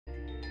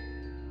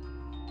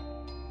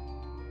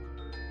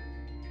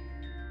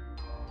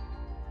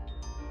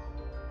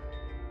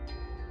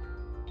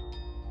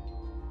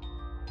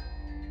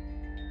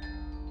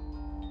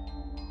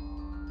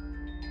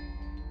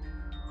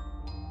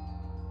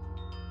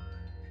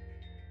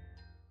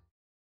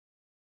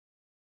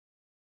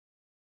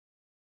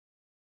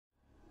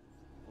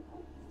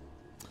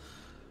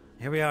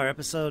Here we are,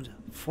 episode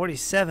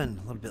 47.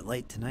 A little bit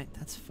late tonight.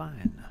 That's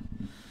fine.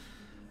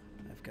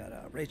 I've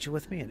got Rachel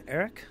with me and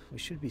Eric. We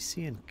should be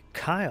seeing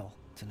Kyle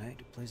tonight,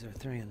 who plays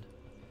Arthurian.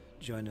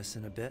 Join us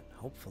in a bit,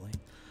 hopefully.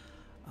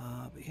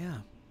 But yeah,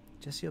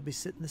 Jesse will be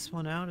sitting this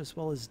one out, as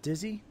well as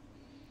Dizzy.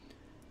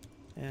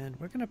 And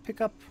we're going to pick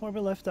up where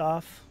we left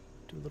off.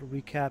 Do a little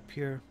recap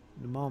here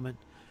in a moment.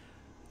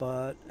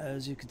 But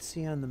as you can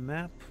see on the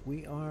map,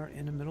 we are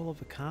in the middle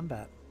of a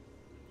combat.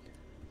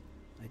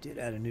 I did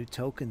add a new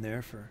token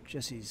there for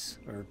Jesse's,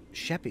 or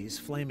Sheppy's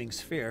Flaming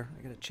Sphere.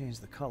 I gotta change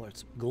the color.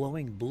 It's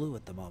glowing blue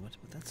at the moment,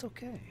 but that's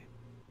okay.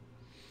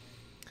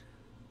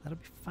 That'll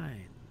be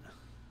fine.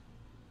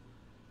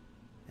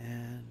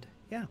 And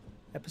yeah,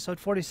 episode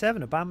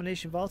 47,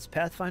 Abomination Vaults,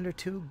 Pathfinder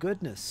 2,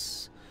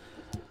 Goodness.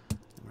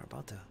 And we're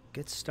about to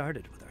get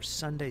started with our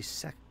Sunday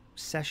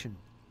session.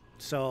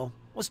 So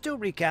let's do a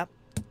recap.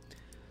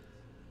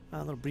 A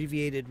little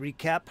abbreviated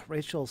recap.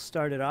 Rachel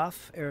started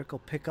off. Eric will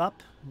pick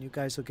up, and you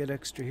guys will get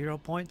extra hero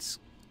points.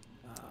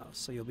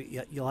 So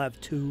you'll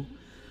have two,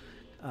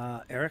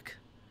 Eric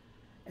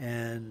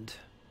and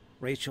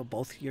Rachel,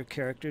 both your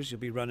characters.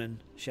 You'll be running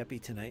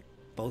Sheppy tonight.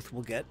 Both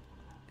will get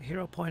a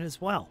hero point as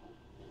well.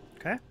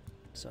 Okay.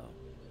 So,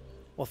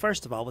 well,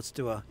 first of all, let's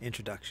do an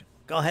introduction.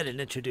 Go ahead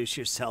and introduce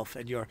yourself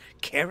and your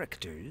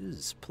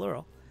characters,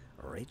 plural.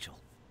 Rachel.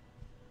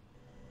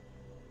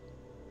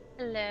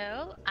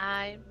 Hello,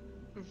 I'm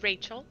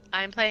Rachel.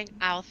 I'm playing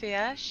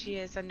Althea. She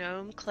is a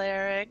gnome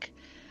cleric.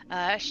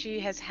 She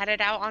has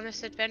headed out on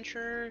this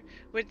adventure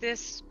with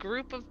this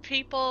group of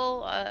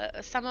people,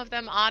 some of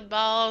them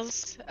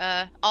oddballs,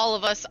 all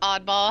of us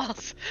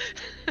oddballs.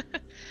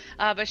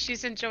 But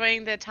she's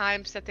enjoying the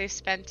times that they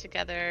spend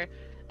together,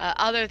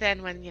 other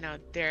than when, you know,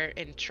 they're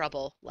in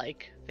trouble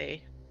like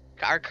they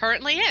are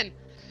currently in.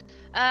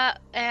 And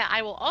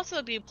I will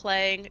also be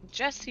playing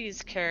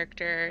Jesse's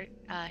character,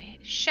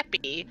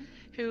 Sheppy,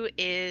 who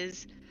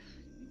is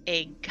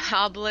a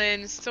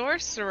goblin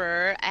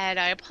sorcerer, and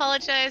I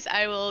apologize,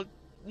 I will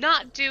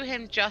not do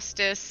him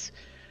justice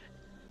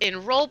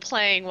in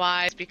role-playing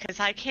wise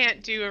because I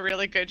can't do a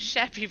really good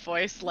Sheppy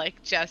voice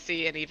like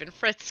Jesse and even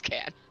Fritz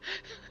can.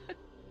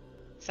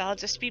 So I'll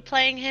just be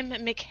playing him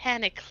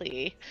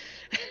mechanically.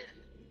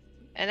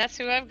 And that's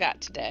who I've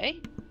got today.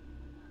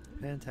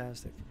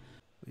 Fantastic.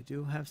 We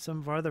do have some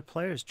of our other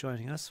players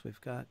joining us.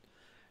 We've got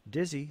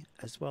Dizzy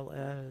as well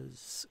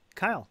as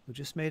Kyle, who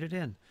just made it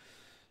in.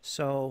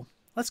 So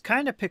let's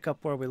kind of pick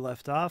up where we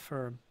left off,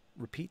 or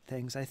repeat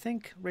things. I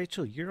think,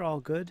 Rachel, you're all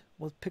good.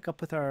 We'll pick up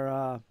with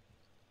our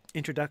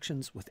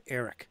introductions with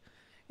Eric,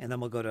 and then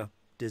we'll go to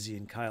Dizzy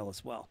and Kyle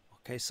as well.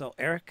 Okay, so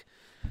Eric,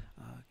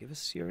 give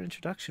us your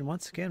introduction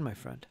once again, my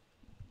friend.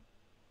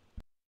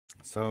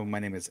 So my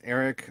name is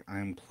Eric.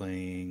 I'm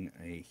playing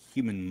a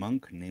human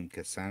monk named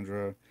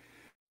Cassandra,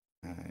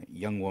 a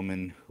young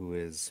woman who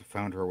has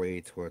found her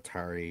way to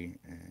Atari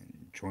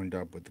and joined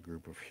up with a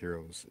group of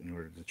heroes in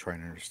order to try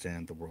and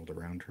understand the world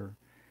around her.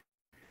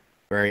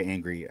 Very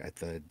angry at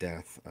the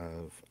death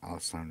of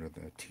Alessandra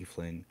the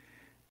Tiefling,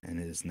 and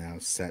is now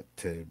set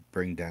to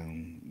bring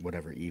down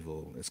whatever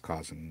evil is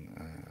causing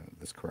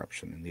this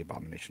corruption in the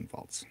Abomination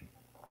Vaults.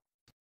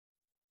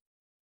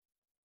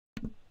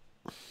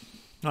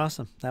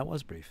 Awesome. That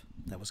was brief.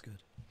 That was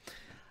good.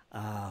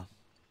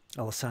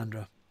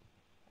 Alessandra,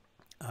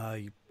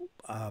 I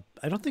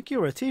don't think you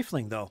were a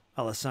tiefling, though,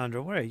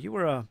 Alessandra. Where? You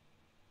were a...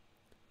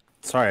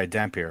 Sorry, a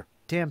Dampier.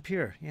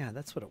 Dampier. Yeah,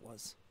 that's what it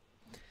was.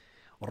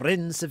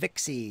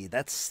 Rinsavixi.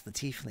 That's the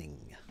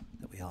tiefling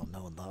that we all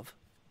know and love.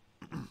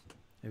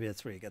 Maybe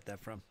that's where you got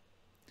that from.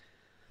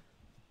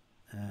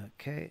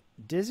 Okay.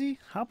 Dizzy,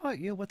 how about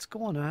you? What's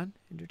going on?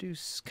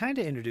 Kind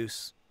of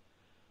introduce.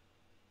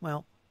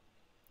 Well,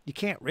 you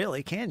can't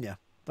really, can you?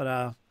 But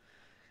at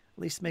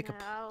least make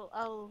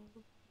I'll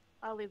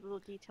leave the little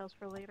details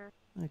for later.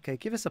 Okay,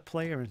 give us a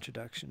player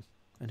introduction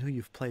and who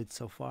you've played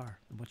so far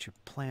and what your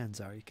plans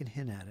are. You can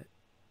hint at it.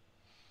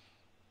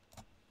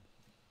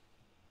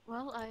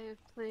 Well, I've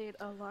played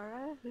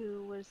Alara,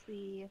 who was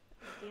the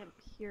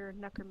Dampier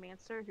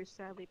necromancer who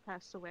sadly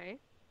passed away.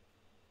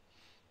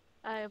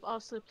 I've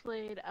also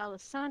played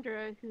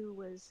Alessandra, who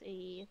was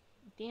a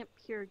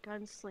Dampier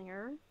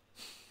gunslinger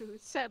who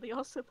sadly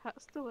also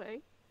passed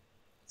away.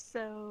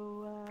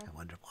 So, I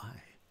wonder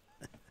why.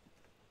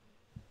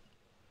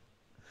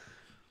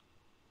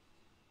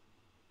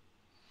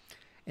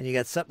 And you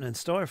got something in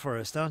store for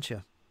us, don't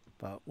you?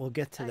 But we'll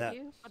get to that. I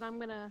do, but I'm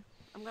gonna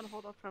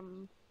hold off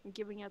from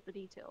giving out the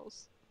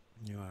details.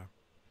 You are.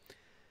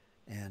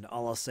 And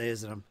all I'll say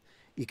is that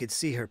you can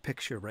see her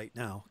picture right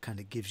now.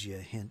 Kind of gives you a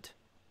hint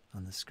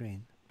on the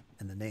screen.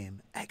 And the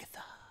name,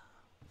 Agatha.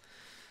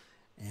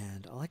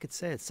 And all I could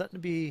say, it's something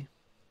to be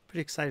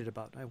pretty excited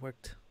about. I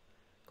worked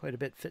quite a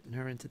bit fitting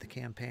her into the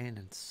campaign,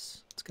 and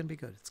it's going to be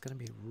good. It's going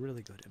to be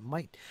really good.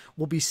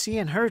 We'll be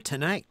seeing her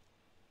tonight.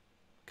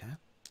 Okay?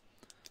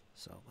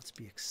 So let's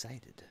be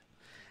excited.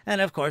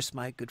 And of course,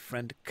 my good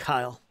friend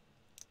Kyle.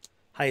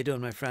 How you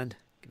doing, my friend?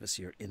 Give us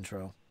your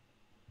intro.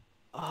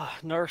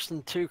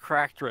 Nursing two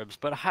cracked ribs.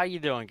 But how you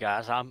doing,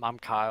 guys? I'm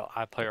Kyle.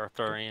 I play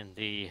Arthurian,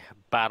 the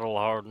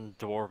battle-hardened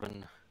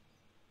dwarven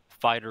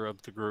fighter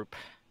of the group.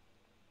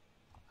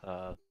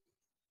 Uh,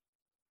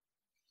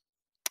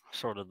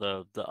 sort of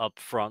the up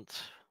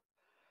front,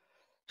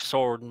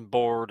 sword and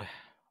board,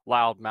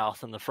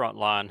 loudmouth in the front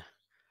line.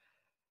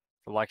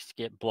 Who likes to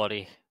get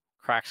bloody,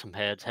 crack some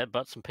heads,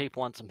 headbutt some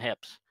people on some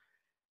hips.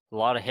 A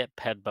lot of hip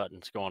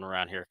headbuttings going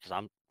around here because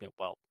I'm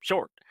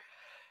short.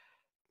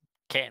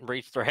 Can't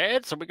reach their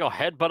heads, so we go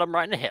headbutt them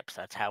right in the hips.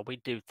 That's how we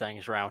do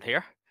things around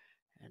here.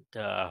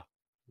 And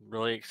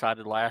really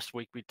excited. Last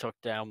week we took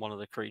down one of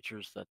the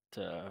creatures that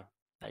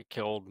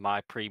killed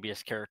my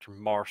previous character,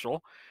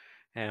 Marshall,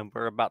 and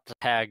we're about to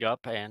tag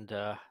up and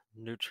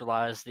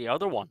neutralize the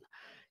other one.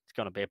 It's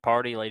going to be a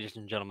party, ladies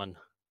and gentlemen.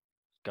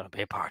 It's going to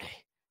be a party.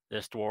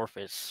 This dwarf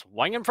is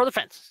swinging for the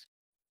fences.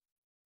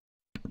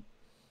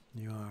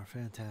 You are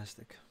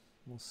fantastic.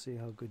 We'll see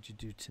how good you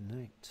do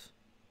tonight.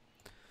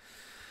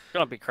 It's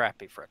going to be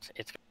crappy, Fritz.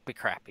 It's going to be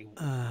crappy.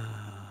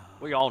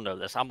 We all know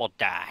this. I'm going to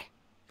die.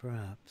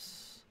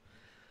 Perhaps.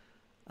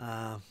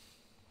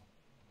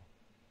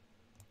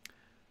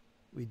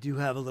 We do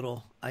have a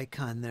little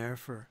icon there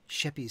for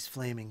Sheppy's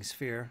Flaming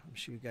Sphere. I'm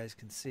sure you guys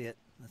can see it.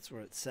 That's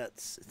where it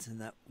sets. It's in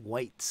that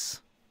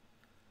wights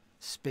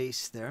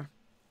space there.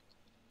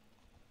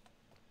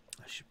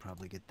 I should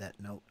probably get that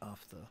note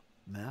off the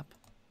map.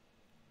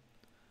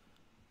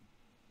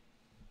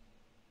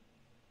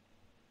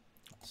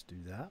 Let's do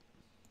that.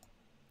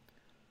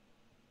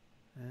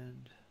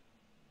 And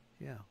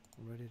yeah,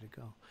 we're ready to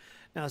go.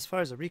 Now, as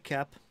far as a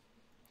recap,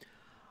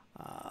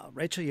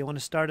 Rachel, you want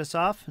to start us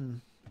off,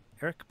 and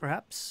Eric,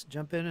 perhaps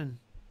jump in and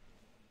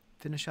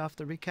finish off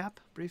the recap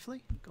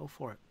briefly? Go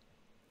for it.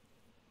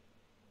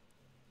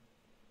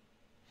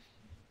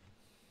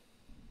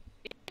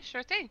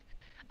 Sure thing.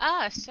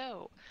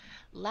 So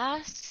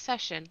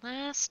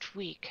last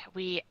week,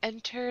 we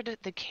entered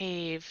the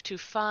cave to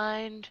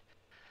find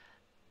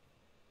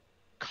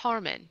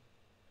Carmen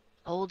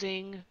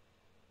holding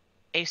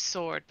a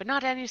sword, but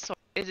not any sword.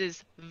 It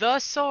is the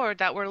sword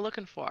that we're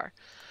looking for.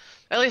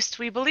 At least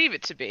we believe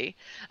it to be.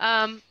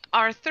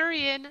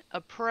 Arthurian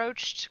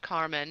approached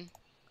Carmen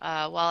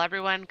while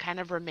everyone kind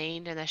of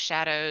remained in the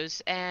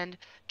shadows and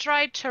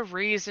tried to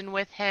reason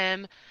with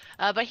him,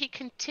 but he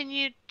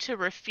continued to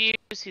refuse.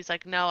 He's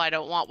like, no, I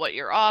don't want what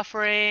you're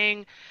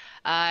offering.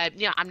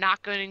 I'm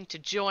not going to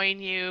join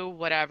you,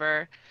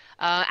 whatever.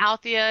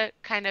 Althea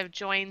kind of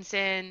joins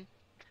in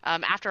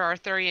after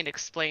Arthurian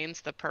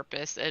explains the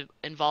purpose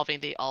involving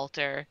the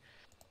altar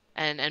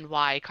and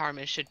why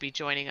Carmen should be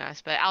joining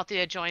us. But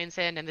Althea joins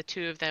in, and the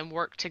two of them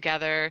work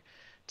together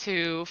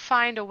to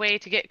find a way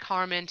to get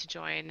Carmen to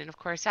join. And of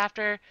course,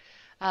 after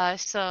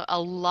so a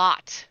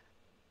lot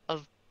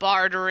of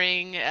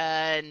bartering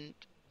and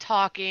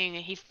talking,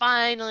 he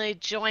finally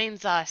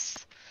joins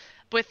us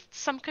with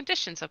some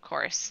conditions, of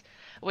course,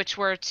 which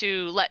were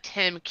to let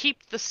him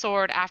keep the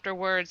sword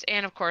afterwards,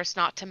 and of course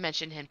not to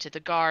mention him to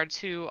the guards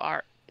who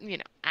are,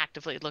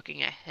 actively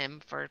looking at him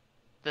for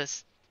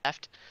this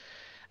theft.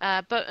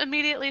 But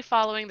immediately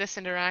following this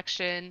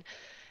interaction,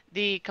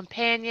 the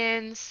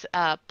companions,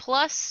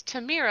 plus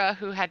Tamira,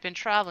 who had been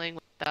traveling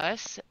with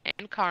us,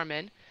 and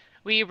Carmen,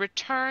 we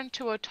returned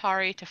to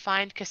Otari to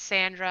find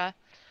Cassandra.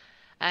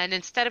 And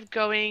instead of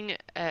going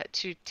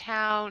to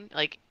town,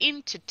 like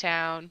into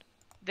town,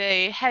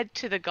 they head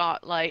to the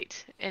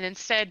Gauntlet. And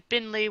instead,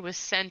 Binley was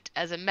sent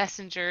as a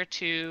messenger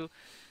to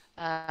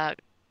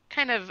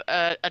kind of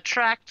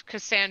attract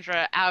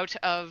Cassandra out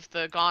of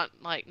the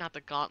Gauntlet, not the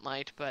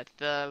Gauntlet, but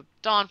the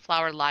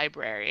Dawnflower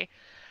Library,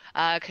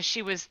 because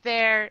she was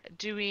there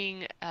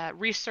doing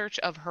research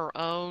of her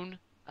own,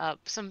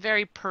 some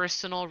very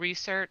personal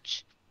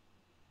research.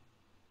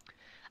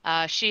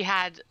 She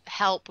had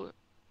help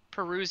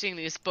perusing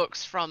these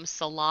books from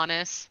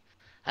Solanus,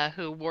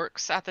 who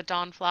works at the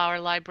Dawnflower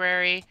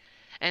Library,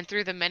 and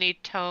through the many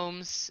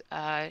tomes,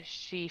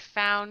 she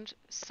found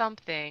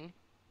something.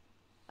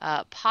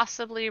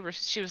 Possibly,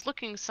 she was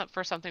looking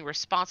for something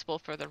responsible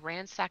for the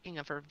ransacking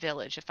of her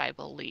village, if I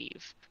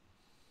believe.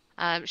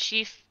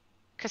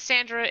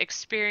 Cassandra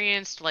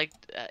experienced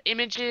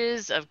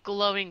images of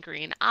glowing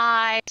green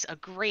eyes, a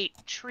great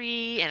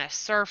tree, and a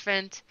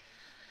serpent.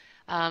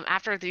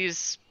 After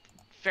these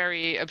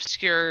very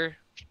obscure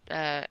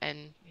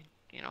and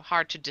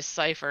hard to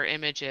decipher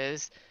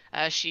images,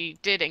 she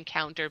did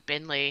encounter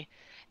Binley,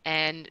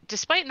 and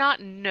despite not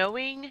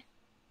knowing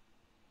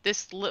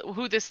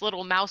who this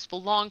little mouse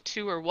belonged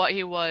to or what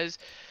he was,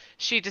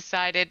 she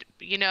decided,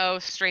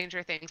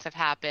 stranger things have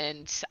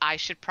happened. I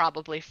should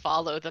probably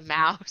follow the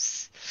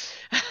mouse.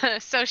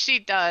 So she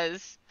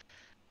does.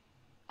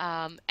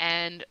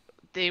 And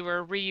they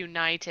were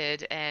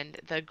reunited, and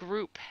the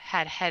group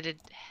had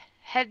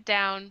head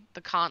down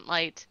the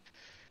Gauntlet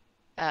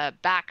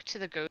back to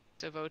the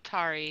Ghost of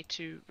Otari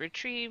to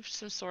retrieve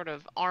some sort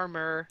of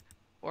armor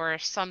or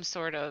some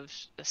sort of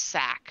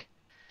sack.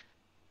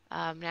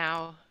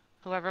 Now,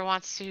 whoever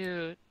wants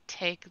to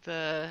take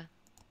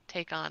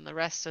on the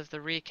rest of the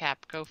recap,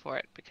 go for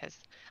it, because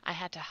I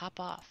had to hop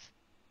off.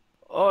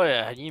 Oh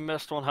yeah, you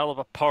missed one hell of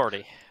a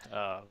party.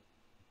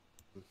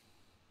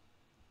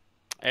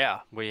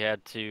 Yeah, we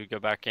had to go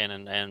back in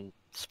and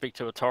speak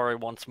to Atari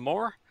once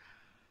more.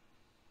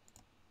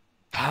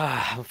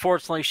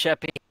 Unfortunately,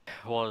 Sheppy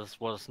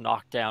was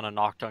knocked down and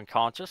knocked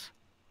unconscious.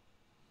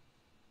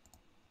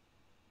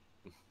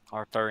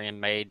 Arthurian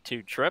made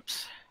 2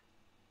 trips,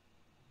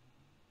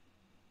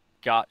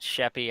 got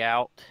Sheppy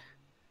out,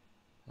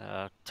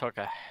 took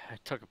a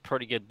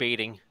pretty good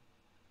beating,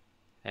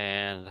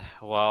 and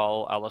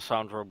while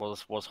Alessandra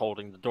was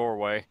holding the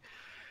doorway,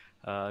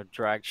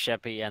 dragged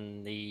Sheppy,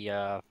 and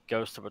the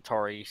ghost of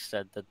Atari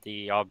said that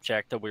the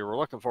object that we were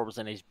looking for was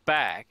in his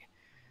bag.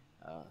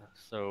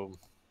 So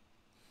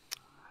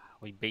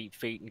we beat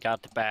feet and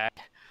got the bag,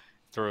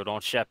 threw it on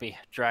Sheppy,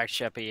 dragged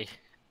Sheppy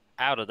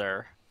out of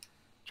there,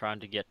 trying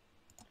to get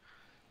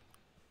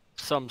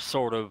some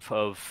sort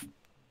of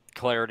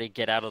clarity,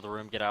 get out of the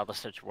room, get out of the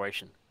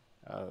situation,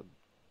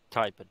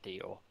 type of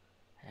deal.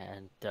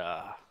 And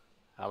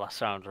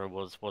Alessandra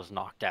was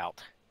knocked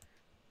out,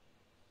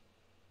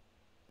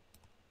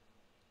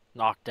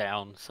 knocked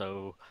down.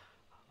 So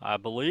I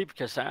believe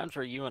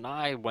Cassandra, you and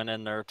I went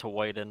in there to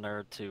wait in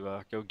there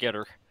to go get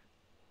her.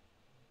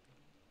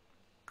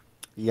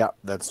 Yeah,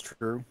 that's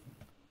true.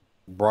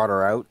 Brought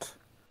her out,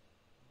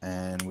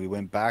 and we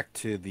went back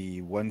to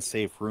the one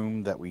safe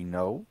room that we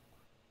know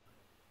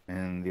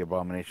in the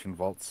Abomination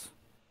vaults,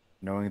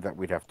 knowing that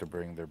we'd have to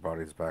bring their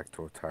bodies back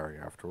to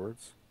Otari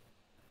afterwards.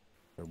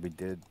 So we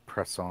did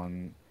press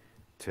on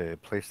to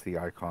place the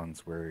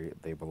icons where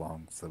they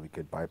belong so we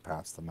could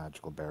bypass the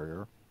magical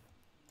barrier.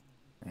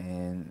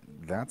 And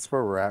that's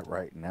where we're at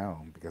right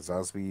now, because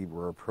as we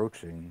were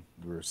approaching,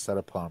 we were set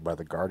upon by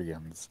the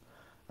Guardians,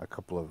 a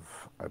couple of,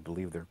 I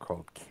believe they're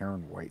called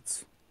Karen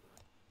Wights.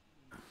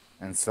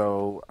 And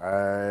so,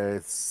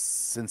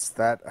 since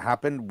that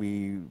happened,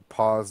 we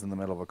paused in the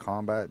middle of a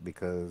combat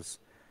because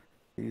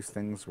these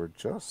things were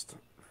just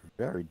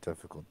very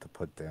difficult to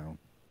put down.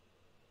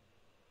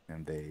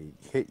 And they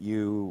hit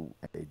you,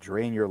 they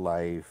drain your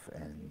life,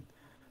 and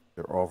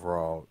they're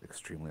overall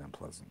extremely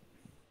unpleasant.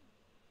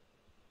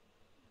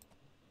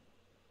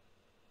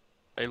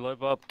 They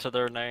live up to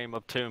their name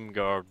of Tomb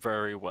Guard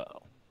very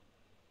well.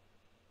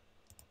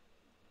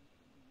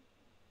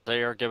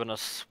 They are giving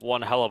us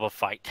one hell of a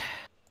fight.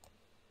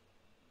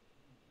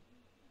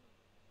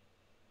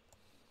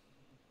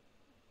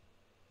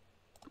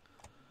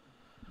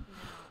 Now,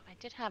 I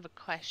did have a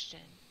question.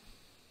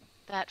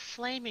 That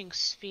flaming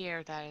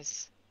sphere that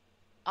is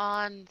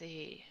on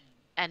the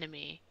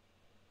enemy,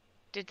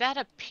 did that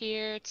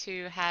appear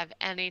to have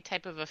any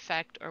type of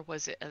effect, or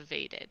was it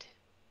evaded?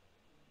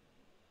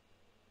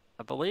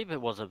 I believe it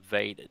was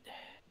evaded.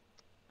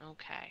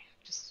 Okay,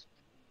 just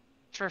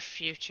for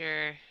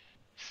future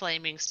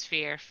flaming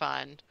sphere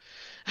fun.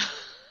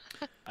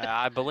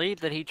 I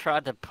believe that he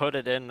tried to put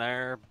it in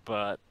there,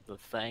 but the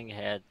thing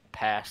had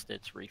passed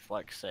its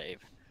reflex save.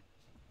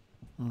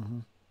 Mm-hmm.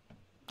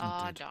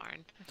 Aw, did.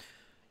 darn.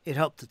 It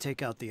helped to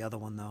take out the other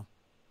one, though.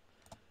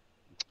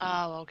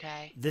 Oh,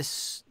 okay.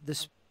 This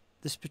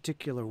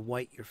particular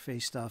wight you're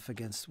faced off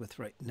against with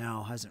right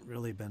now hasn't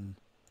really been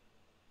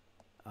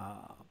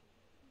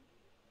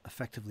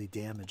effectively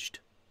damaged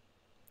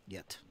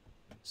yet.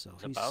 So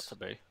It's about to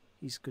be.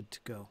 He's good to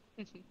go.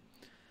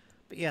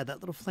 But yeah, that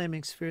little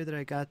flaming sphere that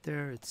I got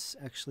there, it's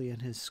actually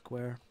in his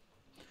square.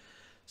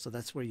 So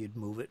that's where you'd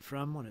move it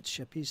from when it's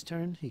Sheppy's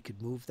turn. He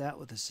could move that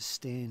with a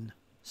sustain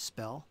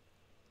spell.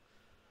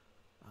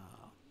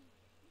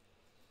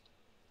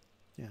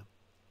 Yeah.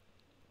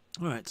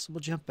 All right, so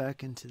we'll jump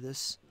back into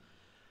this.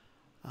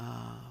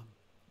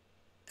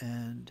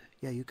 And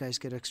yeah, you guys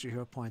get extra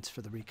hero points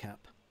for the recap.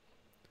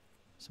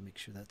 So make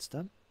sure that's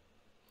done.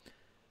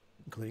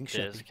 Including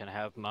Sheppy. Diz can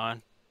have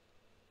mine.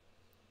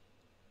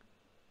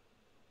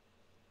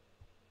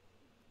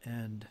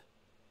 And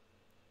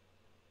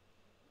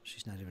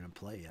she's not even in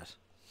play yet.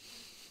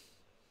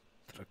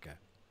 But okay.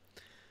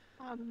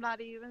 I'm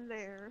not even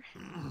there.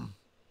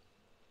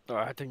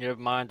 Alright, I can give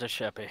mine to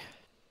Sheppy.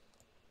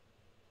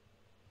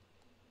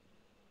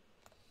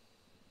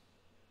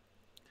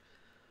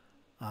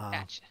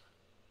 Gotcha.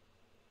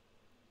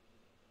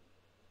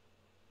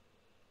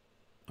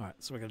 All right,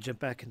 so we're going to jump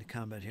back into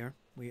combat here.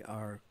 We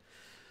are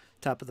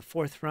top of the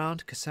 4th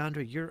round.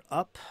 Cassandra, you're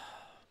up.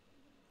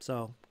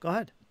 So go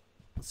ahead.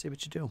 Let's see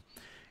what you do.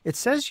 It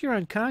says you're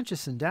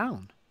unconscious and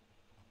down.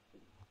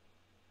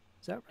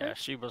 Is that right? Yeah,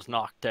 she was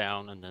knocked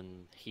down and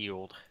then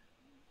healed.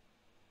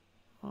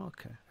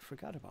 Okay, I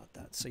forgot about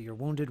that. So you're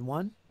wounded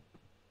 1?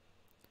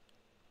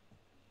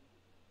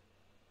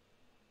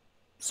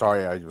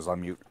 Sorry, I was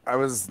on mute. I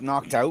was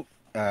knocked out,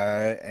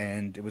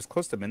 and it was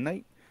close to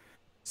midnight.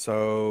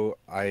 So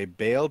I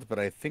bailed, but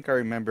I think I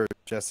remember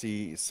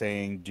Jesse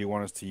saying, "Do you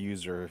want us to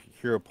use your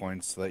hero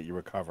points so that you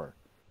recover?"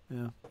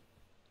 Yeah.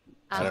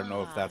 I don't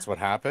know if that's what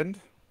happened.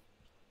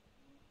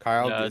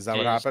 Kyle, is that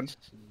what happened?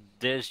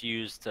 Diz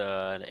used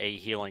a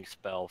healing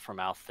spell from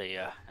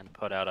Althea and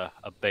put out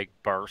a big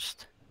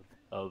burst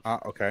of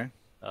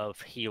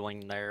of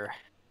healing there.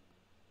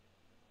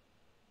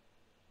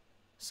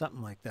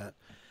 Something like that.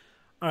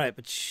 All right,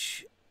 but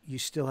you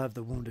still have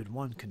the wounded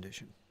 1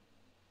 condition.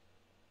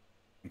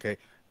 Okay.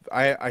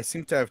 I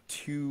seem to have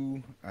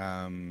two.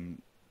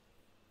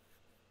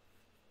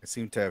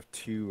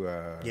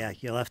 Yeah,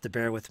 you'll have to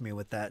bear with me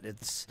with that.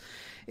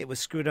 It was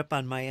screwed up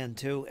on my end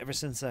too. Ever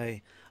since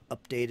I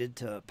updated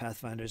to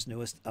Pathfinder's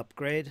newest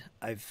upgrade,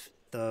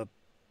 the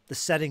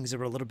settings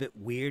are a little bit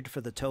weird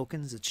for the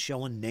tokens. It's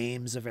showing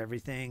names of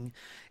everything.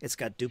 It's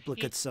got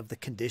duplicates of the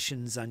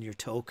conditions on your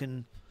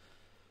token.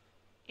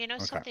 You know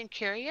Okay. something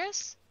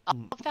curious?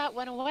 All of that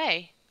went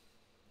away.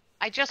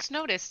 I just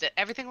noticed it.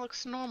 Everything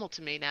looks normal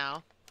to me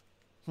now.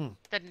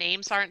 The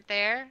names aren't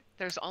there.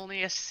 There's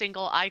only a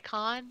single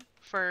icon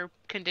for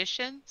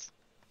conditions.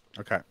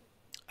 Okay.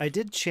 I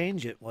did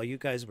change it while you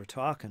guys were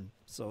talking,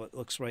 so it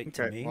looks right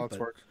to me. Well, it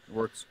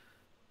works.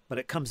 But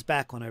it comes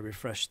back when I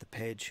refresh the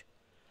page.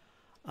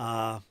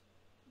 But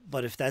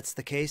if that's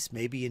the case,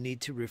 maybe you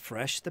need to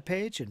refresh the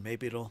page and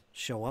maybe it'll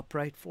show up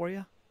right for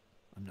you.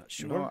 I'm not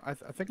sure. No, I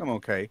think I'm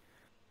okay.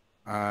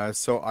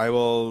 So I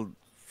will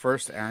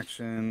first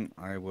action.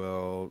 I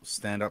will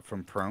stand up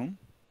from prone.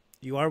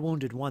 You are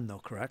wounded 1 though,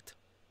 correct?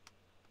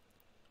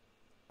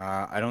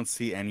 I don't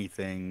see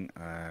anything.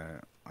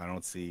 I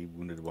don't see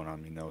wounded 1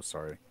 on me. No,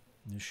 sorry.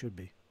 You should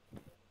be.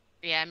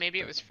 Yeah, maybe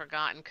it was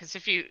forgotten. Because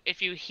if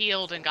you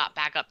healed and got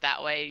back up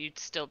that way, you'd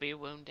still be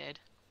wounded.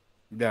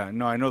 Yeah,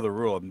 no, I know the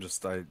rule. I'm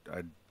just I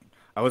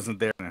wasn't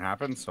there when it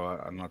happened, so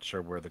I'm not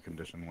sure where the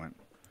condition went.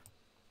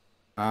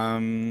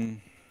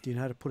 Do you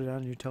know how to put it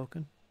on your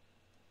token?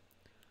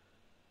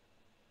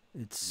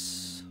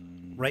 It's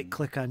right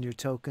click on your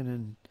token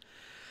and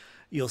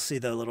you'll see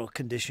the little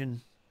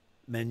condition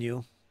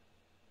menu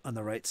on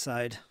the right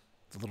side,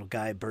 the little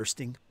guy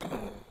bursting.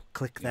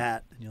 Click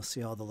that and you'll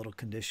see all the little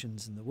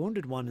conditions. And the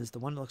wounded 1 is the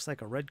one that looks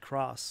like a red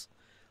cross.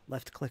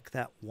 Left click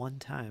that 1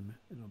 time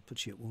and it'll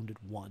put you at wounded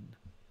 1.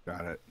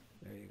 Got it.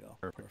 There you go.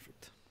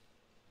 Perfect.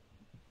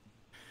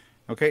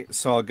 Okay,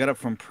 so I'll get up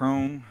from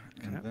prone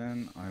and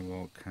then I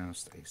will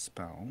cast a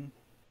spell.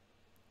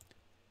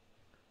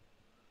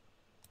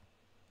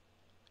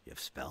 You have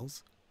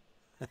spells?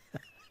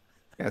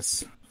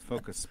 Yes,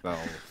 focus spell.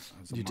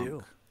 As a You monk.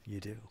 do. You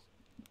do.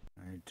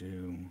 I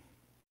do.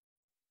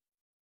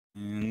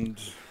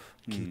 And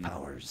Key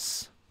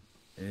powers.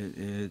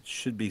 It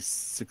should be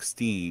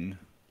 16.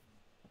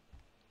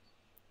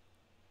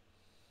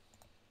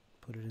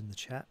 Put it in the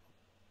chat.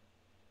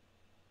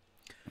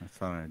 I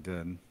thought I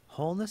did.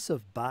 Wholeness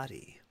of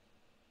body.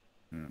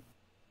 Yeah.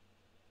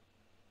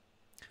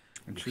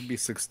 It should be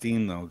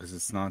 16 though, because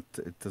it's not.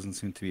 It doesn't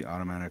seem to be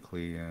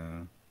automatically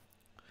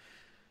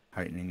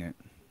heightening it.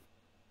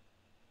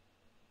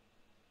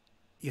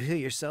 You heal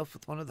yourself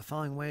with one of the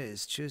following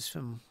ways. Choose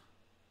from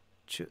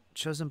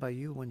chosen by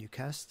you when you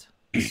cast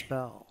a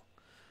spell.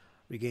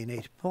 Regain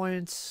 8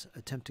 points.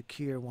 Attempt to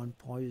cure 1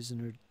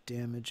 poison or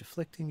damage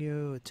afflicting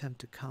you.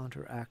 Attempt to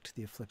counteract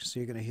the affliction. So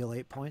you're going to heal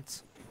 8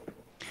 points?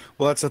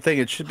 Well, that's the thing.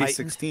 It should be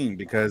Heightened? 16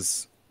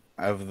 because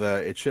of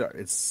the.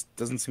 It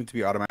doesn't seem to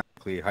be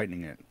automatically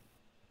heightening it.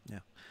 Yeah.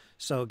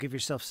 So give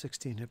yourself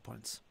 16 hit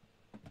points.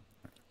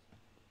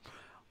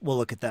 We'll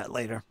look at that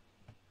later.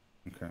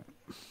 Okay.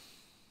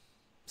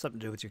 Something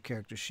to do with your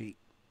character sheet.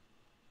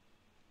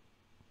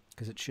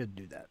 Because it should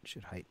do that. It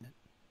should heighten it.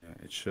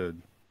 Yeah, it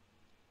should.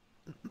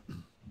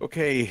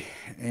 Okay,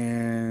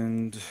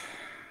 and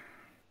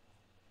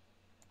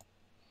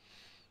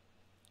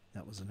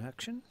That was an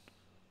action.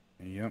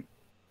 yep.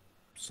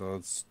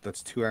 So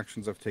that's 2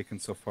 actions I've taken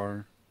so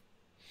far.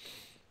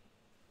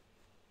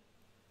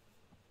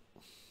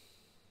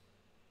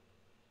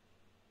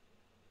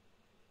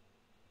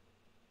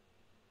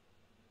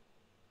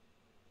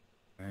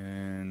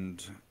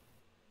 And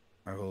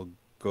I will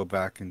go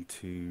back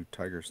into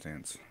Tiger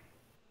Stance.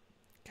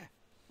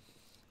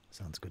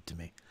 Sounds good to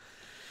me.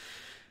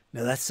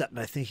 Now that's something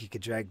I think you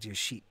could drag to your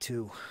sheet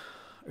too.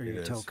 Or It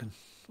your is. token,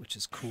 which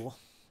is cool.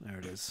 There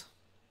it is.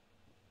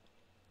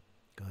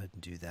 Go ahead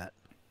and do that.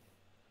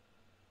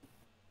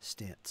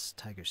 Stance,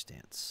 Tiger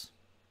Stance.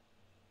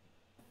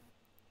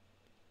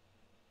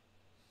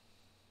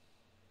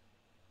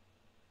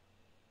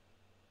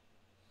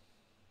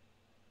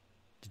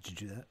 Did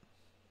you do that?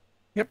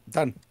 Yep,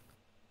 done.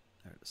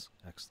 There it is.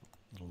 Excellent.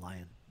 Little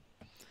lion.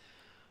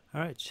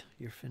 All right,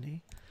 you're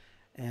Finny.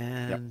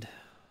 And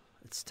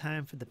it's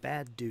time for the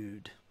bad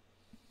dude.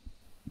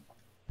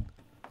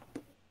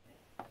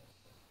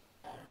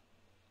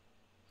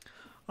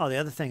 Oh, the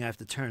other thing I have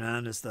to turn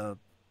on is the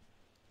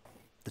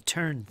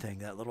turn thing,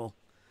 that little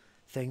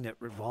thing that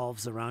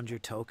revolves around your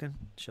token.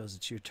 Shows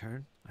it's your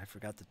turn. I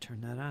forgot to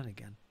turn that on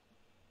again.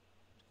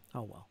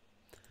 Oh, well.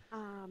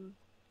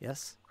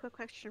 Yes? Quick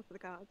question for the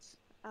gods.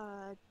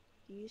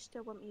 Do you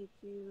still want me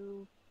to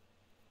do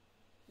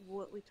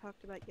what we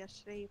talked about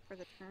yesterday for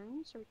the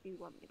turns, or do you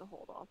want me to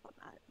hold off on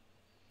that?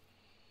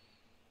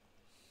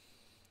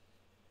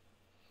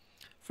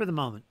 For the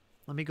moment.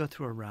 Let me go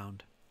through a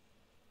round.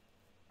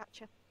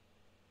 Gotcha.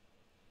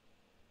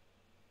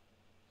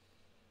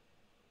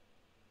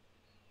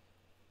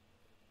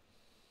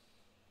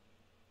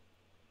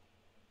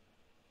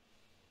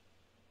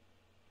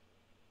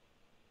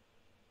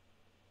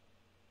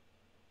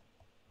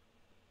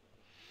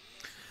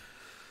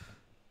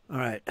 All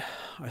right,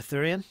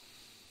 Arthurian.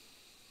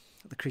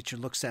 The creature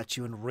looks at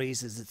you and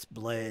raises its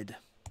blade,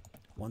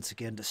 once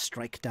again to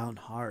strike down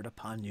hard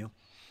upon you.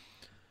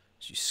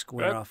 As you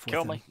square off with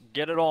kill him. me.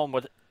 Get it on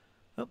with it.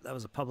 Oh, that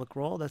was a public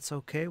roll. That's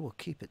okay. We'll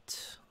keep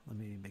it. Let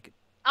me make it.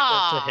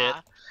 That's a hit.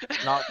 Ah.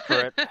 Not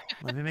crit.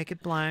 Let me make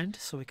it blind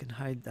so we can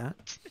hide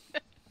that.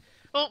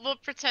 We'll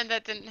pretend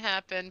that didn't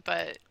happen,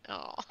 but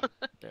oh.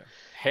 There.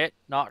 Hit,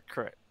 not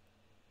crit.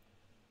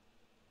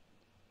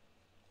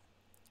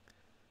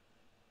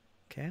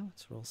 Okay,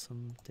 let's roll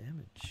some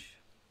damage.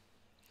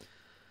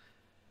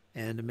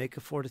 And make a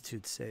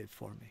fortitude save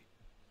for me.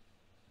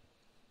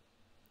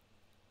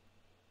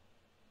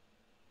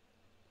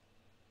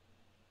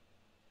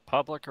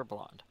 Public or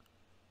blind?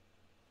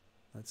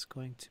 That's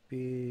going to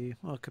be,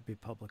 well, it could be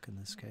public in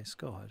this case.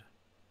 Go ahead.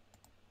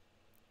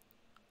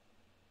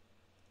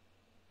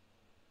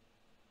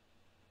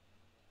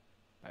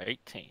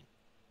 $18.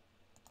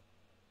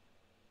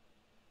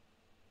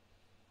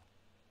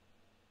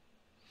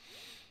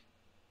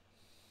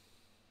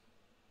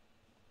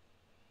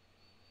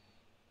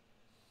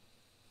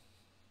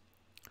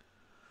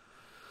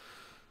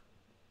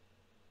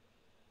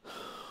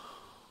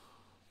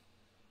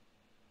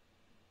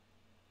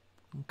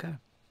 Okay.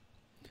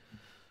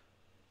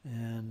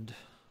 And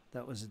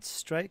that was its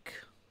strike.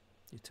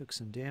 You took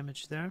some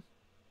damage there.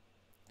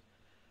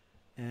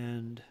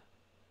 And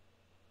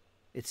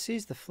it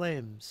sees the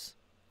flames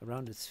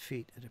around its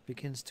feet, and it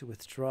begins to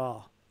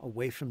withdraw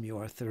away from you,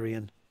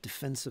 Arthurian,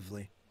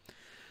 defensively.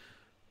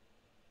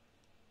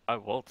 I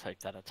will take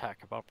that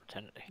attack of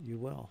opportunity. You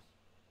will.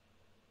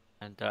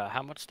 And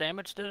how much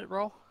damage did it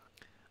roll?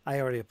 I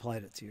already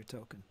applied it to your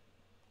token.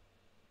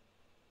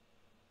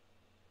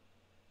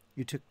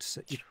 You took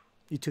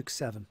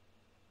 7.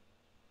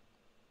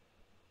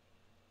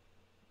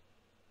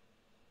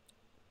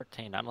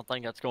 13. I don't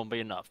think that's going to be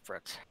enough,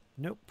 Fritz.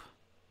 Nope.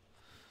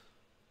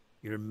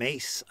 Your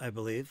mace, I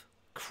believe,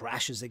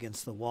 crashes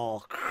against the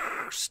wall,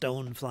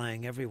 stone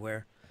flying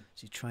everywhere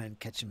as you try and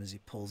catch him as he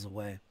pulls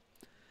away.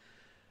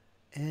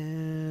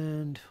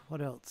 And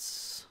what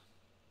else?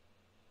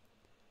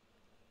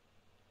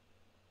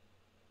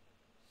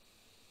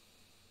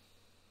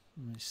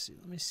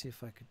 Let me see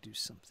if I could do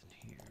something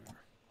here.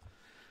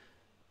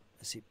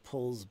 As he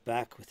pulls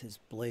back with his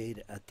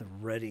blade at the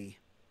ready.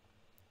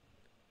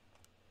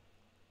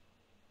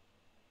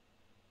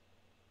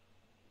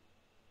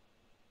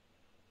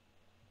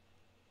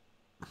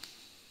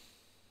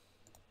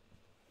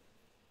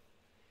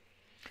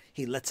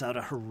 He lets out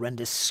a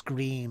horrendous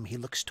scream. He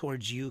looks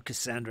towards you,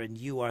 Cassandra, and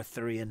you,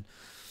 Arthurian.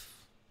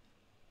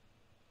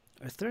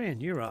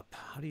 Arthurian, you're up.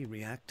 How do you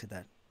react to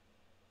that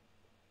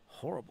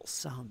horrible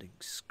sounding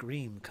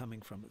scream coming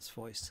from its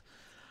voice?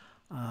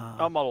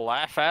 I'm going to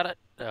laugh at it,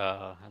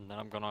 and then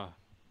I'm going to,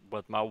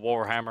 with my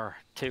Warhammer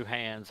 2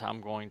 hands,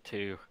 I'm going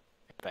to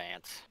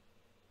advance.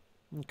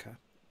 Okay.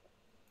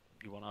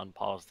 You want to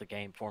unpause the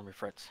game for me,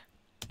 Fritz?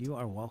 You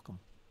are welcome.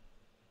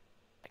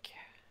 Thank you.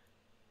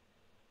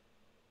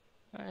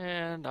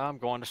 And I'm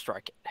going to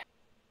strike it.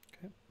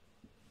 Okay.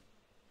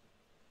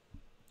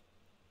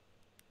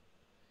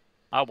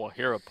 I will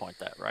hero point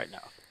that right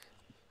now.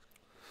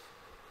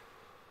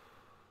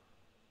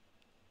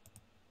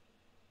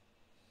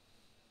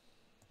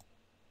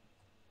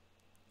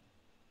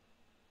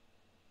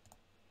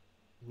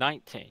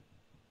 $19.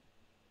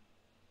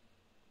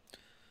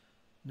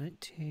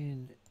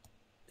 19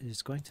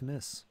 is going to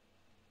miss.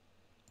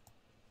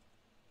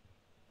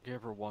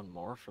 Give her one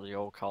more for the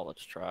old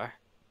college try.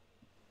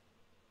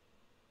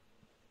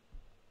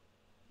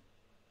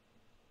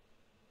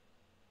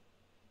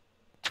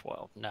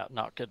 $12. No,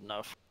 not good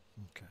enough.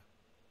 Okay.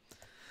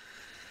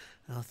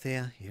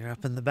 Althea, you're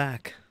up in the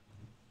back.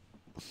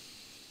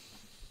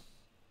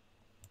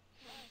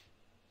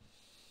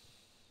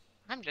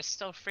 I'm just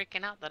still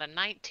freaking out that a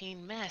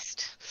 19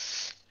 missed.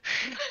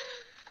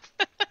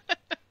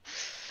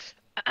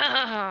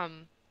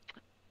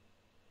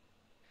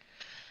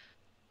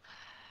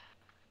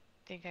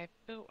 Think I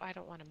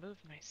don't want to move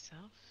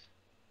myself.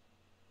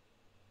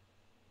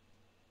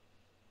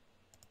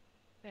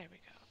 There we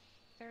go.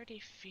 30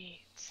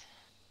 feet.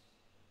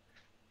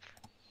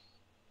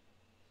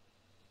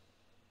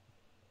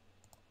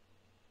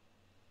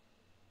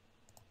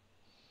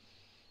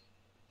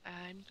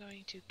 I'm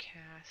going to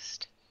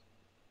cast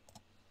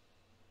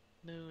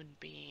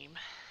Moonbeam.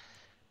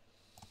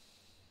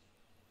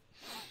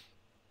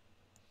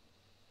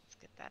 Let's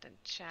get that in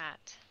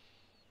chat.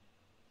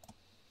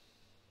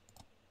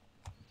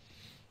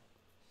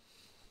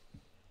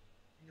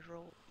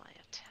 Roll my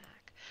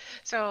attack.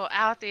 So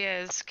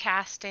Althea is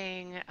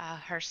casting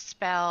her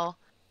spell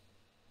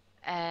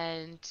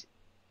and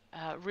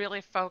really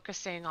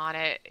focusing on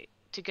it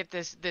to get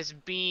this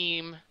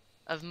beam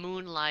of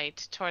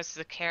moonlight towards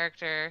the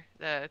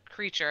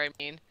creature, I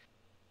mean,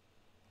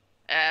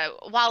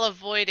 while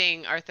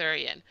avoiding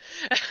Arthurian.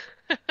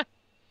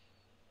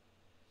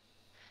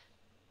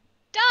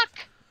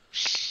 Duck!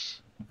 Shh.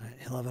 All right,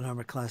 he'll have an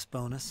armor class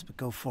bonus, but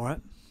go for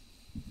it.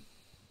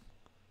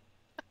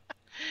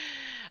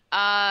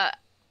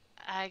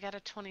 I got a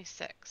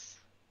 26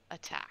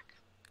 attack.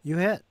 You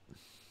hit.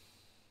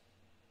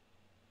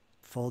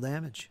 Full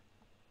damage.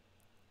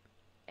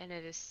 And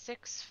it is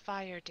 6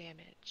 fire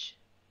damage.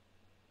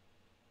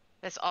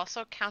 This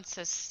also counts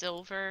as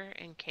silver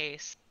in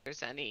case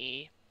there's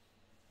any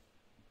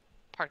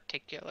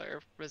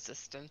particular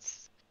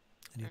resistance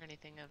Any- or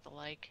anything of the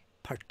like.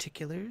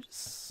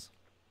 Particulars.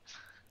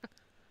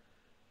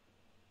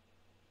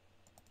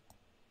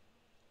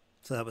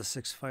 So that was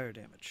 6 fire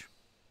damage.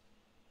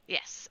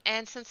 Yes,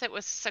 and since it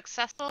was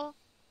successful,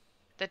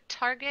 the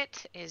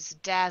target is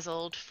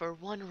dazzled for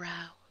 1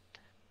 round.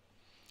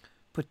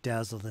 Put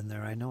dazzled in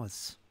there. I know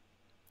it's.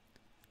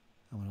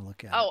 I want to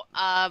look at it.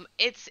 Oh,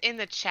 it's in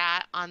the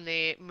chat on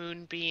the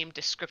Moonbeam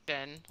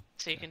description,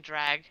 so you can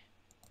drag.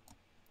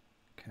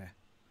 Okay.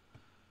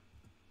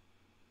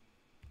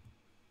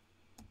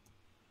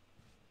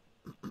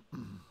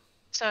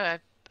 So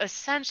I've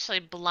essentially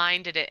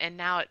blinded it, and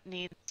now it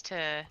needs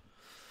to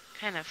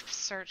kind of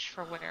search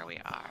for where we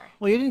are.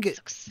 Well, you didn't get.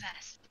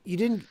 Success. You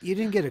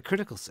didn't get a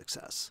critical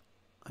success.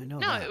 I know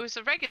No, that. it was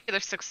a regular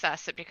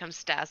success. It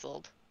becomes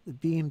dazzled. The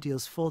beam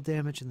deals full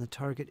damage and the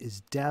target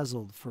is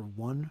dazzled for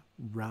 1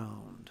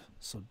 round.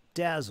 So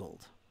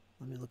dazzled.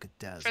 Let me look at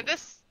dazzled. For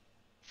this,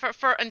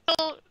 for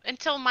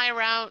until my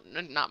round,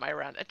 not my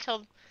round,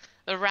 until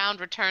the round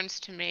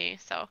returns to me.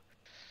 So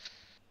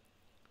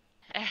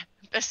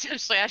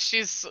essentially, as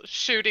she's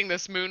shooting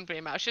this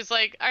moonbeam out, she's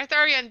like,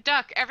 "Arthurian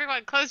duck!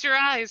 Everyone, close your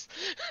eyes."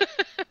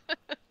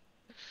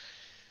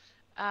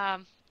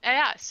 And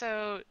yeah,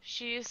 so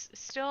she's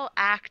still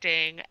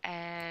acting,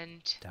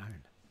 and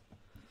Darn.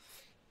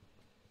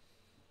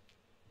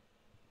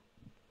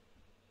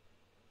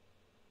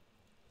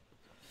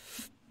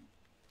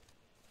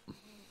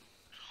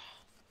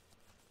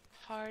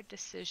 hard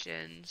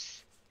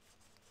decisions.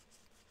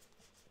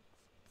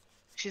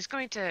 She's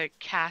going to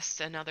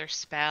cast another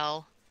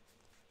spell.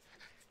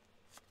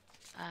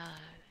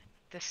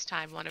 This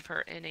time one of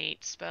her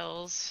innate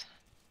spells.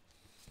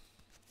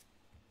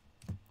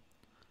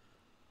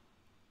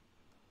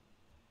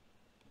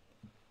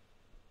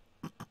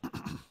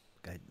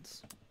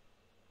 Guidance.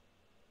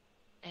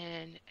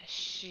 And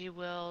she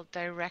will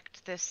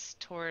direct this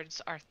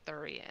towards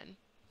Arthurian.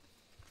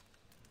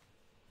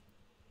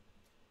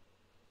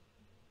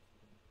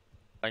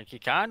 Thank you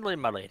kindly,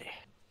 my lady.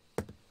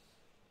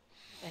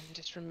 And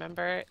just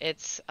remember,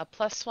 it's a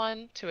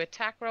 +1 to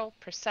attack roll,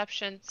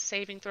 perception,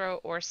 saving throw,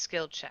 or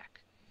skill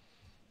check.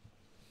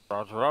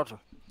 Roger, roger.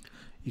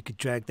 You could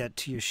drag that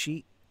to your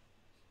sheet.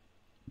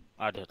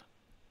 I did.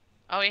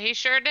 Oh, he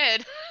sure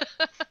did.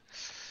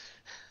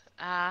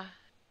 Alright.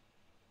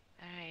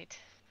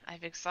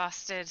 I've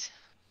exhausted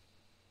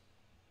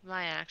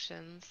my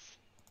actions.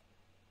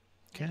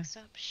 Okay. Next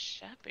up,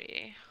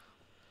 Sheppy.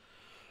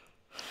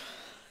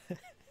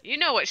 You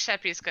know what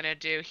Sheppy's gonna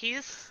do.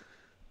 He's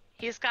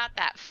got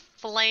that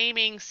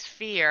flaming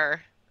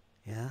sphere.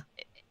 Yeah.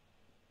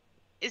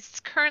 It's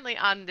currently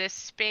on this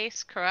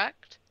space,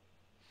 correct?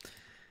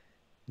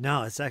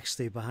 No, it's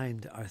actually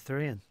behind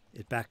Arthurian.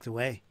 It backed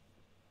away.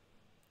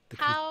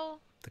 How?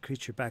 The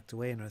creature backed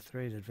away and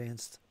Arthurian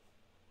advanced.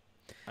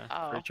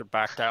 Oh. Creature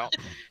backed out.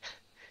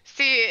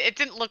 See, it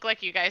didn't look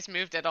like you guys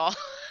moved at all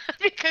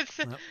because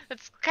Nope.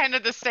 it's kind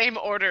of the same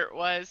order it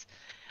was.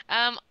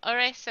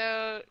 Alright,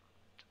 so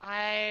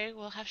I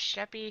will have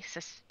Sheppy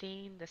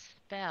sustain the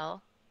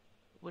spell.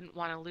 Wouldn't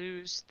want to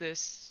lose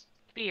this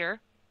sphere.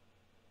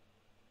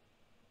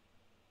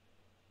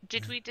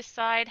 Did we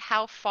decide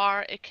how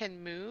far it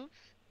can move?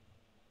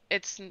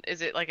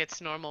 Is it like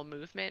its normal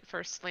movement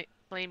for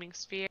flaming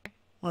sphere?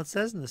 Well, it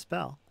says in the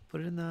spell.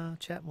 Put it in the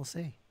chat and we'll see.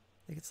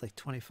 I think it's like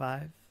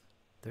 25,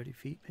 30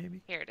 feet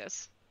maybe. Here it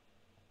is.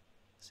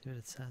 See what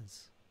it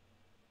says.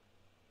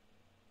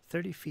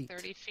 30 feet.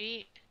 30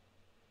 feet.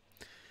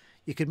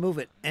 You can move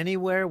it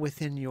anywhere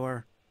within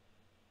your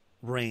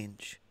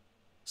range.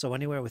 So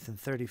anywhere within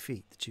 30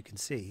 feet that you can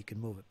see, you can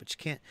move it. But you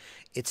can't.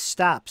 It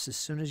stops as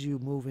soon as you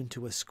move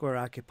into a square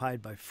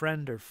occupied by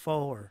friend or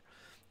foe or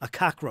a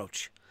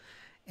cockroach.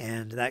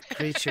 And that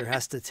creature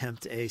has to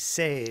attempt a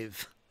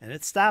save. And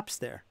it stops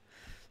there.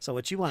 So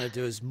what you want to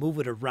do is move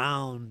it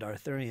around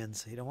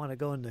Arthurians. You don't want to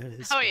go into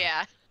his... Oh,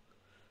 yeah.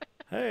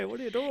 Hey, what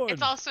are you doing?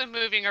 It's also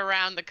moving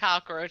around the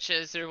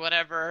cockroaches or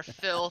whatever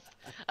filth,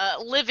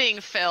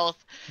 living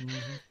filth,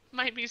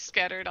 might be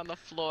scattered on the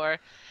floor.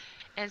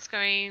 And it's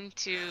going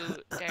to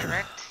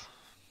direct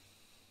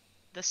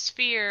the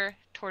sphere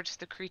towards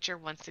the creature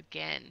once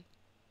again.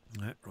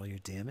 All right, roll your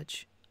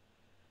damage.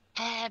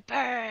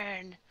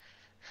 Burn!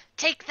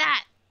 Take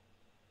that!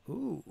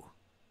 Ooh.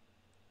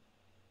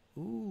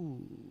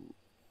 Ooh.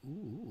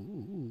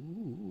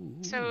 Ooh.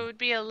 So it would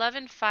be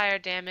 11 fire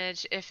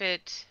damage if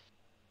it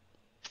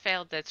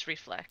failed its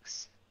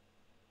reflex.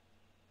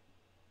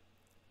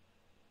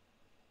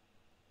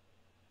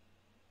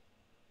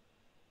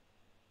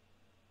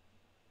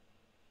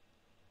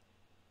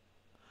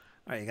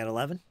 All right, you got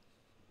 11?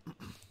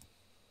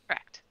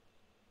 Correct.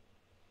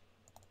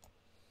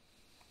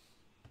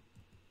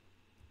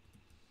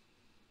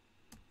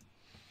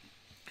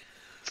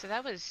 So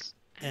that was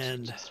actually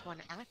And- just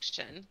one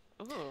action.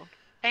 Ooh,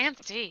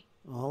 fancy.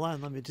 Hold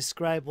on, let me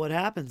describe what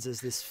happens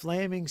as this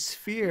flaming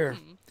sphere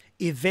Hmm.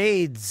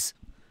 evades.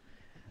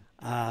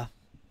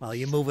 Well,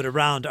 you move it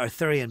around,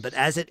 Arthurian, but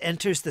as it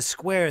enters the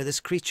square, this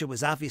creature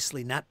was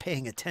obviously not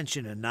paying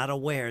attention and not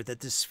aware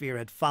that this sphere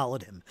had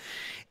followed him.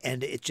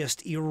 And it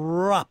just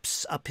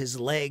erupts up his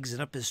legs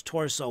and up his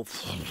torso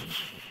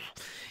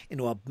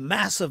into a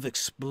massive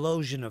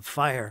explosion of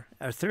fire.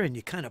 Arthurian,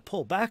 you kind of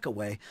pull back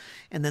away,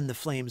 and then the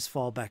flames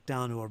fall back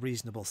down to a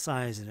reasonable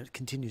size, and it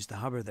continues to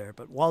hover there.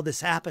 But while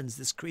this happens,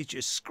 this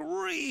creature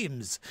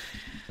screams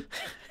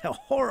a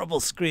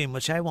horrible scream,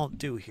 which I won't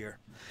do here.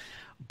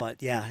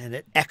 But yeah, and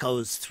it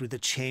echoes through the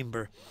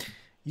chamber.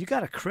 You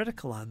got a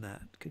critical on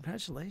that.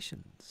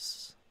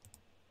 Congratulations.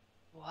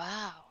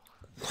 Wow.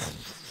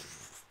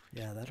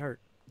 Yeah, that hurt.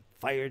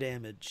 Fire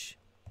damage.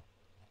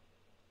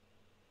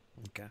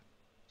 Okay.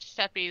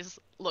 Sheppy's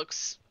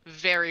looks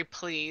very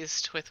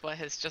pleased with what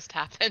has just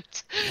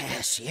happened.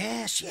 Yes,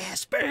 yes,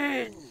 yes,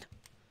 burn!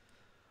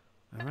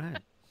 All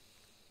right.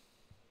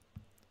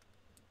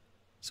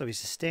 So he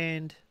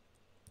sustained.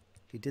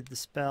 He did the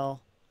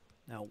spell.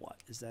 Now what?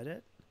 Is that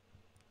it?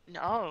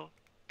 No,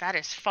 that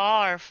is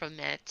far from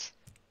it.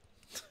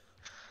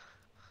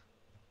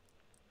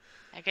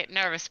 I get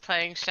nervous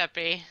playing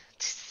Sheppy.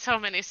 So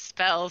many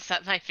spells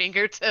at my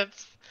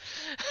fingertips.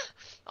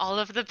 All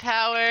of the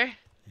power.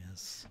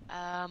 Yes.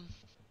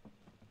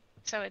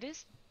 So it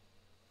is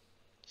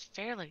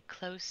fairly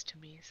close to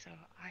me, so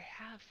I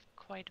have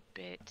quite a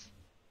bit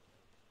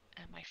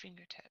at my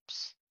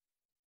fingertips.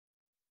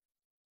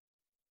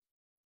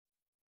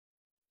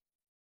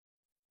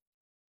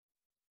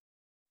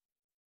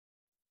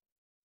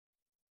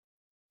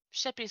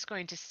 Sheppy's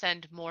going to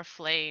send more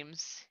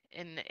flames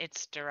in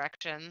its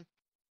direction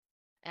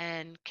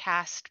and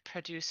cast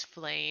Produce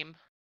Flame.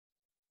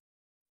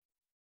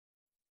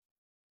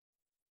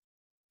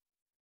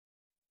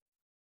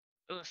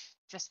 Oof,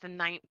 just a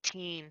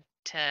 19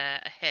 to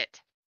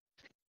hit.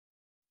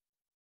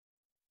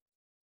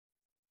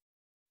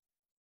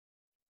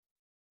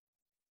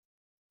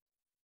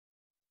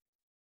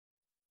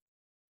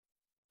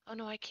 Oh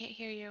no, I can't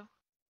hear you.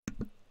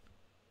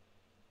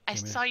 I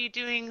Give me- saw you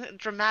doing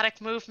dramatic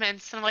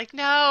movements, and I'm like,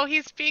 no,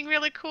 he's being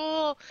really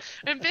cool.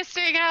 I'm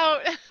missing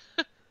out.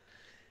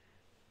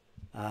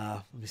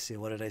 Let me see.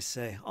 What did I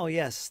say? Oh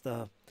yes,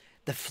 the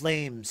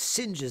flame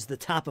singes the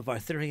top of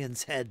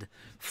Arthurian's head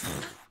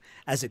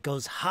as it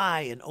goes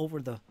high and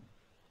over the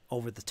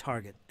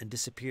target and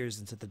disappears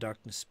into the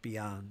darkness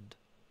beyond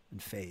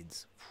and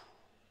fades.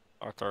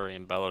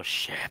 Arthurian bellows,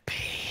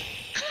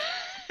 Sheppy.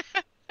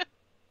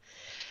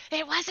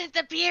 It wasn't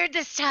the beard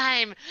this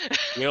time.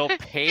 You'll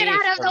pay Get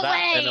out of for the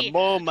that in way. a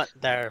moment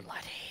there,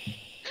 laddie.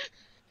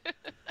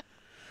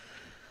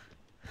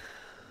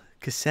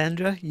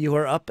 Cassandra, you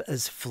are up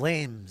as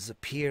flames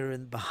appear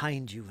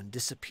behind you and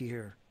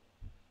disappear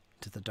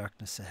to the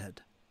darkness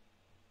ahead.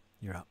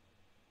 You're up.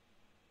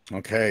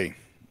 Okay.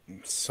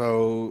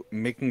 So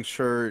making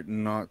sure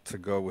not to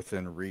go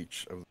within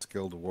reach of the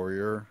skilled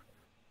warrior.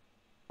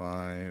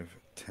 5,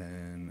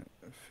 10,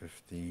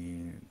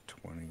 15,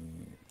 20,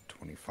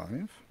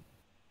 25.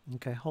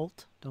 Okay,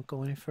 halt. Don't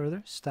go any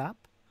further. Stop.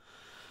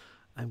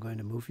 I'm going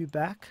to move you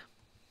back.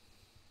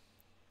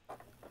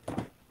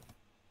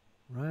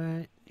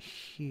 Right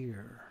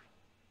here.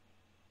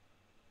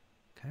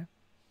 Okay.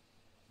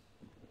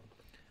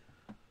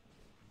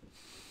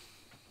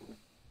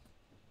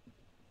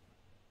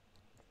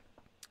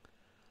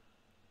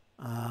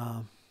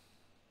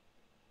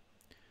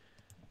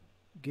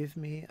 Give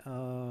me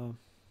a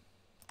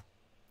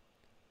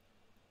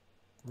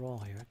roll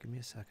here. Give me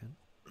a second.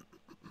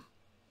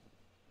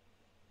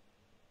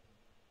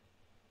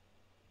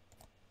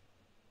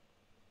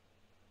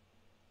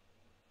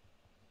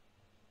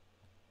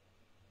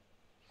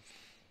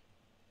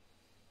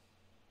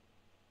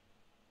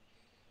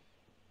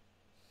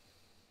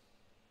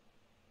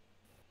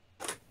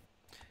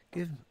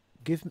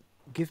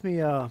 Give me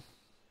a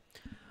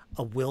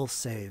will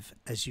save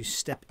as you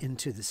step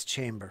into this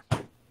chamber.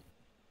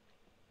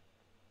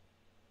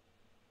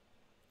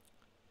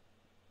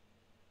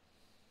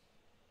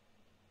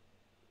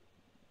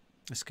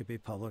 This could be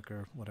public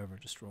or whatever,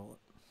 just roll it.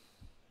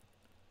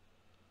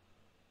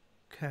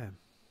 Okay.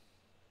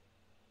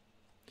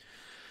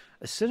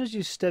 As soon as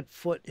you step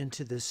foot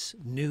into this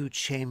new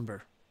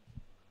chamber,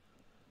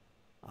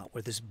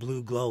 where this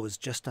blue glow is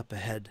just up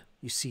ahead,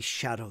 you see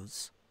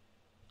shadows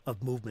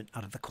of movement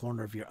out of the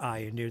corner of your eye.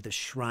 You're near the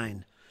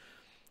shrine.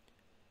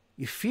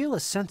 You feel a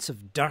sense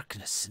of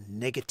darkness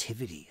and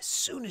negativity as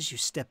soon as you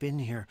step in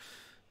here,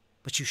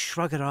 but you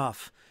shrug it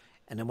off,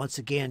 and then once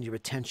again your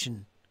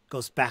attention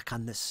goes back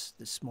on this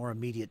more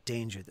immediate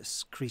danger,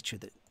 this creature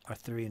that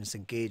Arthurian is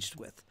engaged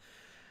with.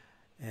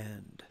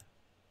 And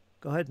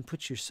go ahead and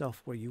put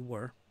yourself where you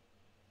were,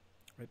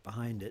 right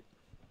behind it.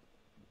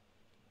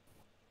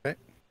 Okay.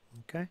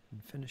 Okay,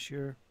 and finish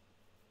your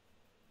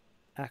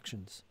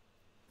actions.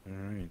 All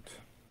right.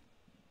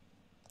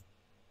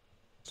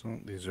 So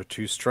these are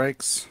 2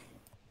 strikes.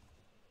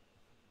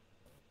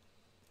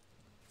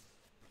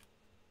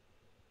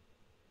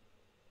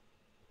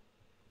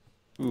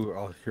 Ooh,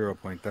 I'll hero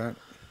point that.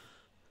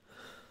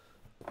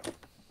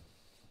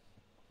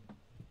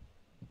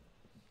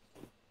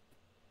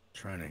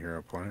 Trying to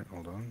hero point.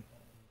 Hold on.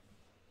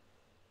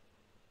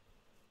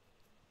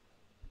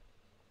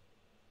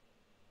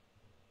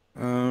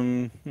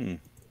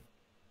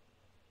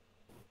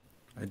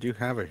 I do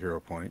have a hero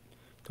point.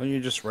 Don't you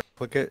just right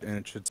click it and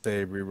it should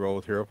say reroll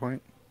with hero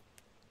point?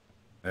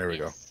 There we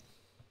go. Yes.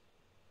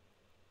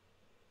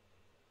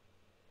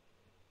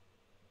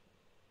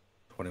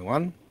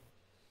 21.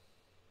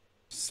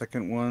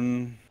 Second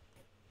one.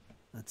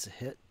 That's a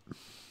hit.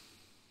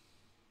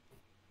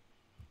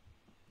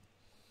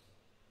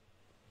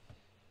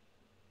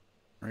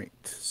 Right,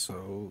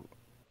 so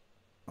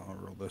I'll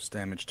roll this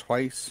damage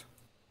twice.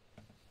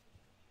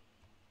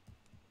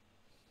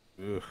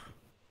 Ugh.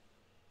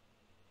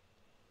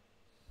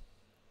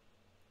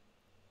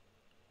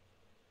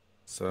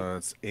 So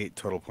it's 8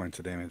 total points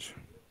of damage.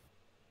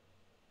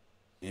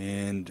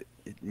 And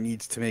it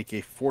needs to make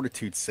a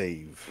fortitude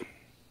save.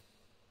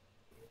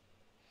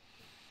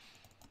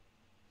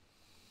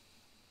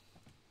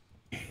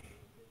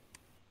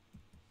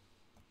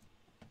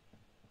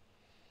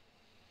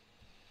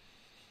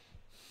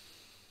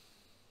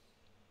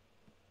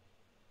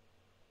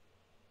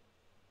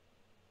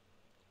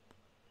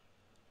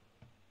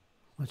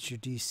 What's your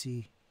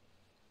DC?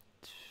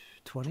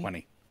 20?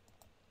 20.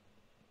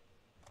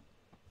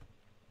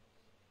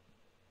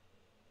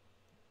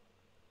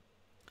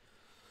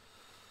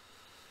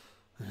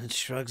 And it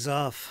shrugs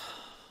off.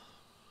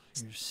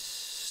 You're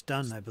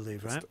stunned, I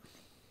believe, right?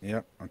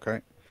 Yep,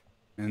 okay.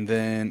 And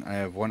then I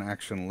have one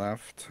action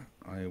left.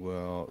 I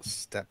will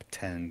step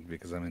 10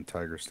 because I'm in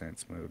tiger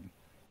stance mode.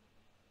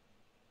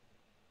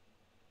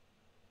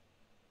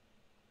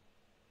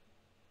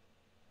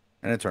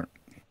 And a turn.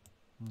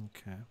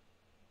 Okay.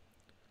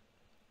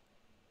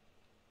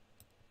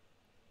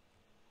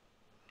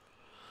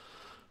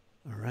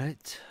 All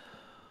right.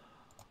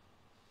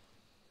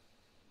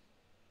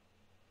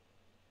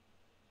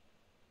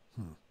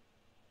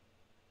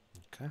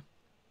 Okay.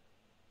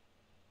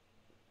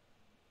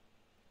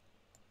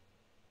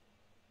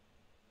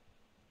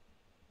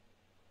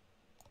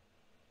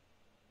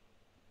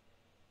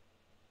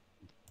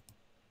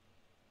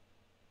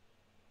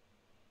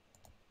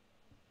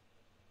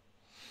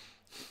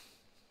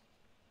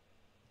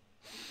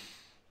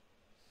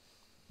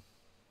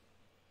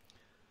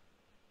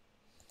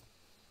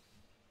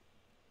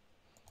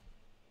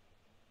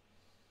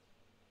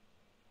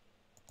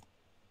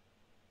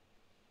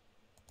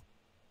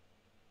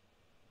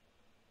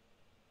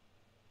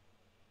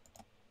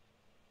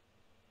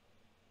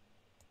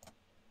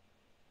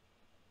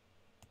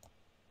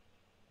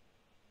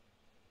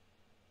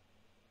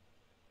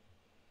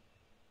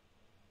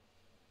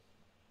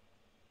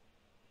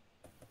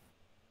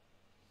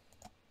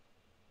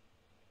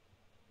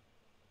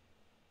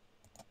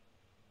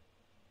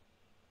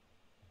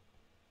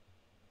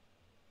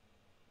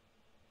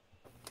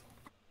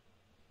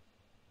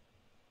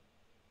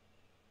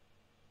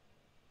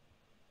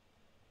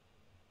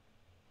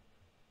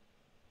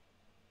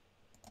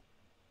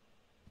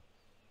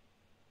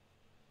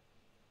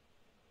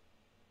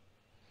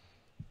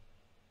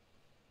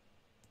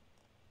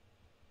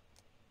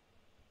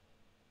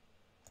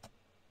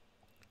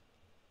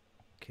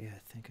 Okay, I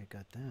think I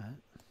got that.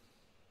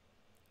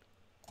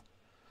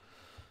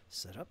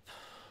 Set up.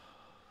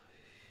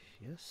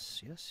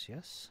 Yes, yes,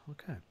 yes.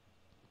 Okay.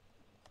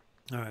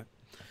 All right.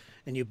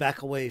 And you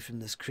back away from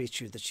this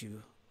creature that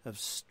you have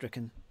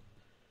stricken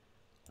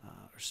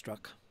or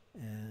struck.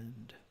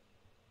 And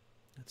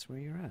that's where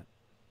you're at.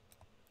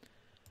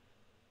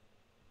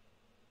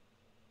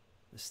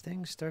 This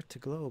thing start to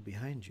glow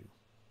behind you.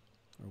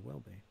 Or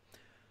will be.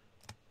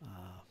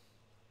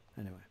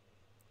 Anyway,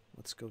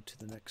 let's go to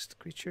the next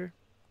creature,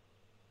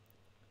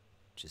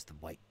 which is the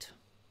wight.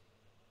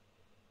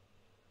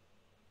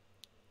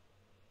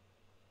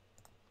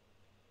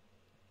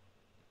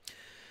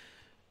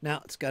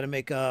 Now it's got to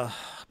make a,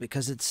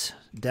 because it's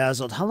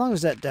dazzled. How long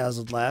does that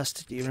dazzled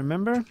last? Do you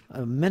remember?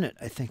 A minute,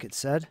 I think it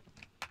said.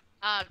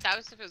 That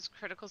was if it was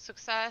critical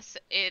success.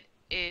 It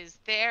is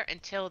there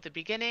until the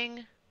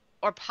beginning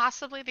or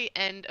possibly the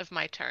end of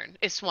my turn.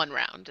 It's one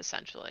round,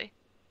 essentially.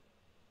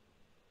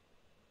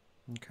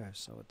 Okay,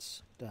 so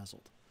it's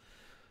dazzled.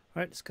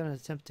 All right, it's going to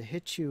attempt to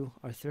hit you,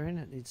 Arthurian.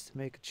 It needs to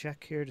make a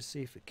check here to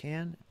see if it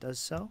can. It does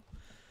so.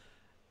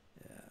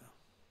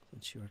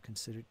 Since you are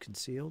considered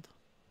concealed.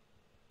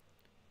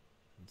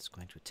 It's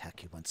going to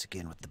attack you once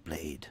again with the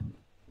blade.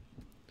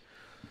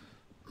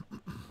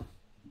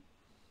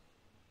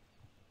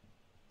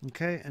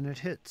 Okay, and it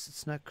hits.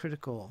 It's not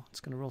critical. It's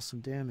going to roll some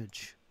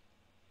damage.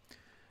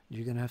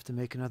 You're going to have to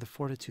make another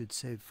fortitude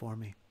save for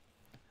me,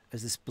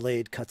 as this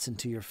blade cuts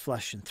into your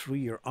flesh and through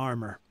your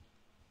armor.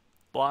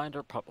 Blind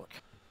or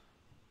public?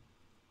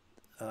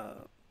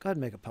 Go ahead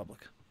and make it public.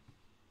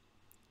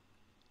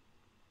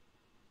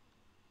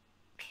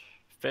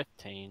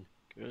 15.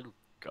 Good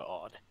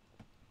God.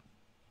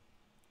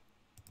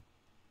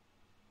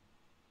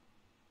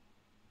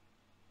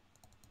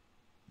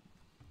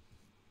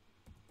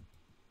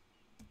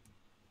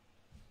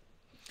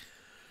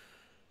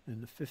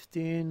 And the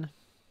 15.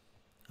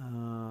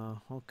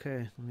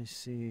 Okay, let me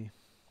see.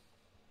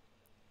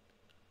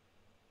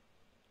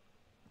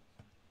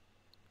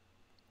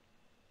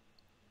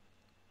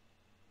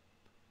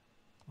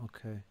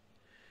 Okay.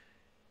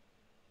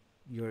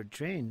 Your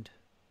drained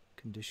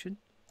condition.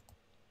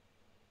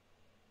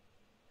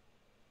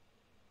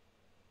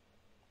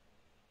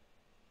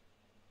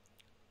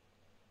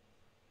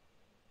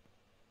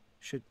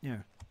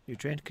 Your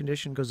drained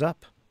condition goes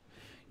up.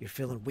 You're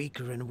feeling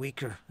weaker and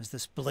weaker as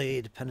this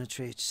blade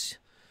penetrates.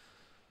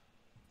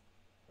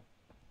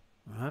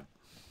 All right.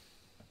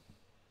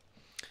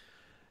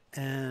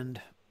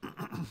 And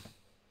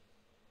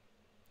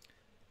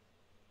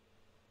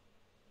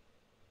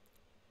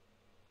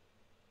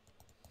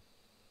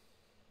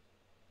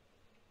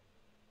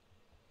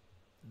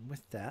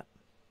with that,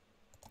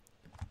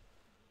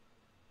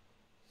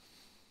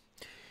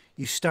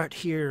 you start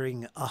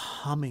hearing a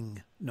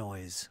humming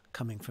noise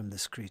coming from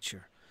this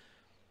creature.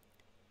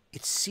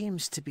 It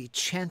seems to be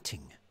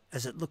chanting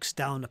as it looks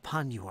down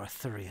upon you,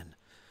 Arthurian,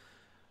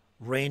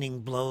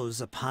 raining blows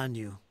upon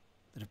you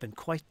that have been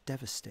quite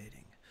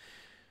devastating.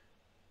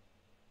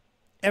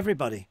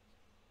 Everybody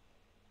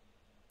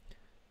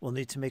will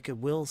need to make a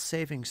will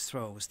savings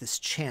throw as this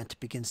chant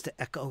begins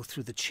to echo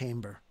through the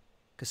chamber.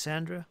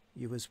 Cassandra,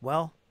 you as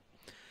well.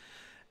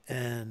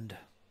 And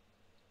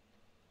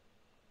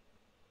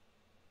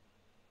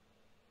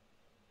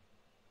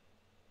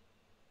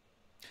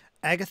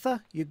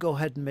Agatha, you go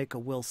ahead and make a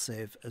will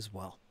save as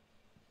well.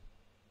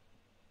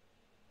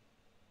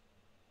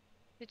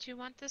 Did you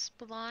want this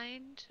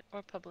blind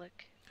or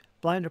public?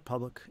 Blind or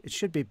public? It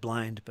should be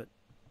blind, but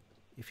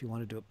if you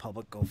want to do it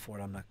public, go for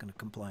it. I'm not going to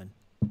complain.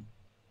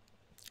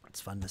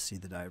 It's fun to see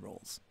the die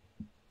rolls.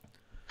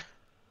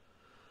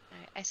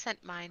 Alright, I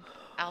sent mine,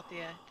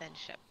 Althea, then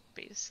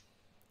Shep's.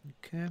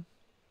 Okay.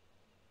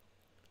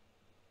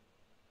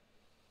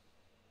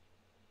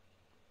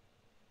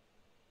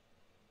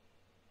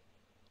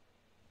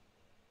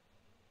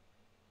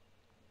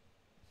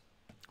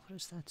 What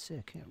does that say?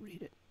 I can't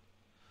read it.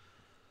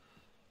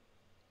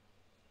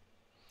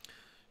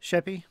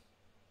 Sheppy,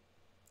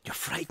 you're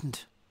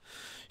frightened.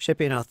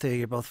 Sheppy and Althea,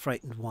 you're both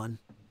frightened 1.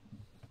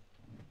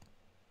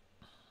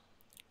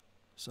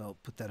 So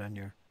put that on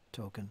your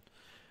token.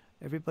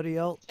 Everybody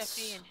else?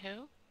 Sheppy and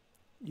who?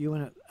 You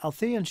and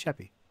Althea and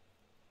Sheppy.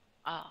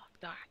 Oh,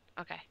 darn.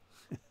 Okay.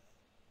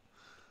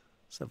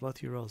 So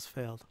both your rolls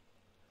failed.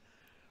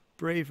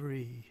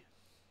 Bravery.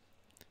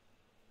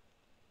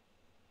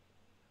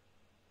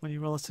 When you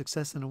roll a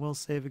success and a will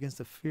save against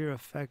a fear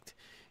effect,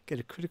 get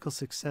a critical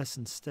success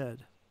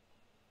instead.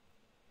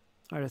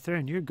 All right,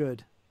 Arthurian, you're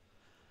good.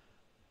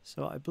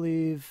 So I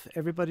believe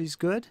everybody's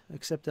good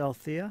except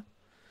Althea.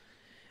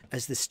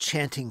 As this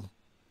chanting,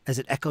 as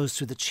it echoes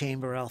through the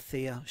chamber,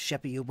 Althea,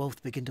 Sheppy, you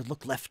both begin to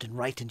look left and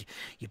right, and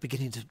you're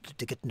beginning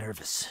to get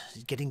nervous,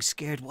 getting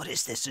scared. What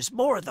is this? There's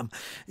more of them.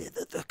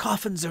 The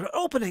coffins are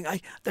opening.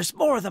 There's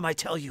more of them, I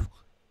tell you.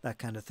 That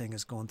kind of thing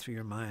is going through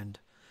your mind.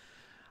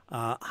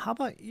 How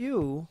about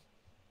you,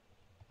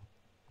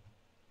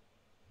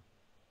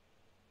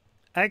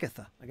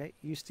 Agatha? I got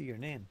used to your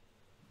name.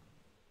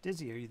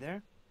 Dizzy, are you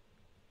there?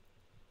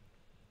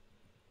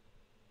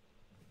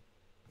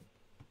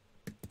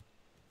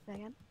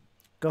 Diane?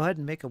 Go ahead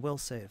and make a will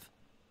save.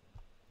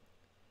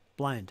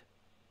 Blind.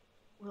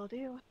 Will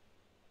do.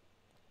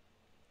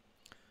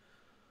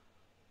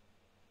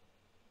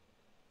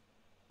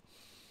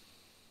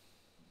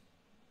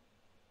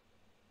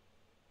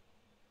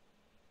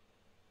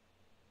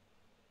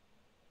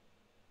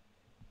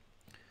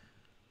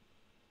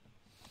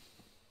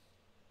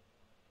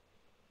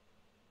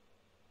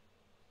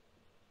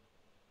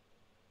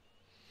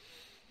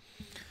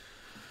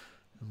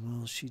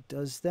 While she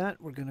does that,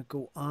 we're going to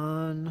go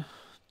on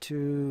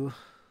to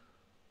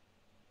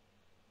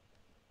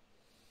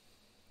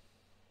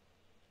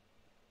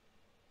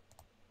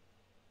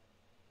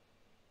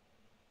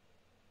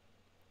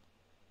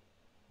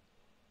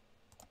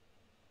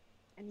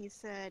And you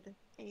said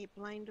a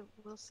blind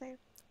will save?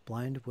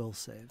 blind will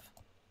save.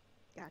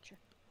 Gotcha.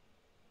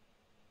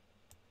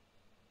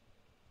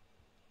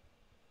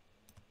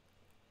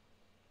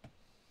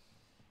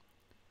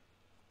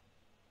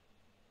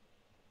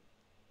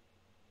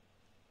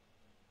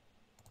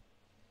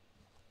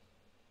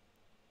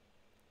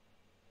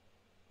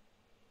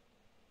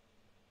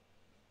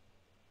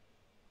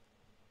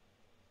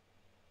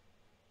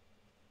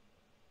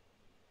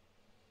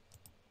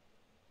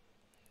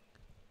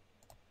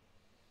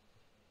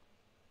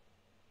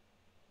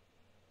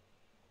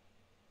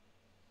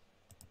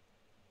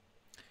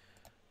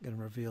 Going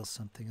to reveal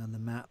something on the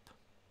map.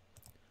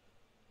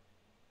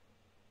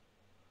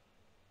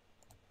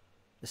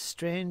 A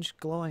strange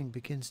glowing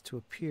begins to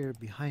appear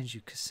behind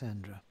you,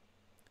 Cassandra,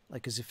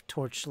 like as if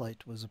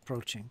torchlight was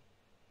approaching.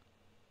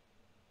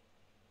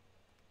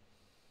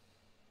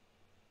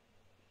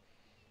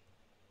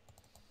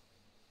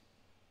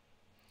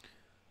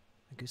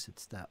 I guess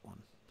it's that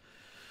one.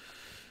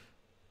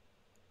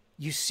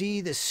 You see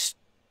this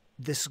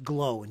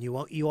glow, and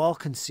you all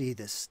can see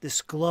this.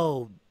 This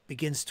glow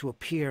begins to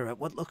appear at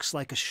what looks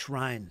like a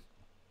shrine.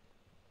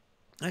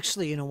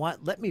 Actually, you know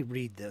what? Let me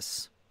read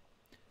this,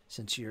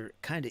 since you're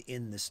kind of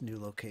in this new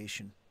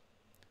location.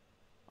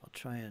 I'll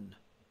try and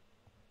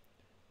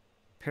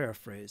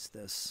paraphrase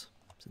this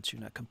since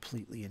you're not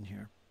completely in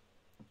here.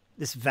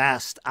 This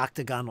vast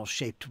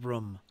octagonal-shaped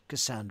room,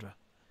 Cassandra,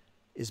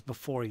 is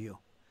before you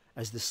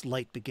as this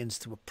light begins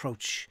to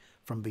approach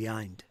from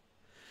behind.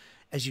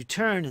 As you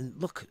turn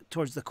and look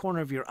towards the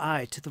corner of your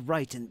eye to the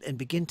right and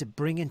begin to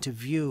bring into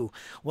view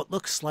what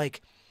looks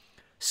like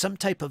some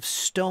type of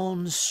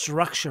stone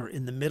structure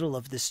in the middle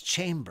of this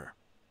chamber.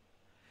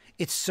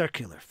 It's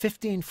circular,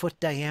 15-foot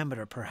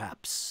diameter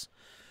perhaps.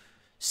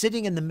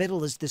 Sitting in the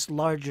middle is this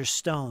larger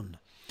stone,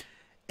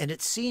 and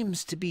it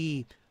seems to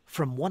be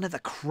from one of the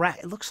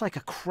it looks like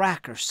a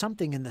crack or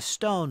something in the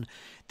stone,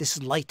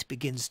 this light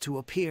begins to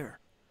appear.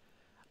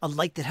 A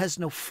light that has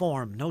no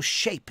form, no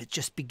shape. It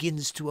just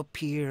begins to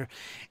appear,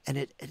 and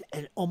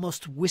in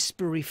almost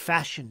whispery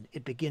fashion,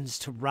 it begins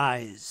to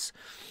rise.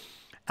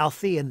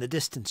 Althea, in the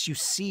distance, you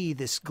see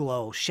this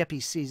glow.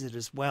 Sheppy sees it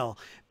as well,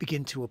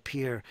 begin to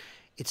appear.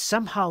 It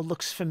somehow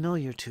looks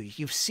familiar to you.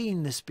 You've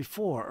seen this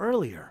before,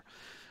 earlier.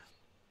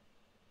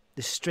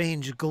 This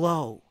strange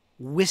glow,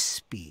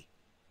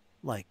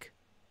 wispy-like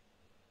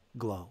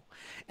glow.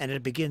 And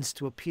it begins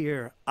to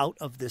appear out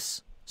of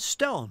this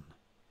stone.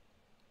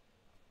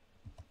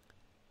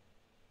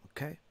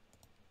 Okay?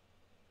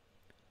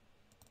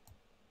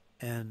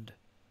 And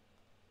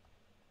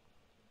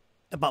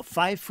about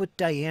 5-foot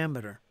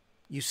diameter,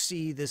 you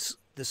see this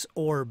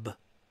orb.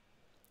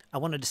 I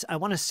want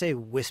to say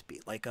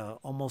wispy, like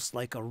almost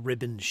like a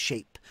ribbon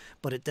shape,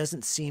 but it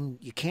doesn't seem,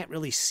 you can't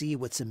really see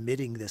what's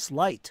emitting this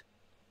light.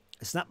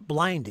 It's not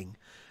blinding,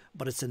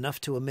 but it's enough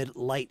to emit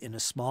light in a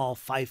small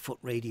 5-foot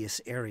radius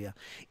area.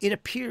 It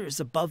appears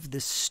above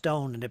this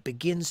stone, and it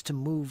begins to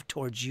move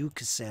towards you,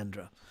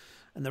 Cassandra.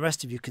 And the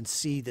rest of you can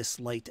see this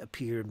light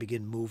appear and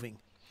begin moving.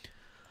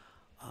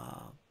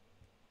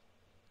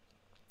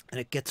 And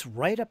it gets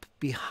right up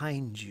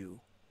behind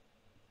you.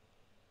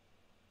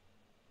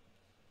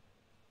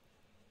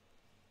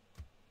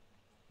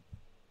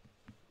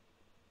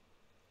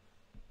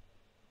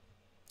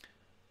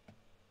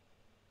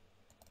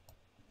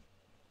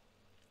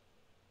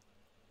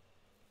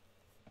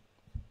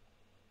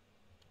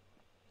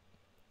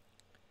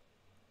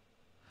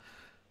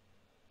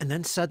 And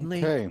then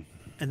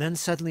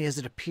suddenly, as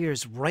it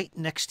appears right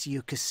next to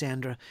you,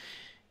 Cassandra,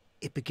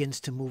 it begins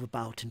to move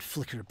about and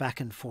flicker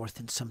back and forth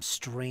in some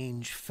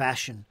strange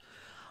fashion.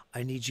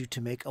 I need you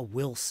to make a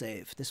will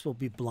save. This will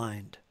be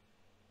blind.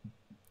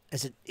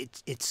 As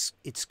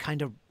it's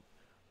kind of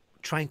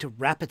trying to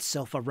wrap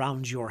itself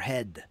around your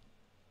head.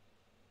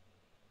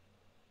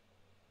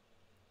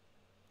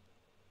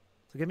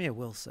 So give me a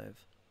will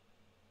save.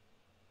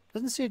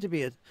 Doesn't seem to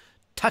be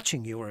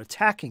touching you or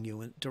attacking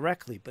you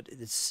directly, but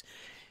it's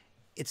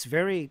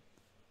very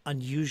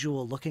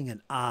unusual looking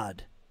and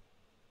odd.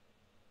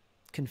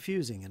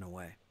 Confusing in a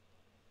way.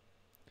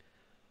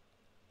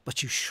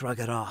 But you shrug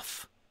it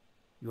off.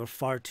 You are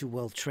far too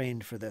well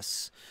trained for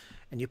this.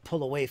 And you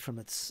pull away from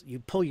it. You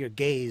pull your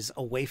gaze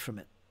away from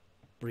it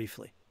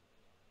briefly.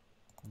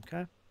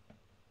 Okay?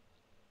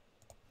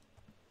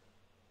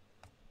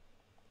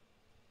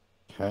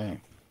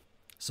 Okay.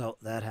 So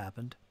that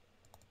happened.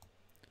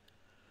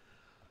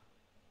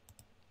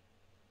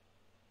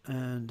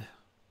 And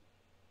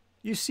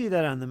you see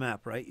that on the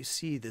map, right? You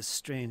see this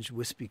strange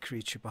wispy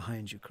creature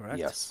behind you, correct?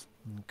 Yes.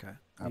 Okay.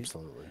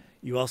 Absolutely.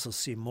 You also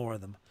see more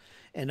of them.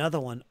 Another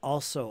one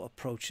also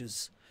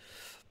approaches,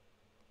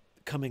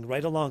 coming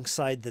right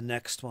alongside the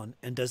next one,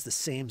 and does the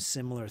same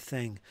similar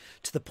thing,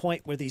 to the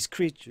point where these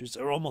creatures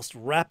are almost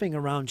wrapping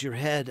around your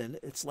head, and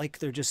it's like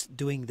they're just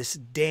doing this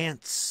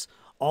dance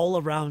all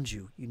around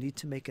you. You need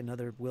to make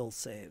another will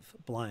save,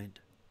 blind.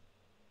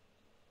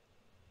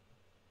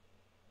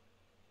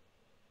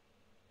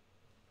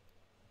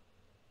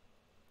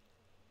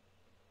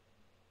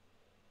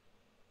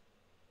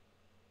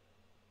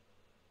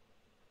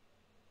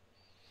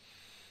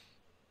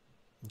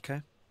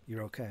 Okay,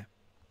 you're okay.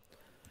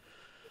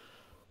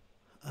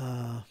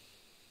 I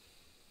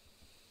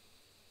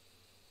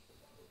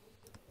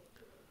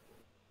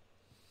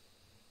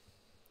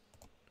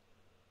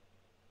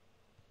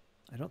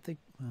don't think,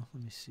 well,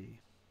 let me see.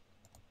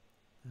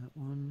 That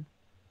one.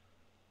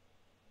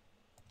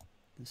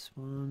 This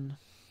one.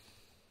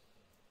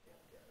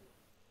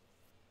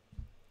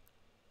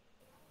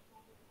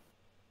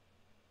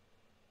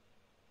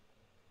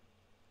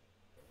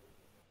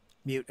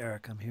 Mute,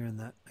 Eric, I'm hearing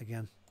that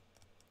again.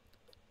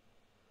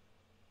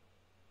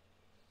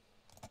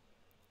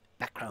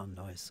 Background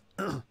noise.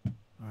 All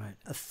right.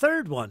 A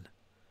third one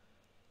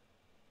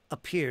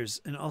appears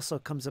and also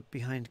comes up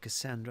behind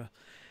Cassandra.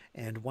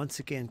 And once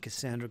again,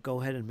 Cassandra,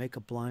 go ahead and make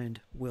a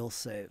blind will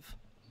save.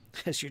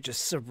 As you're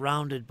just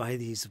surrounded by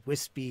these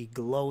wispy,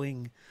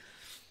 glowing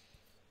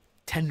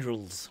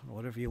tendrils, or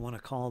whatever you want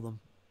to call them.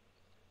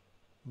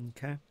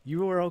 Okay?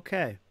 You are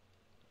okay.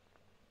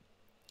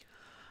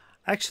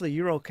 Actually,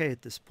 you're okay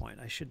at this point.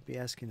 I shouldn't be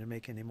asking to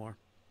make any more.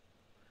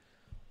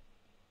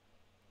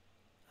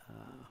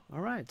 All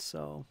right,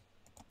 so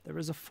there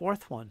is a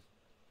fourth one.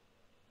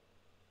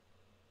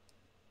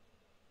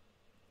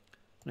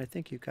 And I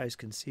think you guys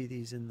can see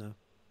these in the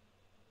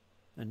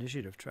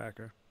initiative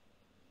tracker.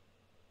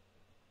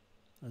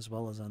 as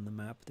well as on the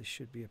map. They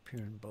should be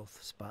appearing in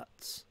both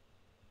spots.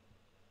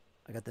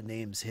 I got the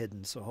names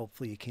hidden, so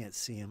hopefully you can't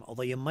see them.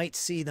 Although you might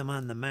see them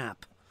on the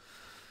map.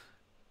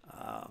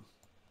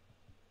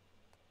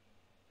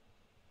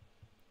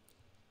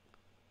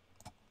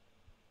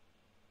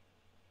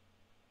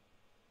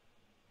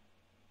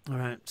 All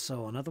right,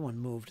 so another one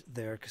moved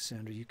there,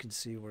 Cassandra. You can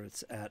see where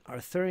it's at.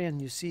 Arthurian,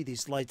 you see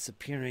these lights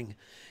appearing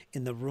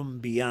in the room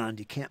beyond.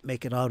 You can't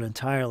make it out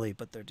entirely,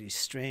 but they're these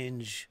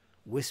strange,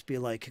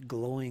 wispy-like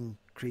glowing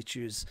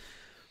creatures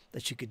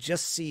that you could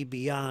just see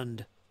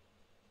beyond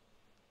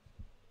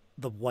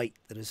the white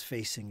that is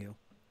facing you.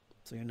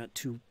 So you're not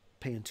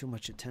paying too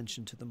much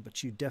attention to them,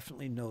 but you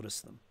definitely notice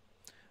them.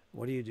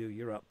 What do?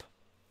 You're up.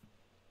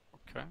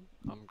 Okay,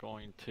 I'm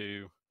going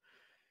to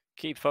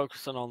keep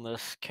focusing on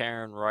this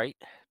Karen Wright,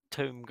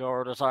 Tomb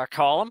Guard as I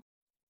call him.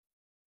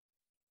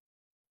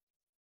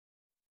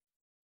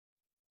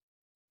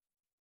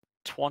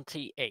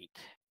 $28.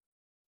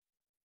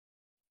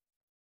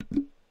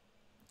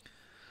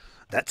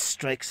 That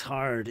strikes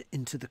hard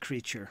into the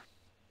creature.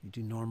 You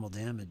do normal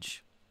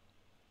damage.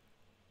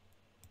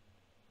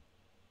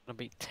 It'll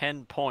be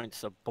 10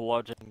 points of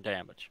bludgeoning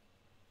damage.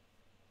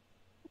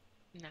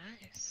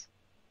 Nice.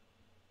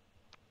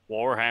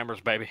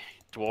 Warhammers, baby.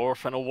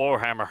 Dwarf and a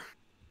warhammer.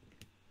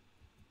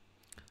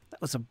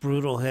 That was a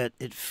brutal hit.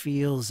 It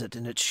feels it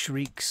and it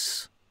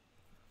shrieks.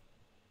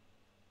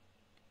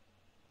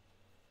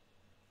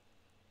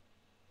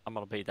 I'm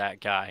going to be that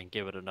guy and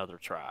give it another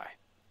try.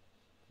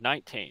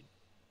 19.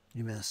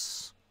 You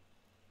miss.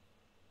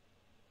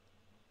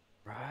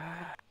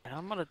 Right. And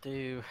I'm going to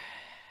do...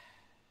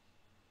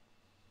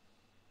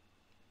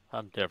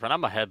 I'm different.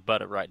 I'm going to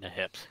headbutt it right in the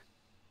hips.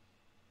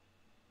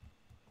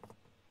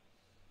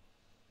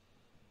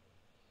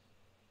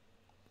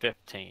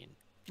 $15.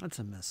 That's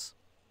a miss.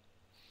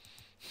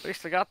 At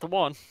least I got the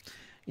one.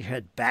 Your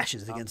head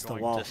bashes against the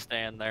wall. I'm going to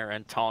stand there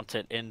and taunt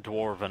it in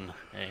Dwarven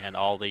and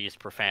all these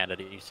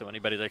profanities. So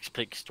anybody that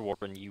speaks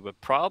Dwarven, you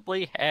would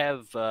probably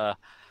have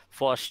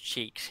flushed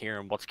cheeks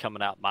hearing what's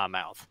coming out my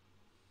mouth.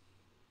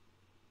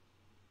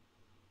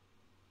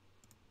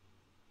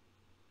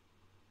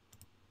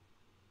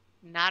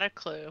 Not a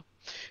clue.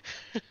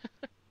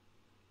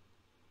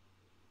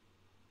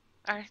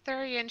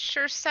 Arthurian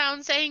sure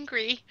sounds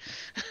angry.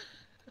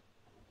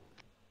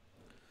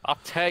 I'll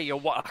tell you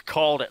what, I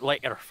called it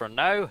later. For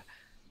now,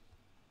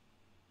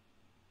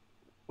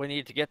 we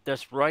need to get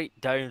this right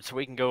down so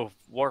we can go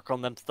work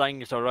on them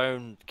things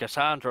around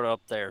Cassandra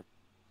up there.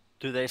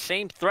 Do they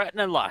seem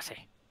threatening,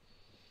 lassie?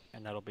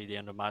 And that'll be the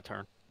end of my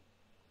turn.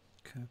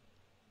 Okay.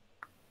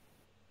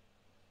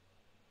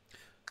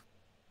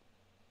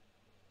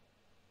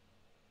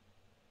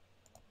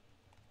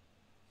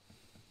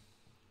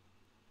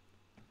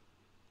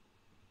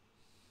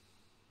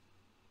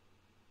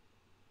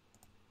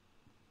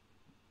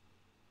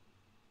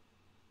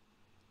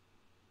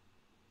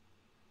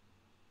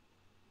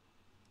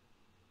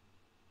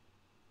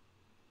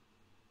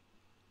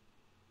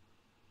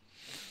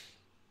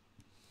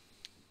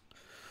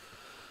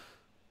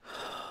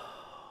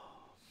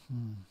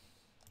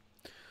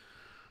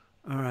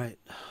 All right.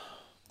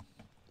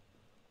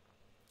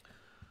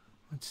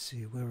 Let's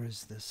see, where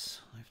is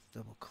this? I have to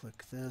double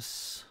click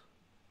this.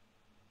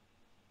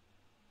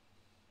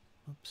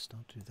 Oops,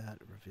 don't do that.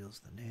 It reveals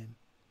the name.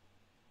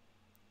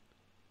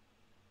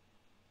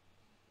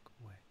 Go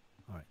away.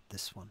 All right,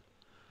 this one.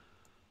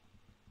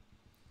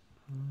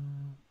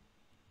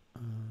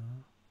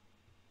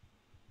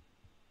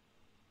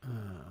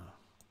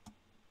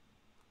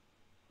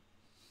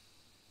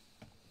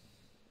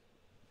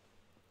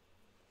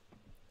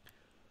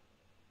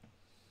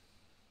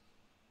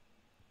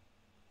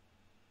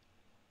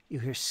 You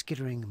hear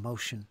skittering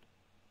motion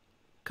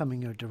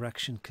coming your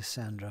direction,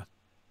 Cassandra.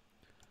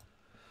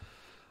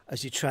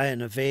 As you try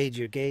and evade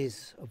your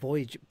gaze,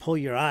 pull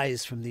your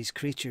eyes from these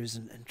creatures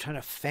and try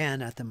to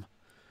fan at them.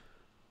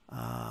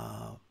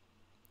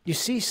 You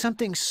see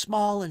something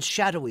small and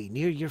shadowy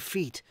near your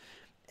feet,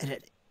 and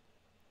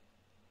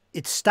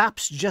it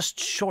stops just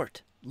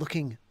short,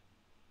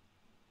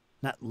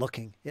 not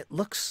looking. It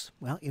looks,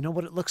 well, you know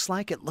what it looks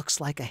like? It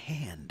looks like a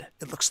hand.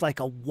 It looks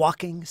like a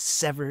walking,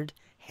 severed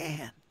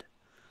hand.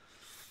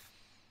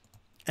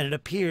 And it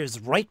appears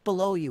right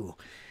below you,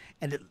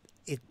 and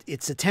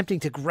it's attempting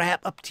to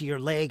grab up to your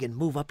leg and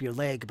move up your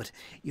leg, but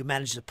you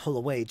manage to pull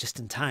away just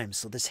in time.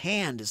 So this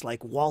hand is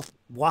like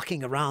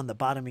walking around the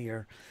bottom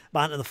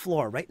of the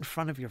floor, right in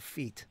front of your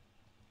feet.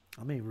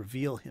 Let me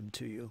reveal him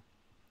to you.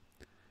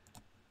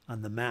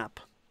 On the map,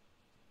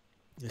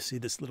 you see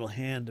this little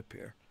hand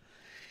appear.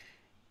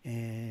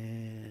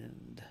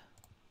 And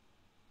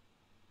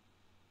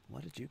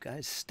what did you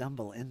guys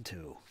stumble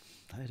into?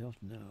 I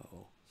don't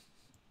know.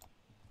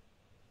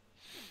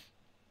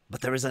 But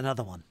there is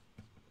another one.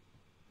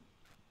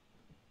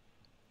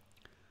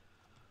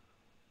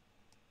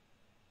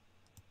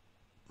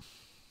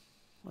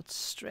 What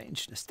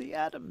strangeness. The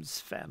Addams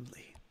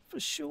family, for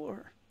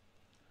sure.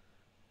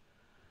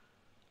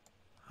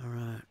 All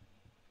right.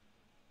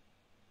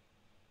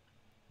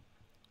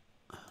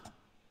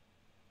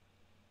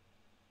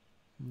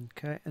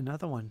 Okay,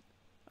 another one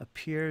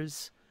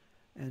appears,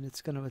 and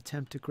it's going to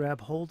attempt to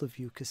grab hold of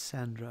you,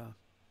 Cassandra.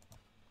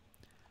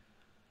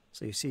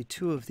 So you see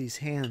two of these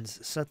hands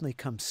suddenly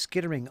come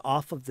skittering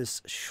off of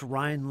this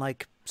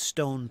shrine-like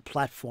stone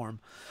platform.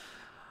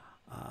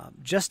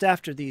 Just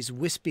after these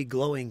wispy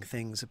glowing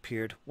things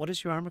appeared. What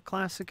is your armor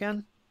class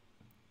again?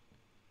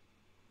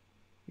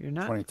 You're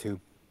not... 22.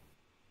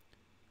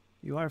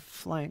 You are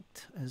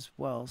flanked as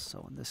well,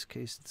 so in this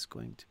case it's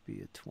going to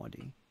be a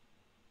 20.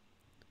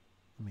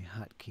 Let me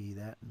hotkey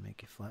that and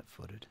make you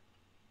flat-footed.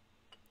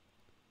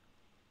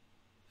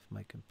 If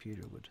my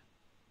computer would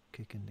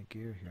kick into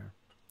gear here.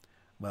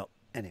 Well,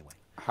 anyway.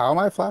 How am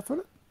I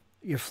flat-footed?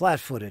 You're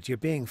flat-footed. You're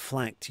being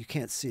flanked. You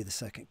can't see the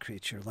second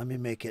creature. Let me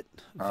make it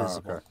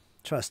visible. Okay.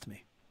 Trust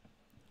me.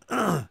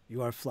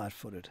 You are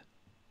flat-footed.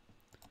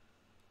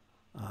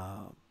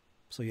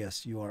 So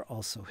yes, you are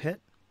also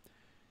hit.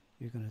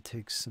 You're going to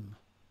take some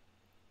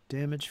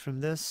damage from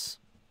this.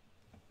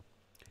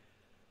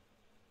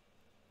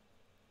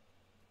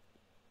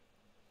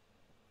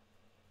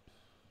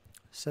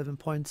 Seven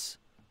points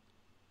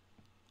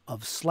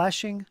of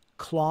slashing,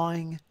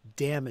 clawing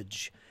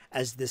damage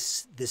as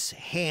this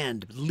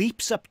hand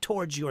leaps up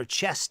towards your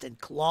chest and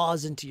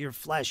claws into your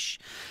flesh.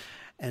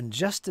 And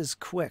just as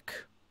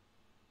quick,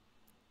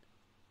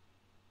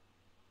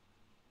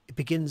 it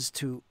begins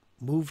to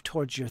move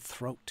towards your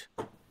throat.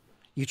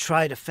 You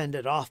try to fend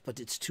it off, but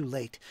it's too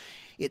late.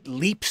 It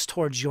leaps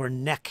towards your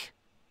neck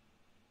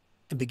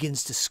and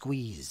begins to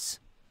squeeze.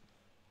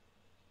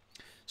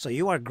 So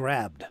you are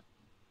grabbed.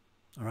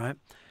 All right?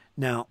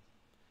 Now,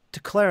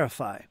 to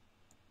clarify,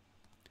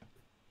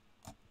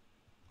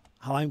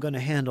 how I'm going to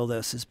handle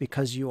this is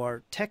because you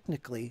are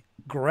technically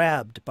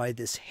grabbed by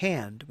this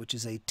hand, which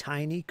is a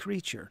tiny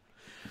creature.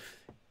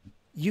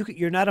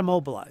 You're not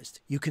immobilized.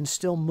 You can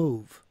still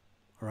move.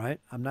 All right?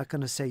 I'm not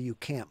going to say you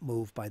can't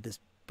move by this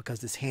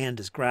because this hand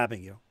is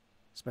grabbing you,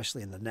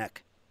 especially in the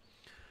neck.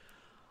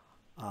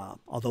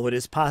 Although it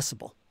is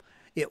possible.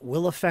 It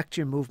will affect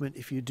your movement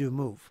if you do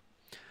move.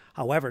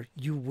 However,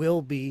 you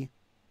will be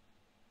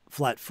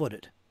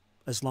flat-footed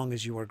as long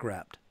as you are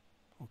grabbed.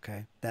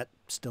 Okay? That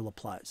still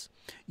applies.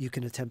 You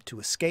can attempt to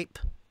escape,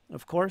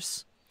 of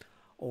course,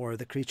 or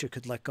the creature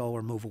could let go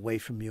or move away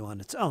from you on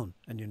its own,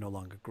 and you're no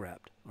longer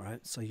grabbed. All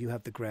right? So you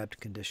have the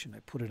grabbed condition. I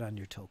put it on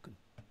your token.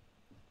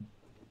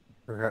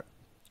 Okay.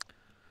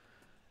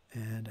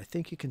 And I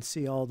think you can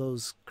see all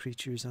those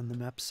creatures on the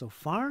map so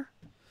far.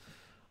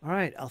 All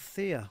right,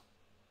 Althea,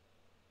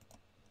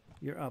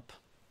 you're up.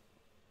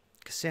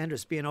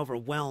 Cassandra's being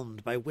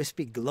overwhelmed by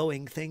wispy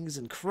glowing things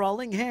and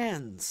crawling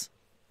hands.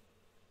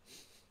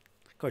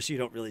 Of course, you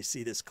don't really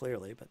see this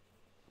clearly, but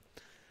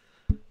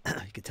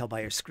you can tell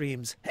by her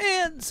screams,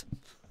 hands!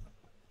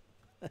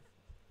 I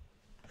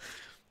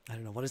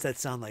don't know, what does that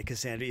sound like,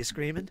 Cassandra? You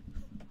screaming?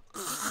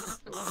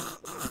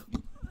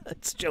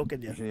 It's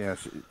choking you.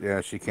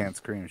 Yeah, she can't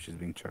scream. She's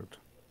being choked.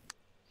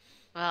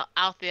 Well,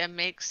 Althea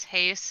makes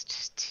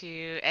haste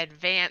to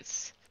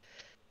advance.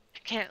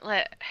 Can't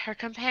let her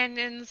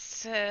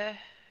companions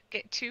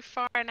get too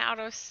far and out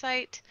of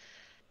sight.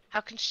 How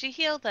can she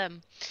heal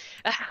them?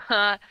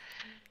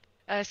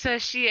 So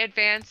she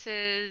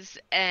advances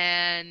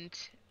and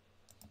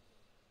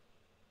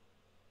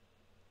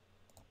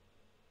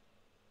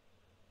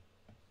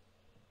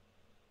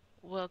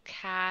will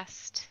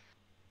cast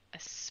a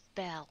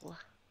spell.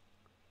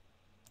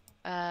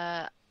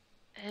 And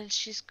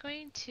she's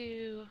going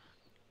to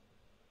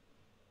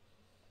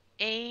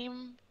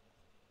aim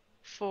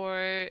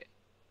for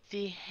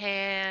the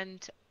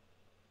hand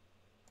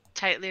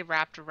tightly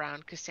wrapped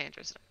around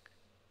Cassandra's neck.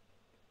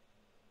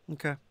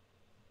 Okay.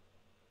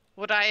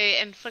 Would I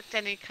inflict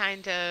any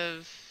kind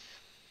of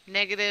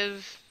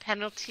negative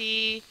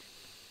penalty?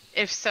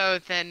 If so,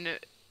 then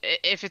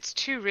if it's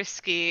too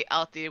risky,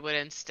 Althea would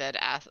instead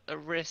not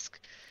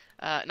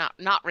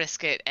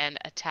risk it and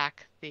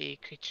attack the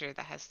creature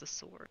that has the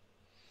sword.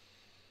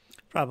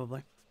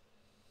 Probably.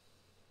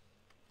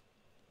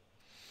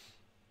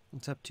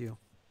 It's up to you.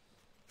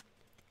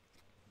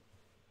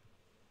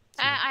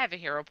 I have a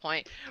hero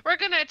point. We're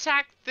gonna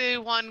attack the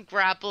one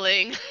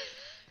grappling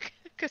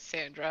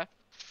Cassandra.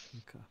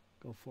 Okay,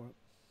 go for it.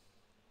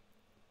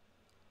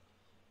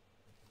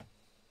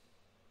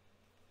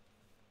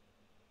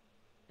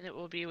 And it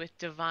will be with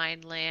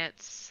Divine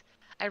Lance.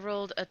 I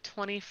rolled a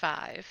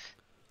 25.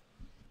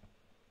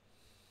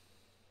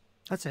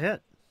 That's a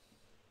hit.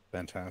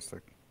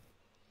 Fantastic.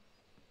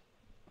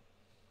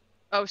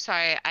 Oh,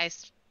 sorry, I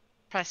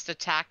pressed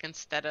attack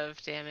instead of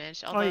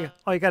damage. Although,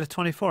 Oh, you got a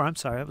 24. I'm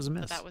sorry, that was a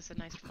miss. that was a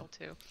nice roll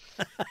too.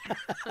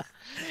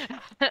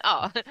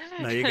 Oh.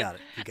 No, you got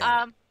it. You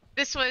got it.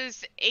 This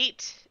was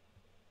 8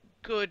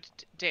 good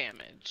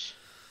damage.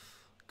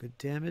 Good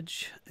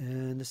damage,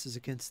 and this is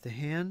against the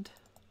hand.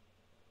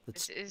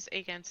 This is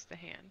against the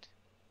hand.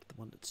 The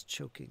one that's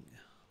choking.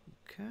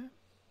 Okay.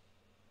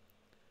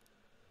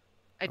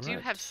 I do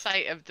have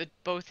sight of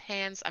both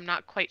hands. I'm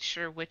not quite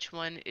sure which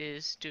one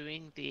is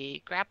doing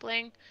the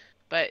grappling,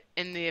 but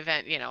in the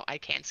event, I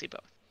can see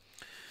both.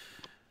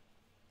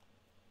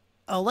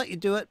 I'll let you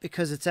do it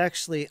because it's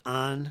actually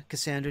on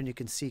Cassandra and you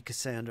can see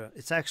Cassandra.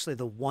 It's actually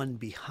the one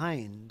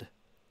behind,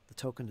 the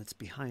token that's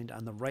behind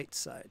on the right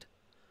side,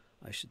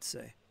 I should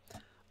say,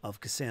 of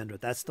Cassandra.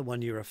 That's the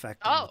one you're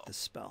affecting with this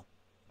spell.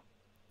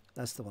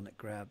 That's the one that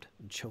grabbed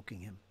and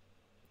choking him.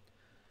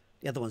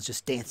 The other one's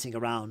just dancing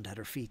around at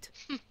her feet.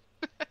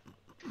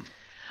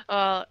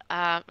 Well,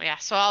 yeah,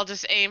 so I'll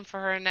just aim for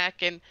her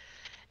neck, and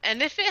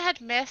if it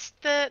had missed,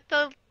 the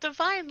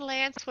divine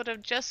lance would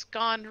have just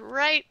gone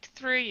right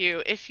through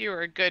you if you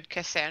were a good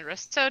Cassandra.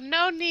 So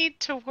no need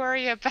to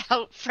worry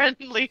about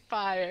friendly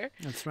fire.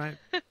 That's right.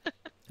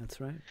 That's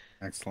right.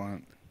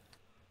 Excellent.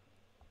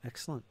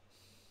 Excellent.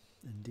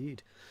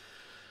 Indeed.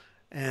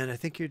 And I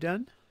think you're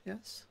done?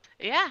 Yes?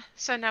 Yeah,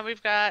 so now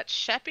we've got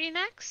Sheppy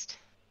next.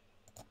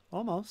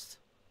 Almost.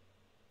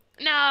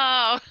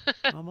 No!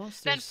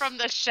 Almost. Then from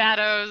the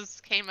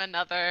shadows came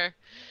another.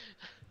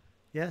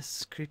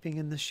 Yes, creeping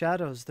in the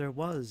shadows there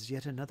was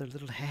yet another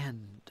little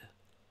hand.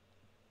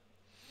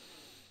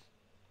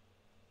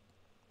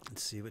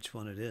 Let's see which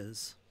one it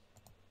is.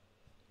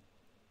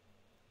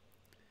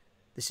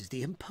 This is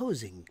the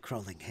imposing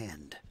crawling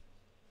hand.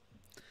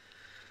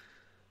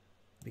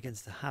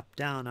 Begins to hop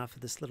down off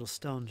of this little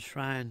stone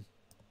shrine.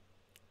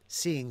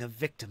 Seeing a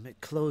victim,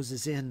 it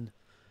closes in.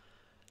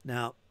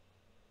 Now,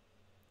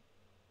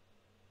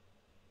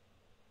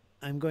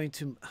 I'm going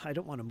to, I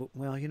don't want to move,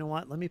 well, you know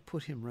what? Let me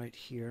put him right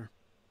here.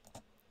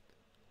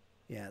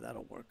 Yeah,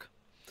 that'll work.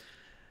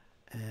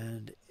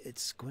 And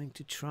it's going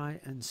to try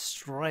and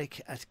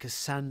strike at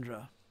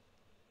Cassandra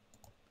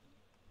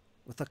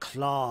with a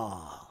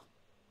claw.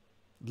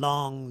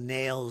 Long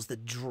nails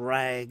that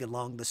drag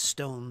along the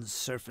stone's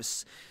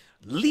surface.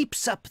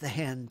 Leaps up, the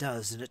hand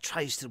does, and it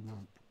tries to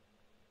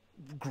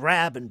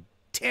grab and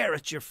tear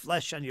at your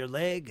flesh on your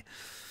leg.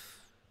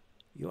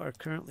 You are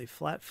currently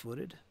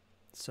flat-footed,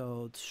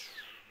 so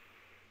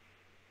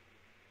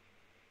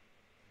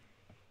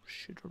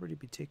should already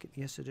be taken.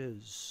 Yes, it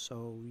is.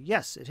 So,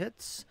 yes, it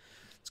hits.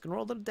 It's going to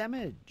roll a little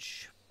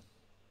damage.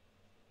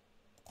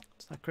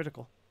 It's not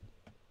critical.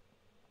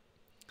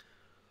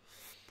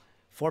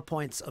 4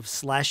 points of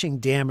slashing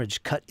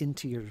damage cut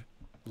into your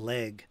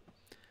leg.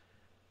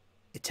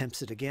 It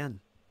attempts it again.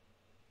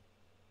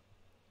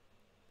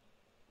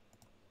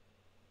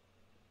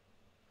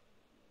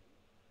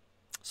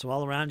 So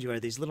all around you are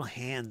these little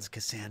hands,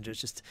 Cassandra,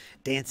 just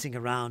dancing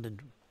around and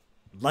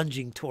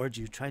lunging towards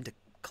you, trying to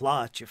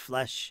claw at your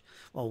flesh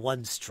while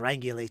one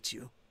strangulates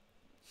you.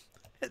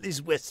 And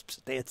these wisps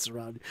dance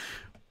around you.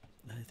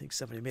 I think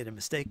somebody made a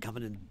mistake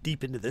coming in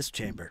deep into this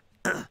chamber.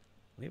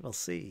 We will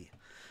see.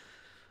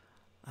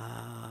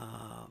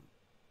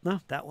 No,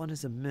 that one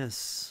is a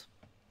miss.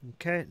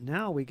 Okay,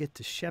 now we get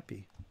to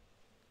Sheppy.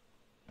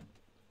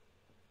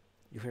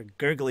 You hear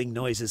gurgling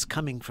noises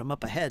coming from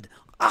up ahead.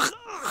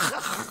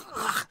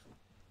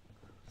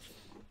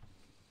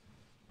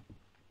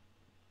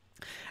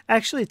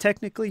 Actually,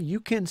 technically, you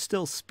can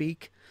still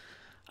speak.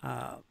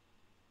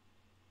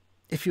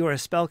 If you are a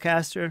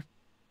spellcaster,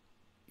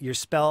 your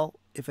spell,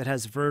 if it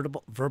has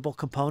verbal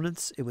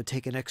components, it would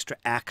take an extra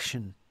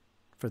action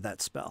for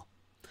that spell.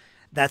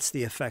 That's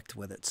the effect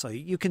with it. So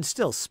you can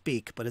still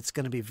speak, but it's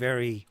going to be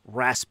very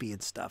raspy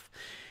and stuff.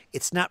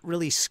 It's not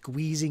really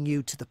squeezing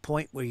you to the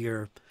point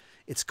where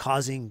it's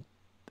causing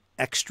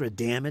extra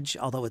damage,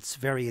 although it's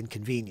very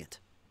inconvenient.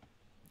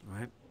 All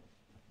right?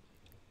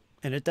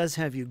 And it does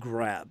have you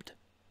grabbed.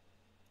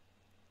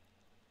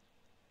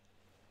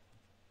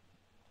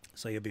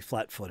 So you'll be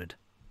flat-footed.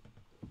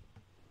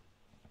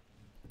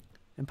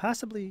 And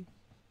possibly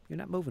you're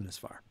not moving as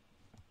far.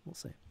 We'll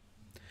see.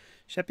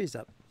 Sheppy's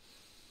up.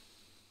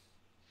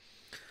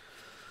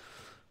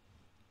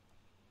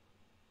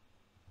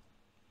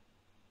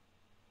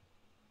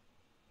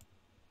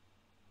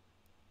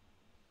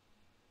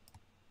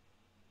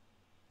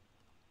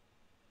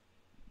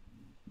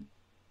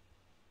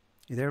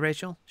 You there,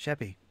 Rachel?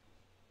 Sheppy.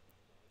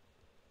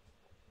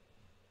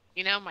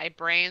 You know, my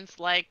brain's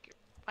like,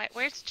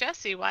 where's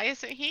Jesse? Why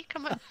isn't he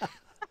coming?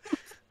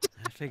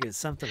 I figured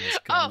something was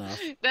going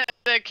off.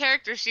 The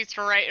character sheet's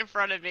right in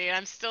front of me. And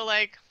I'm still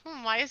like,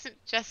 why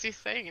isn't Jesse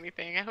saying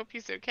anything? I hope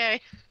he's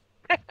okay.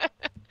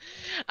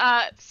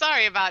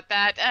 Sorry about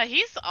that.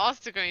 He's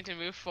also going to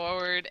move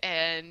forward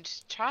and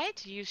try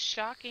to use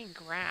Shocking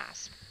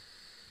Grasp.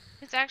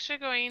 He's actually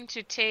going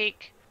to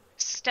take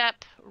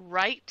step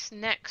right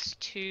next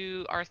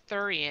to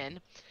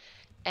Arthurian,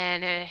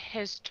 and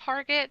his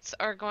targets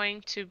are going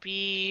to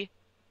be,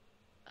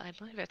 I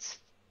believe it's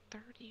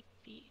 30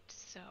 feet.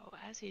 So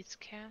as he's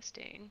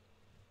casting,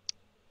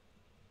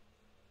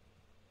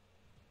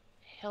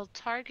 he'll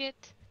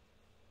target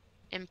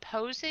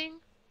Imposing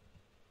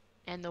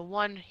and the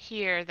one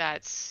here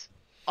that's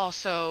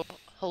also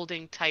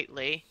holding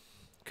tightly.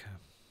 Okay.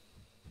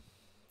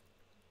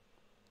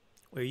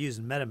 We're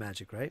using meta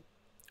magic, right?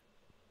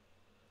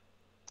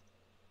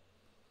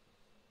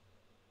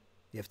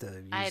 You have to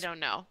use I don't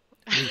know.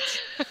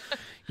 reach.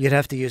 You'd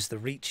have to use the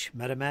reach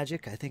meta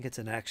magic. I think it's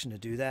an action to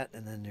do that.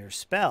 And then your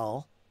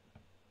spell,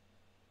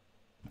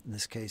 in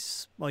this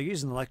case, well, you're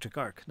using electric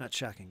arc, not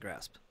shocking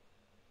grasp.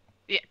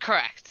 Yeah,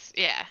 correct.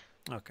 Yeah.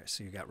 Okay,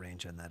 so you got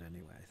range on that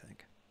anyway, I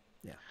think.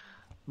 Yeah.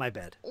 My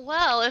bad.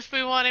 Well, if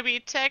we want to be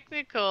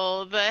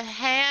technical, the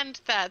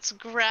hand that's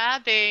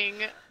grabbing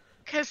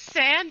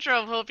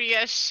Cassandra will be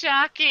a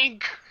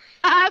shocking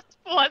grasp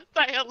once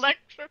I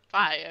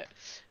electrify it.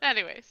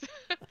 Anyways,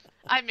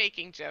 I'm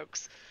making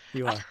jokes.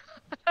 You are.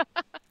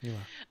 You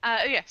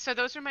are. Yeah, so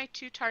those are my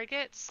 2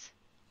 targets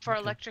for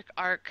Okay. electric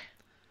arc.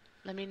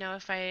 Let me know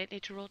if I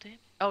need to roll damage.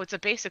 Oh, it's a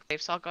basic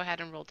save, so I'll go ahead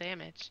and roll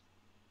damage.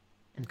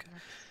 And Okay.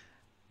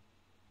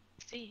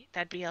 let's see.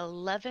 That'd be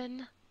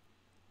 11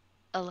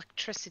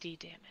 electricity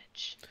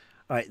damage.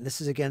 All right,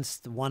 this is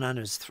against the one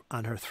on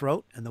on her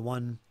throat and the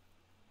one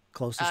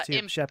closest to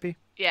you, Sheppy?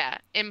 Yeah,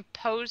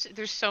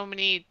 there's so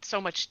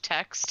much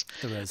text.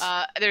 There is.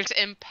 There's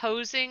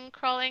imposing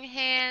crawling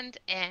hand,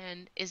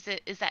 and is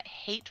that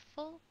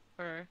hateful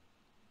or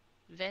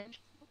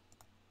vengeful?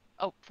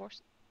 Oh,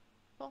 forceful.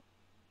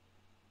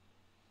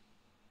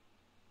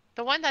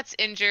 The one that's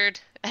injured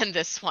and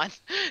this one.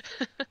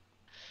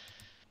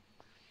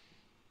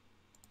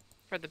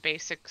 For the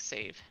basic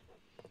save.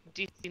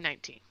 DC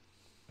 19.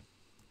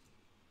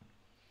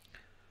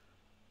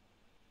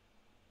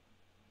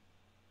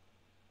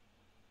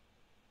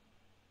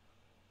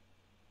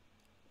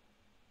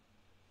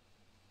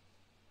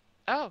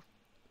 Oh,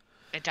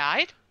 it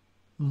died?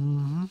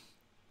 Mm-hmm.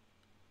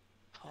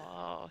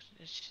 Oh,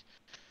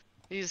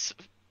 these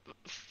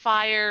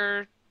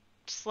fire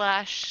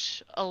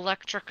 /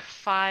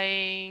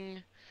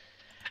 electrifying.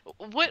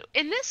 What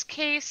in this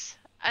case,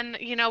 and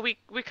we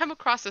come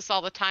across this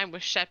all the time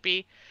with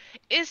Sheppy.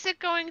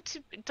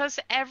 Does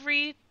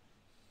every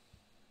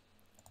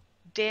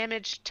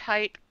damage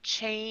type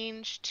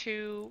change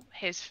to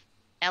his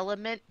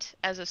element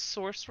as a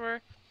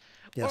sorcerer?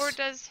 Yes. Or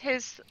does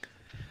his...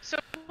 So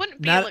it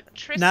wouldn't be Not-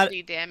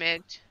 electricity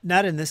damage.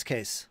 Not in this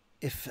case.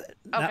 If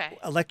Okay.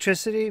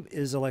 Electricity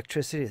is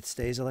electricity, it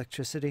stays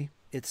electricity.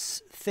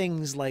 It's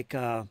things like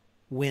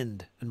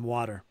wind and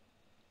water.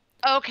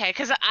 Okay,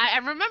 because I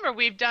remember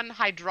we've done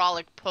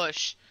hydraulic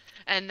push,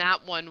 and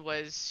that one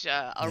was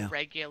a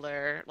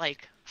regular,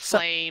 like,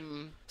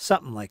 flame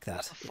Something like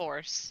that.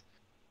 force.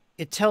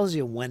 It tells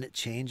you when it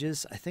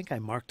changes. I think I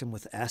marked them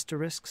with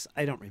asterisks.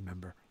 I don't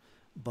remember.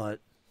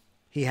 But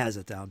he has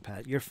it down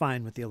pat. You're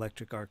fine with the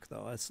electric arc,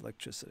 though. That's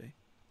electricity.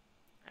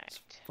 Right. As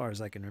far as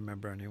I can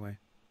remember, anyway.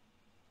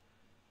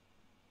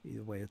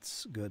 Either way,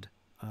 it's good.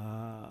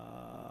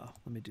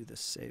 Let me do this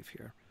save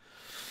here.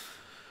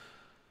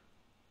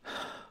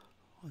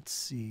 Let's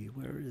see.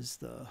 Where is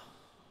the...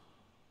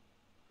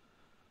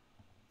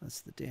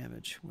 That's the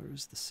damage. Where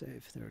is the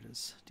save? There it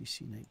is.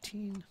 DC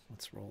 19.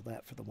 Let's roll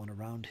that for the one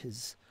around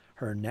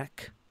her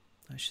neck,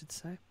 I should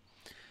say.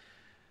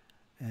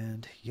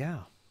 And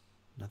yeah,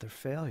 another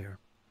failure.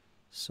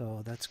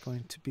 So that's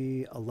going to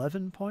be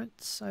 11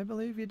 points, I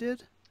believe you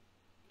did.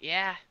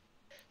 Yeah.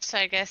 So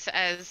I guess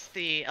as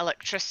the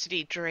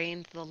electricity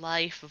drained the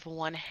life of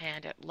one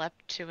hand, it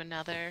leapt to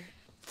another.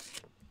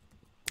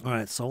 All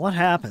right, so what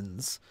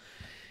happens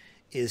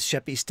is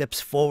Sheppy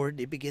steps forward.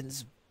 He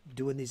begins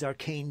doing these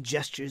arcane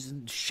gestures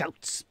and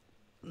shouts.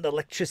 The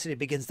electricity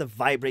begins to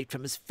vibrate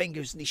from his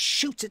fingers, and he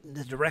shoots it in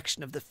the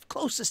direction of the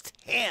closest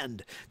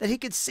hand that he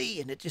could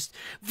see. And it just,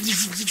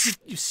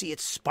 you see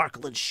it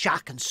sparkle and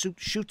shock and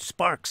shoot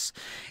sparks,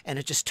 and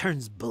it just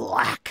turns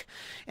black.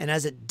 And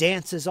as it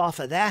dances off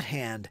of that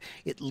hand,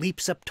 it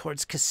leaps up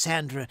towards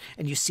Cassandra,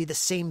 and you see the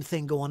same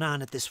thing going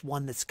on at this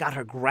one that's got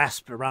her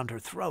grasped around her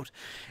throat.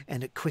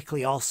 And it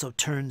quickly also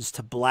turns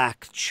to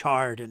black,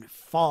 charred, and it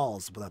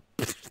falls with a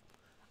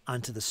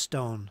onto the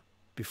stone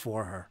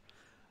before her.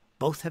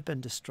 Both have been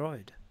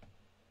destroyed.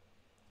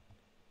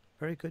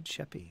 Very good,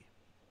 Sheppy.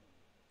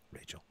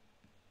 Rachel.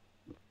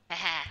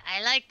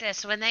 I like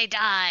this when they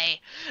die.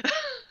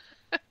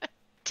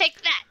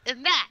 Take that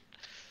and that.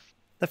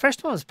 The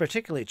first one was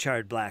particularly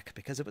charred black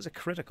because it was a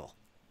critical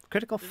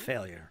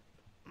failure.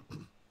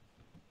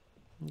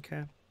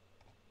 Okay.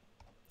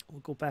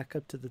 We'll go back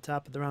up to the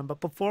top of the round.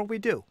 But before we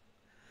do,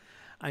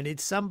 I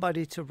need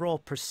somebody to roll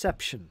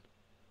perception.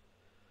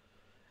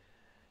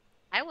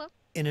 I will.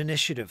 In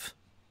initiative.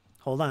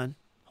 Hold on.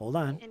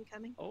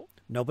 Incoming. Oh.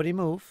 Nobody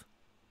move,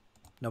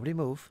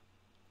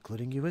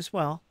 including you as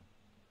well.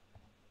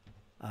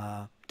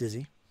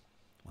 Dizzy,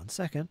 1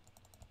 second.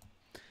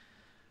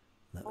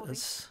 Let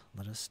us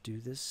do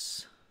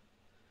this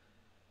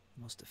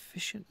the most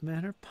efficient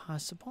manner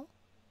possible.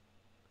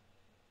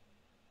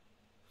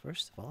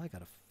 First of all, I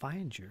gotta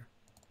find your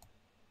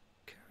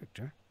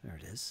character. There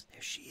it is.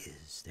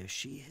 There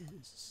she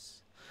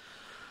is.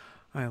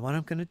 All right, what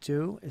I'm gonna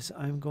do is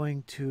I'm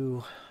going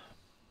to...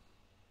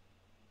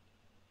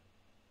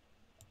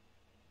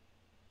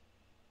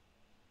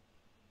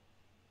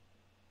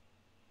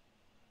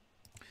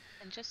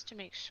 And just to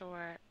make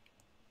sure,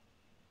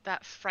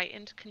 that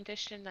frightened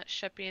condition that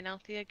Sheppy and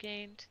Althea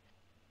gained,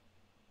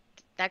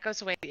 that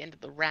goes away at the end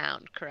of the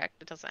round,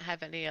 correct? It doesn't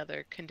have any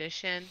other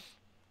condition?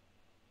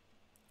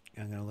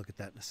 I'm going to look at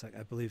that in a sec.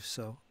 I believe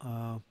so.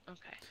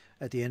 Okay.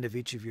 At the end of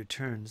each of your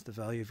turns, the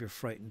value of your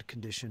frightened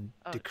condition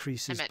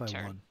decreases by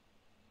turn. 1.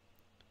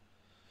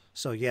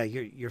 So yeah,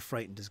 you're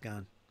frightened is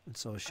gone, and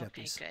so is Okay,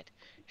 Sheppy's. good.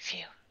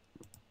 Phew.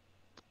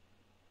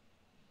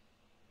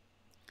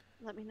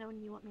 Let me know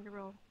when you want me to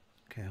roll.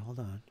 Okay, hold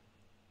on.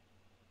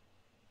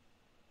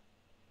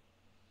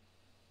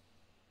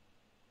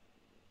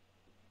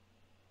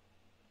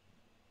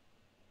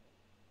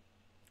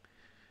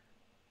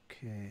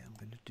 Okay, I'm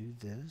going to do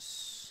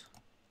this.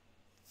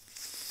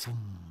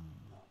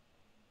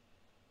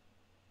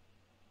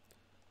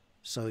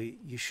 So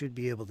you should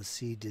be able to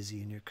see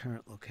Dizzy in your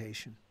current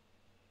location.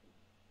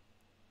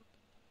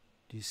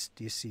 Do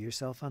you see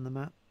yourself on the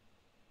map?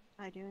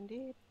 I do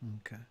indeed.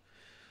 Okay.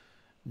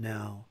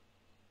 Now,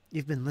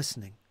 you've been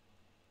listening.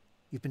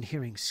 You've been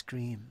hearing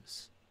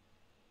screams.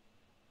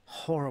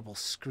 Horrible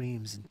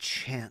screams and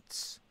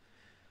chants.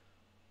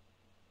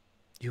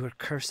 You heard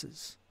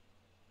curses.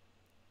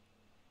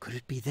 Could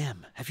it be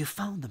them? Have you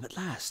found them at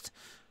last?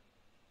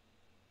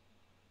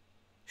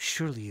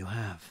 Surely you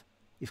have.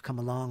 You've come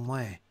a long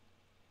way.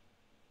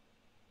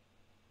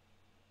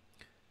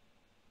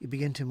 You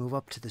begin to move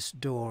up to this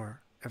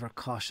door ever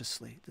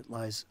cautiously that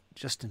lies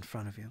just in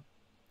front of you.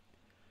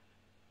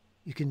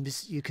 You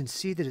can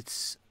see that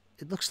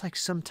it looks like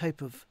some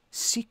type of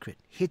secret,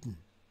 hidden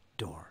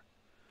door.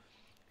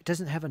 It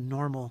doesn't have a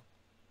normal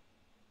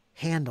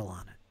handle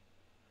on it,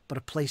 but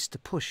a place to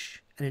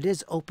push, and it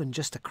is open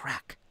just a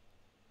crack.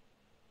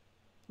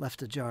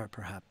 Left ajar,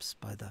 perhaps,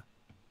 by the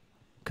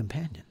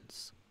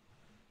companions.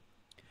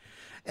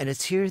 And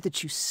it's here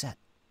that you sit,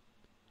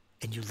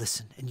 and you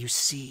listen, and you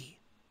see.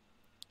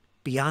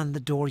 Beyond the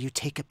door, you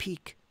take a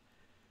peek.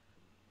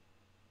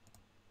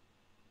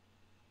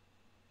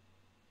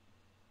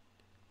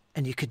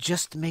 And you could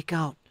just make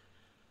out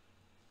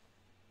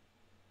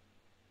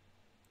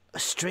a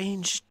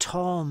strange,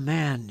 tall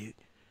man.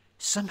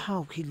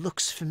 Somehow he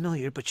looks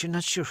familiar, but you're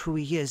not sure who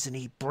he is, and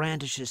he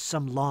brandishes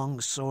some long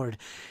sword.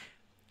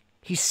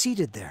 He's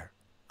seated there,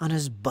 on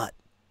his butt,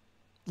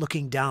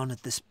 looking down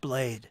at this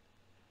blade.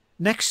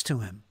 Next to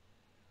him,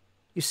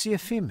 you see a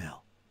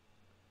female.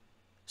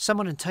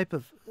 Someone in type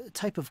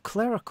of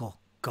clerical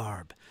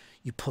garb.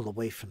 You pull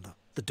away from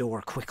the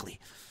door quickly,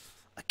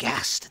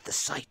 aghast at the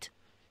sight.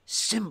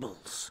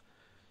 Symbols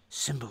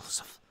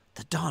of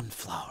the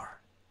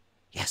Dawnflower.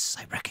 Yes,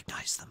 I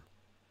recognize them.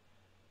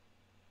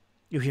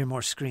 You hear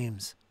more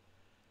screams.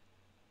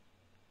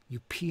 You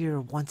peer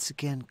once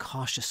again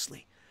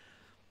cautiously,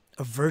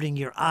 averting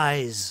your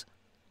eyes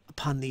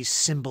upon these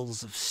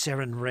symbols of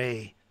Seren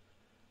Ray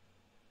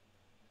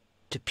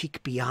to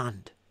peek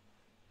beyond.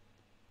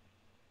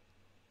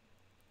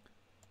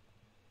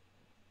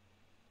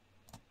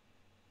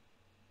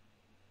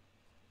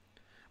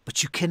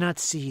 But you cannot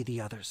see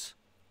the others.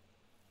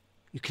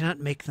 You cannot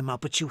make them out,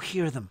 but you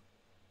hear them.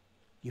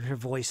 You hear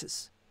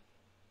voices.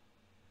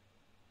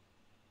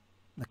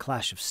 The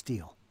clash of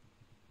steel.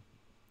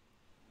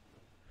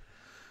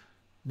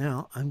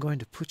 Now, I'm going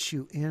to put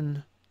you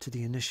in to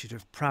the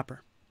initiative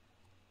proper.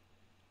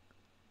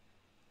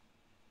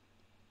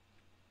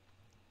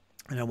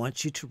 And I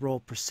want you to roll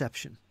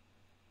perception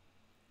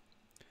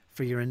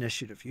for your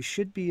initiative. You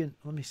should be in...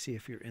 Let me see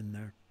if you're in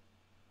there.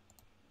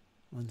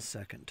 1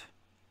 second.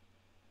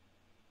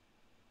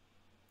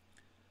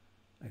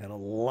 I got a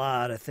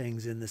lot of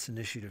things in this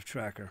initiative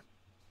tracker.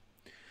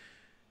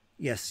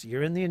 Yes,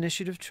 you're in the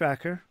initiative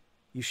tracker.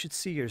 You should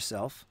see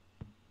yourself.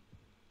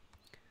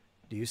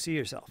 Do you see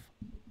yourself?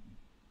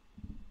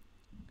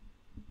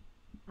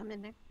 I'm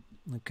in there.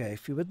 Okay,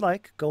 if you would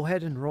like, go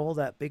ahead and roll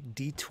that big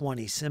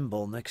D20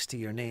 symbol next to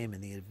your name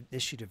in the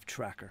initiative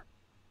tracker.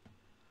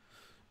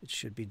 It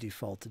should be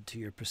defaulted to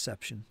your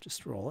perception.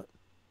 Just roll it.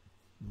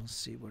 And we'll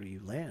see where you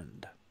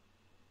land.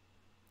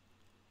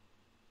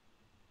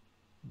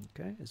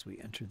 Okay, as we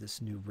enter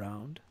this new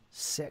round,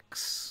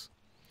 6.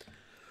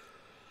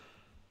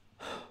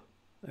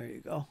 There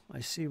you go. I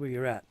see where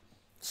you're at.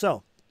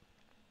 So,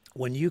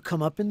 when you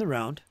come up in the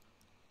round,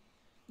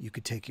 you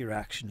could take your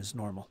action as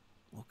normal.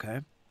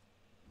 Okay?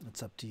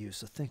 That's up to you.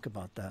 So think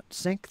about that.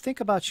 Think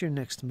about your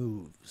next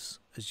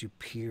moves as you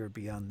peer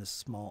beyond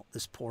this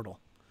portal.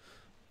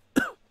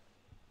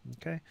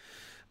 Okay?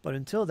 But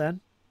until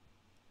then,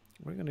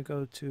 we're going to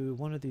go to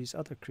one of these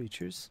other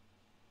creatures.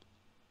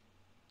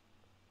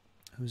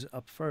 Who's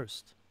up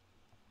first?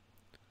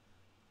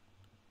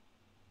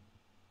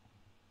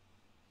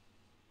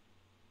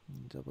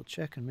 Double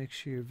check and make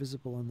sure you're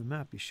visible on the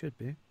map. You should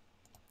be.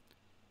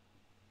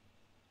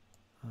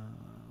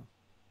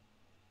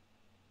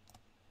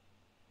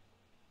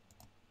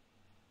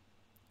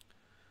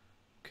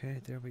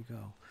 Okay, there we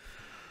go.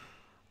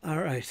 All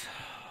right.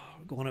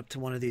 We're going up to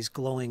one of these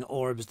glowing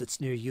orbs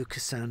that's near you,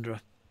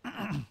 Cassandra.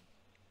 I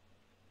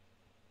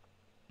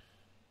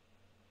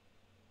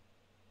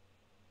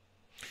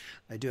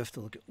do have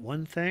to look at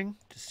one thing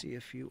to see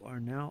if you are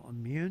now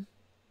immune.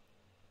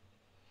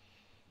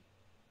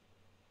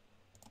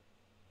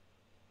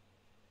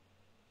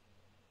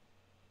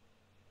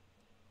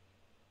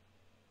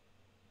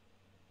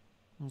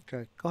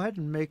 Okay, go ahead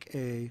and make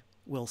a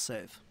will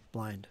save,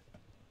 blind,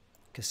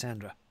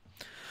 Cassandra.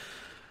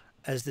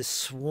 As this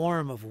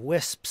swarm of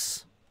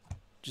wisps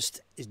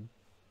just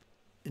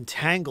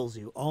entangles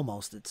you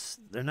almost.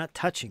 They're not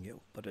touching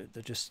you, but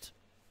they're just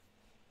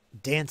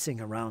dancing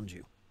around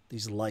you.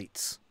 These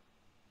lights.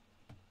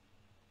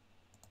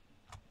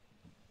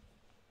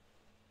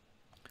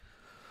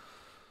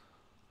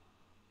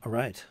 All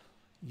right.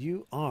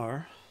 You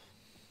are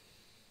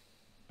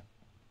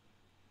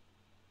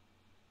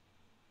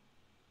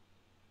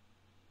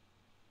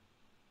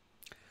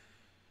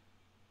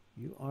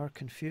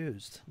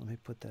confused. Let me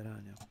put that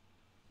on you.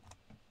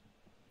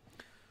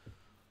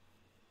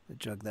 I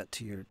jug that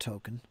to your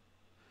token.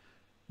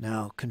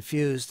 Now,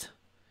 confused,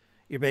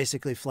 you're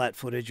basically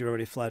flat-footed. You're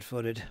already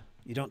flat-footed.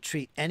 You don't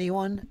treat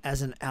anyone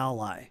as an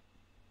ally.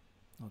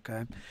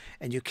 Okay?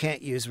 And you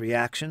can't use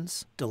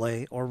reactions,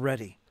 delay, or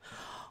ready.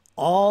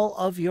 All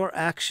of your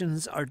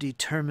actions are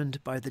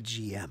determined by the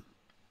GM.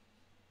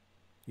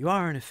 You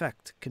are, in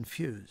effect,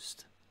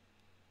 confused.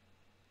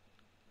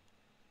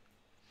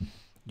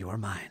 You are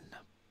mine.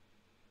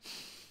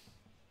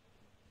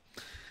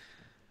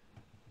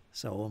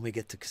 So when we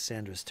get to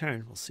Cassandra's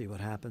turn, we'll see what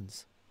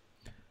happens.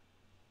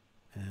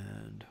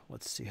 And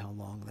let's see how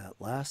long that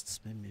lasts.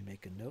 Let me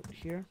make a note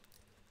here.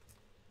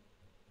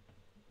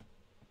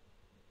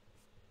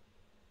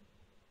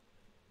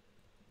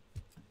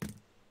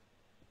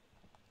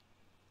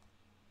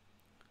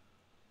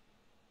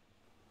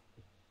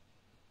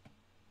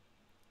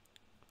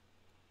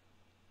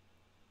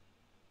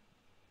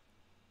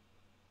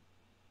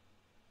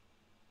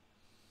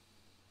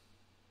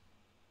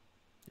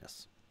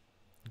 Yes.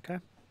 Okay.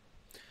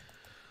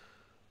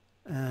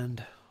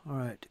 And, all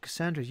right,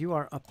 Cassandra, you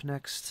are up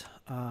next.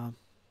 I'll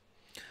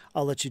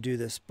let you do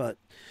this, but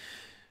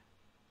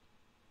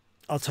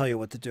I'll tell you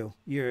what to do.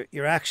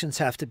 Your actions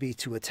have to be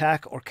to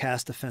attack or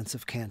cast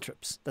offensive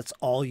cantrips. That's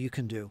all you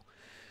can do.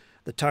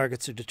 The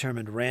targets are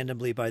determined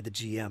randomly by the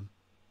GM.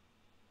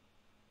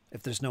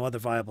 If there's no other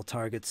viable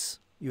targets,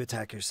 you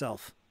attack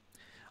yourself.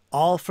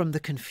 All from the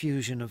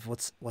confusion of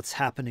what's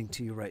happening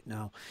to you right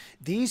now.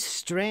 These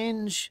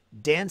strange,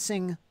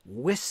 dancing,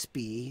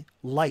 wispy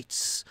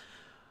lights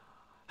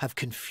have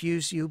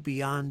confused you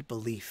beyond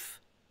belief.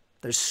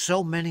 There's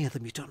so many of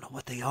them, you don't know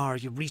what they are.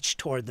 You reach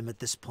toward them at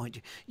this point.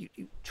 You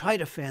try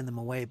to fan them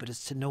away, but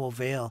it's to no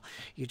avail.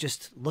 You're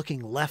just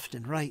looking left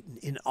and right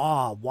in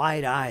awe,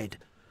 wide-eyed.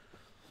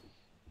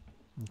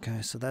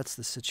 Okay, so that's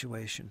the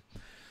situation.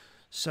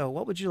 So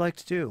what would you like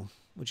to do?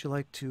 Would you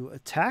like to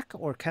attack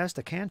or cast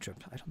a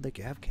cantrip? I don't think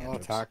you have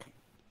cantrips. I'll attack.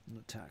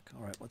 Attack.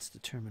 All right, let's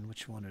determine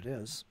which one it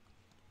is.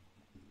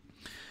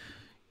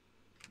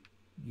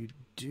 You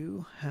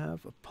do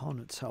have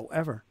opponents.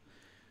 However,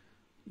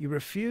 you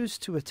refuse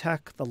to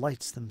attack the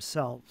lights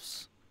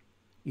themselves.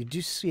 You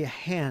do see a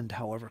hand,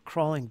 however,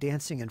 crawling,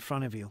 dancing in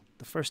front of you.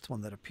 The first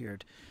one that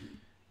appeared.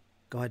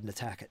 Go ahead and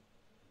attack it.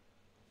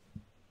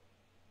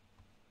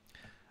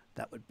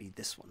 That would be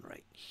this one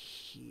right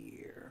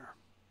here.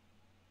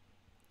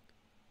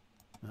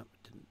 No,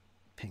 it didn't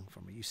ping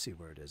for me. You see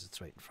where it is. It's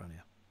right in front of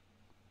you.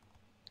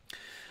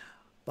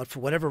 But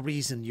for whatever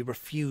reason, you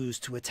refuse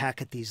to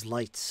attack at these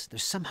lights. They're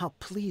somehow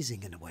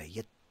pleasing in a way,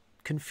 yet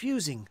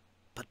confusing,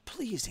 but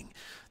pleasing.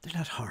 They're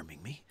not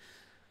harming me.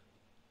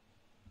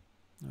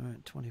 All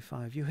right,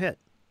 25. You hit.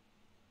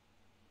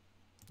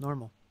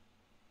 Normal.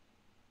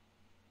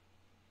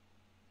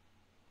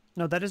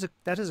 No, that is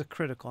a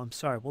critical. I'm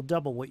sorry. We'll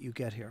double what you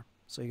get here.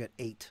 So you get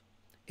 8.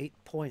 8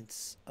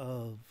 points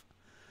of...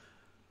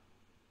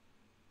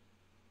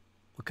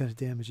 What kind of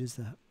damage is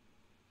that?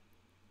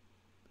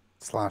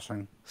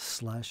 Slashing.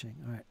 Slashing.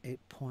 All right, 8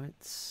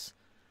 points.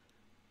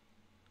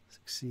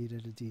 Succeed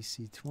at a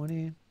DC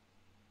 20.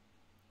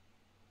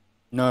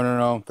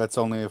 No. That's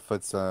only if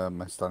it's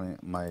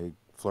my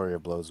flurry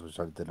of blows, which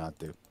I did not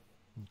do.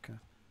 Okay.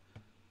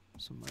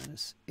 So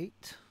minus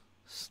 8.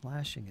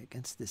 Slashing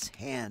against this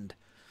hand.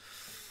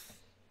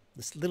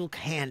 This little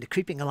hand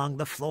creeping along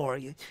the floor.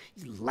 You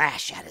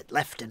lash at it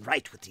left and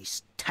right with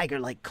these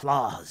tiger-like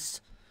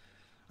claws.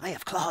 I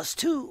have claws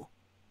too.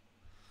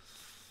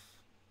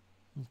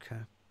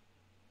 Okay.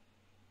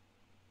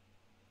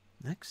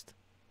 Next.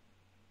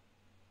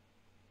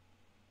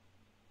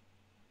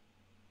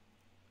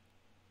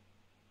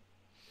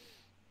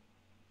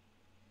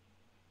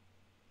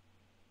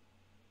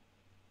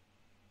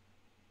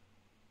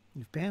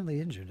 You've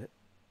badly injured it.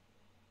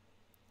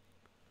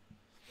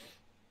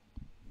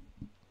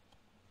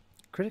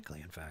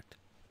 Critically, in fact.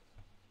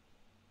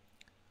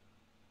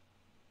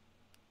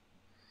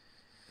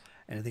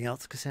 Anything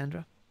else,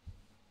 Cassandra?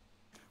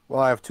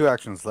 Well, I have 2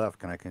 actions left.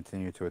 Can I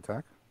continue to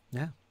attack?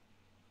 Yeah.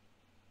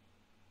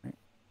 Right.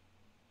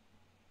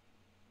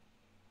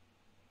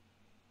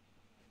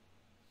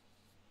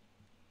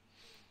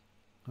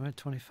 All right,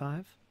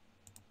 25.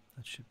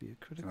 That should be a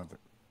critical.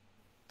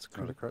 It's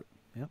Another critical. crit.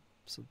 Yep.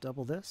 So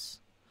double this.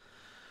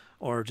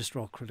 Or just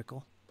roll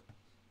critical.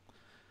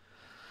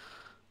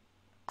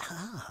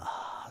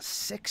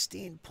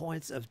 16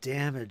 points of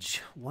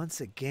damage.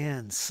 Once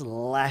again,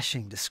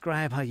 slashing.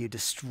 Describe how you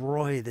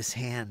destroy this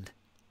hand.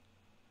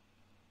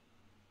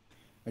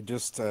 I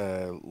just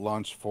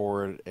launched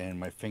forward, and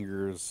my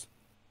fingers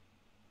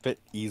fit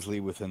easily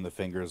within the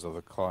fingers of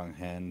the clawing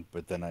hand,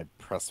 but then I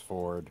press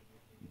forward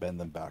bend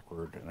them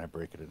backward, and I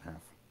break it in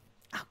half.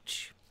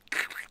 Ouch.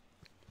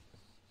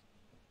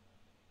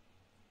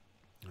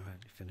 All right,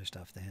 you finished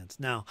off the hands.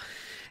 Now,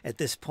 at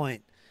this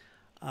point,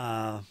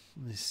 let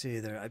me see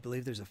there. I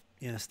believe there's a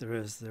yes, there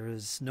is. There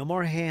is no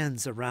more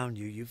hands around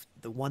you.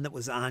 The one that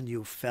was on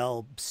you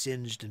fell,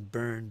 singed and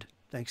burned,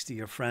 thanks to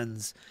your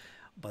friends.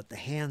 But the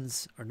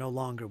hands are no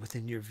longer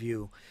within your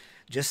view.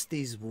 Just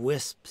these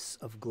wisps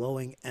of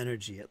glowing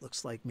energy. It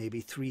looks like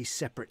maybe 3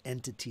 separate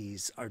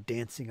entities are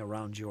dancing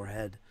around your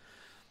head.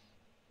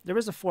 There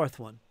is a fourth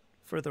one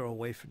further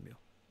away from you.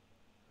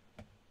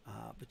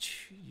 But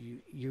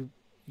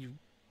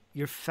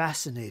you're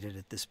fascinated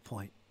at this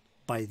point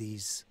by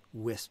these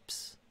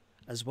wisps,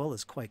 as well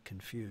as quite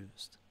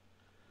confused.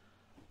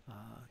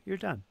 You're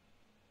done.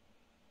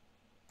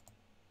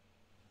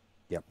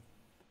 Yep.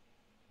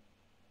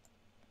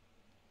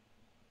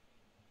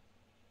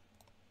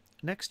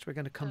 Next, we're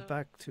going to come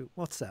back to...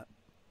 What's that?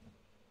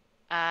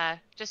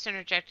 Just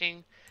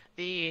interjecting,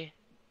 the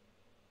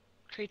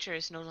creature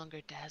is no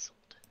longer dazzled.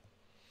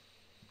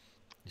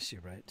 Yes,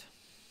 you're right.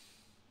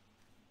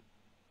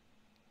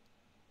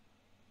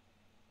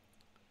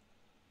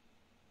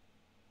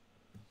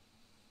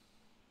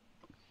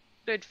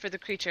 Good for the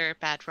creature,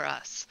 bad for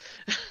us.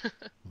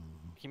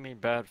 You mean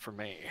bad for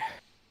me?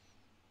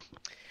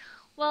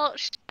 Well,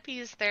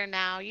 Sheppy's there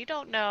now. You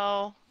don't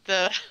know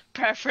the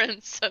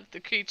preference of the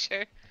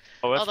creature.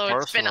 Oh, it's Although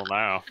personal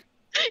now.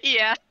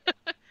 Yeah,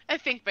 I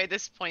think by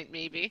this point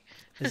maybe.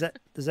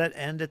 Does that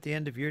end at the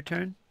end of your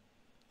turn?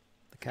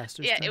 The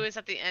caster's Yeah, turn? it was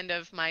at the end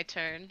of my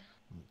turn.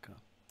 Okay.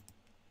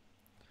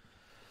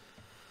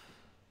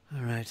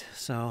 All right,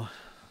 so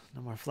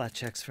no more flat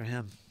checks for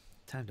him.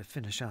 Time to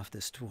finish off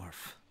this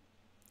dwarf.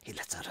 He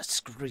lets out a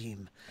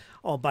scream.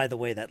 Oh, by the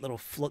way, that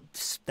little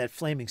that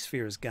flaming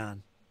sphere is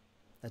gone.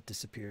 That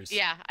disappears.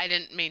 Yeah, I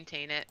didn't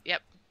maintain it.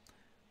 Yep.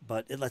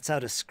 But it lets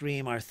out a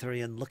scream,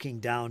 Arthurian, looking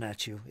down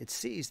at you. It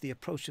sees the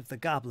approach of the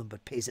goblin,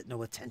 but pays it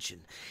no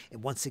attention.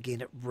 And once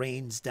again, it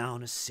rains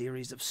down a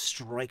series of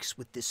strikes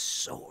with this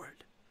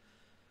sword.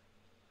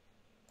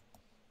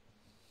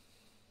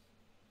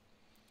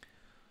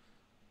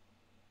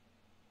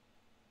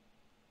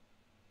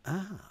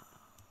 Ah.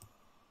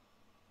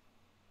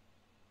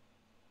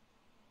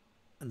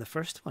 And the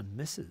first one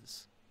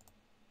misses.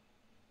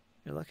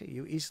 You're lucky.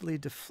 You easily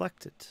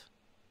deflect it.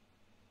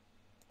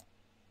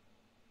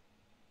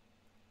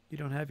 You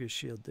don't have your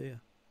shield, do you?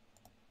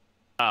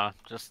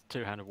 Just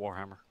two-handed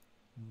warhammer.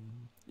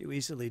 You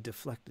easily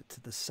deflect it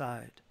to the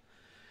side.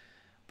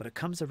 But it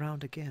comes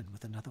around again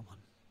with another one.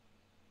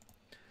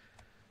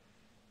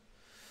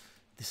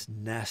 This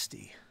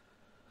nasty,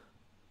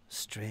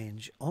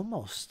 strange,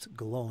 almost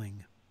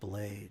glowing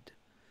blade.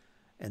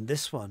 And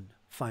this one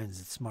finds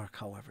its mark,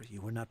 however.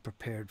 You were not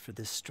prepared for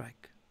this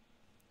strike.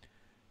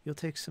 You'll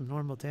take some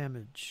normal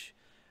damage.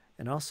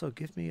 And also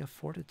give me a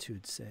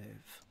fortitude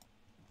save.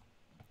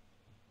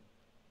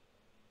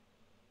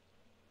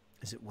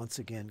 As it once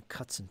again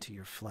cuts into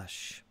your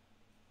flesh.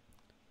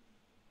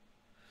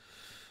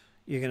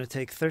 You're going to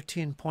take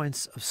 13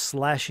 points of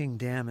slashing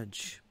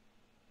damage.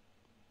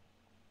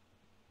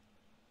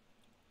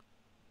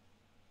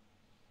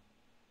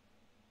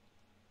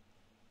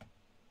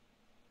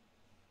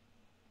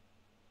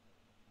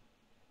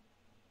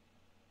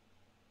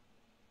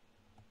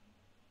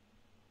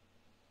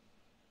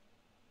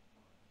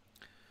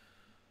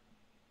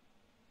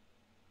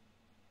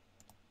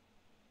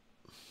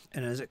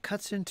 And as it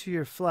cuts into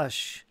your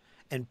flesh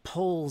and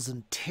pulls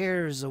and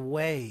tears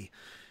away,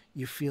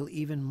 you feel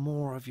even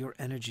more of your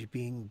energy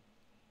being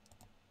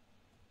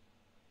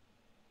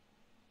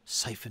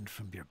siphoned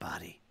from your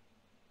body.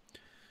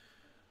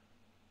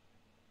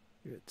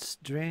 It's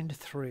drained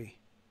 3.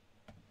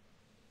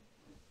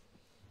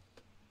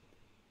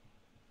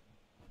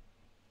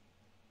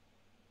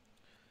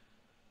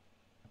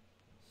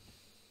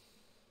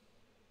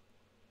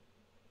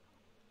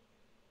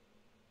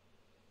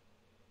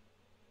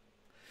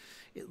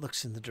 It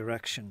looks in the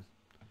direction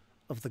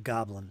of the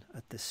goblin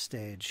at this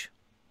stage.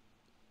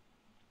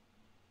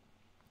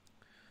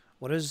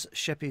 What is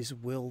Sheppy's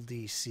will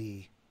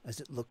DC as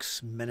it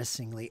looks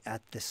menacingly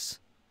at this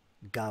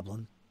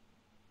goblin?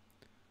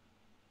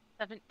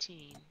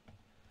 17.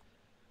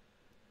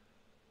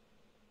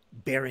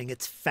 Baring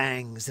its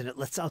fangs, and it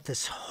lets out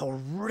this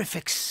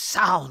horrific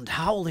sound,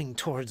 howling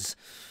towards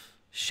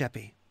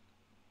Sheppy.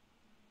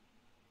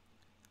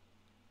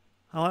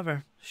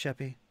 However,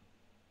 Sheppy,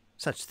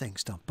 such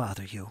things don't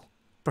bother you.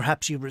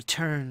 Perhaps you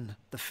return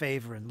the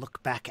favor and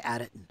look back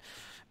at it and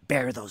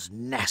bare those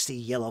nasty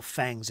yellow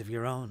fangs of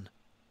your own.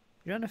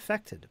 You're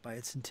unaffected by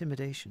its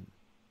intimidation.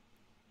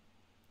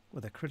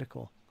 With a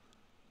critical.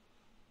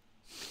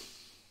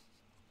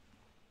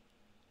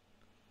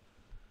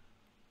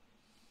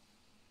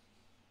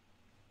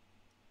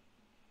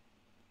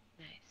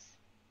 Nice.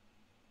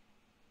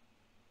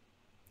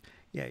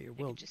 Yeah, your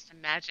I will. can just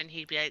imagine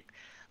he'd be like,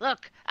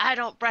 "Look, I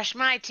don't brush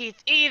my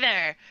teeth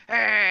either."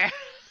 Arr.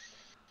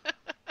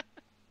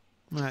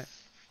 Right.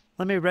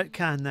 Let me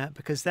retcon that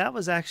because that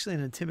was actually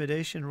an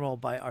intimidation roll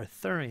by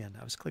Arthurian.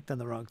 I was clicked on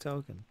the wrong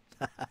token.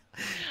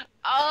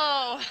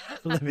 Oh.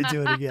 Let me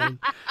do it again.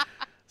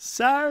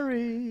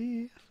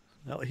 Sorry.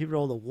 No, he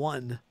rolled a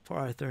 1. Poor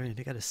Arthurian.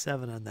 He got a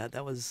 7 on that.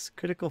 That was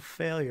critical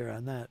failure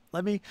on that.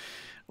 Let me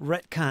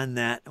retcon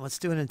that. Let's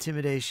do an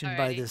intimidation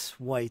by Alrighty. this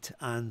wight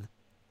on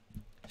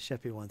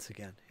Sheppy once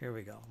again. Here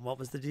we go. What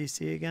was the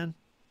DC again?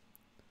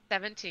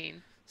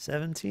 17.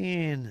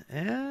 17.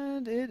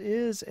 And it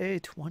is a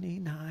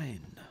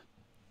 29.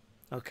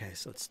 Okay,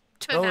 so it's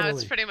So totally... now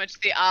it's pretty much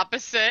the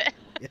opposite.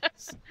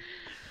 Yes.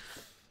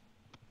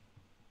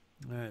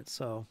 All right,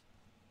 so...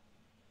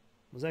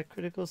 Was that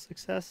critical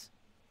success?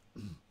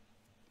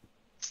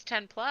 It's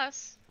 10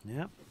 plus.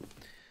 Yep.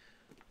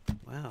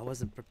 Wow, I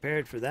wasn't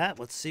prepared for that.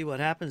 Let's see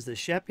what happens to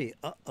Sheppy.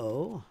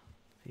 Uh-oh.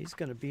 He's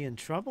going to be in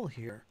trouble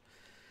here.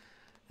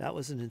 That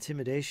was an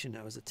intimidation.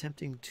 I was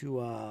attempting to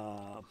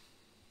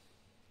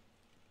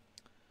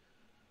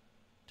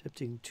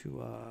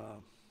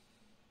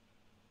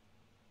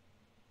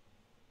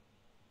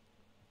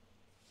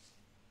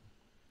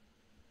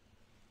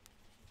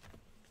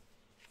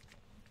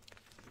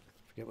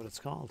forget what it's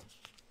called.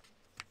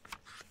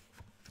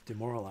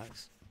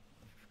 Demoralize.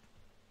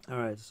 All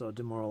right, so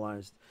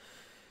demoralized.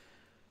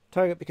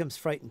 Target becomes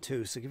frightened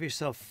 2, so give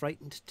yourself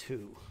frightened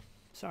 2.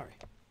 Sorry.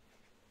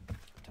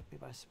 Took me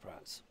by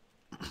surprise.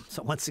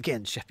 So once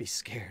again, Sheppy's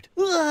scared.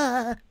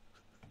 I've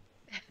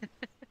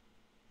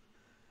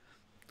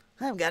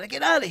got to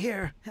get out of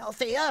here,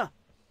 Althea.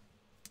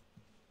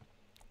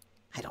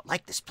 I don't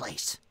like this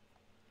place.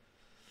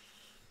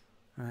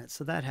 All right,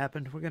 so that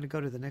happened. We're going to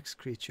go to the next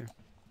creature.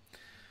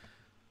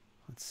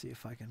 Let's see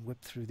if I can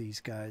whip through these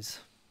guys.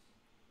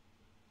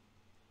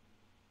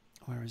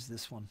 Where is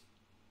this one?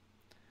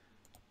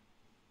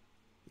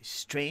 These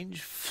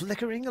strange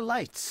flickering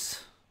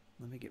lights.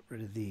 Let me get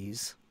rid of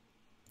these.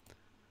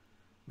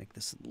 Make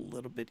this a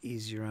little bit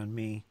easier on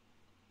me.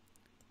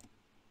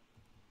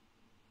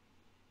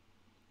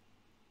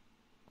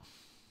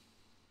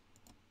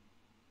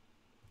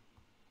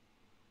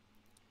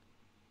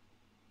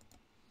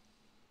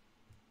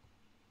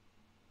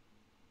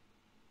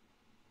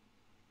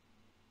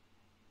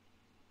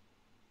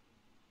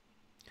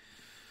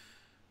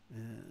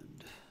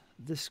 And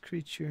this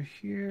creature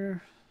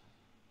here.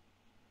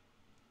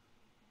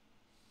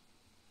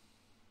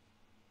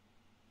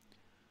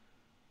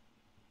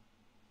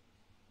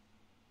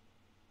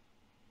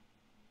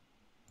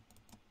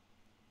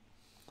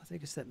 I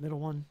think it's that middle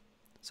one.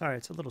 Sorry,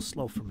 it's a little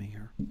slow for me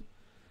here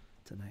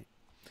tonight.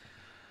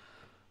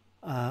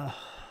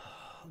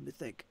 Let me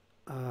think.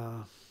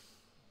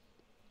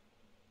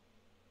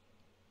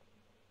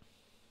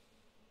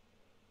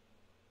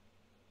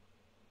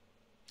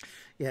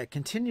 Yeah, it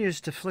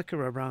continues to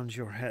flicker around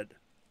your head,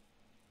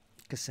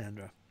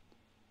 Cassandra.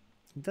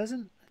 It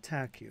doesn't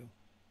attack you,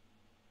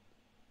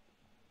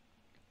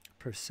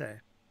 per se,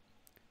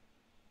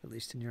 at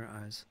least in your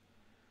eyes.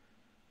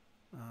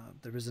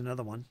 There is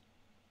another one,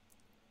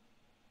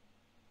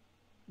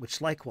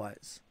 which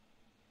likewise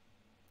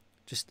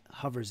just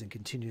hovers and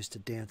continues to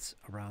dance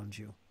around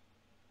you.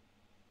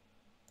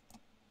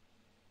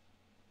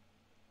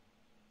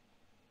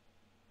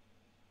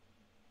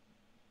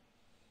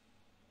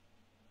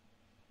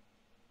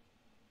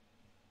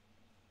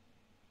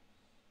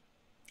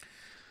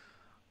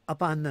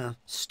 Up on the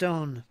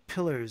stone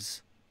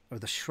pillars, or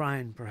the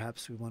shrine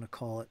perhaps we want to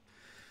call it,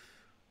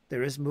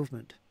 there is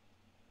movement.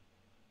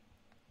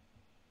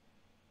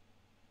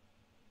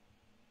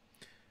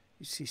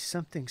 You see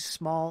something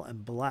small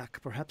and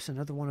black, perhaps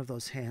another one of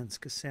those hands,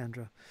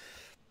 Cassandra.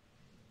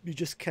 You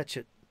just catch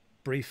it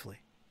briefly,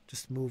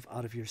 just move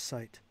out of your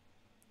sight.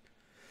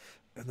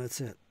 And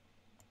that's it.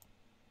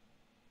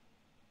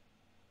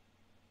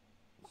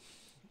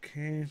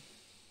 Okay.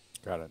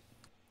 Got it.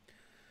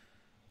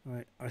 All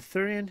right,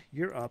 Arthurian,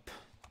 you're up.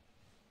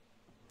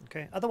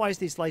 Okay, otherwise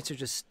these lights are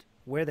just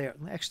where they are.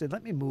 Actually,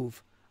 let me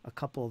move a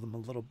couple of them a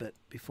little bit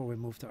before we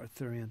move to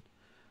Arthurian.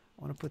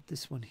 I want to put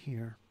this one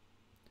here.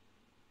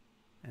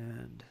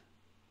 And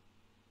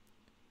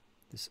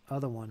this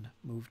other one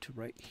move to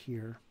right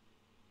here,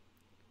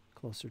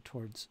 closer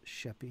towards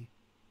Sheppy.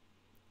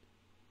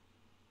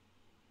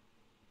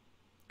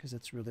 Because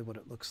that's really what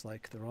it looks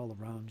like. They're all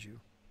around you.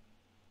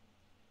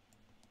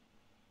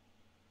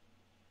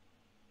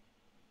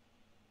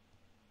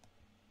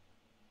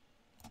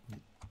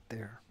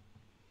 There.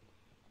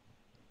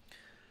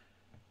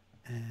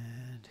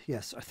 And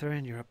yes,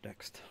 Arthurian, you're up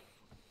next.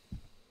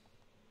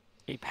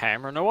 Keep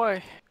hammering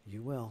away.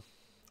 You will.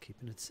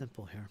 Keeping it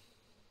simple here.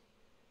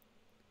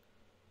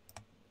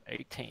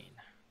 18.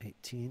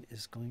 18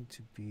 is going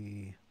to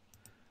be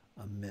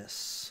a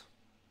miss.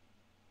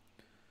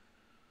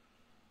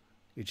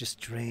 You're just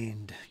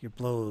drained. Your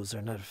blows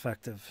are not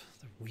effective.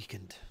 They're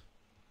weakened.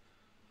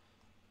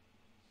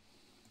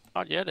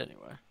 Not yet,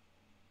 anyway.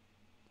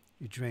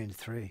 You drained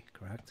 3,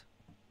 correct?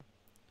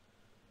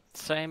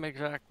 Same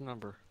exact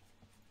number.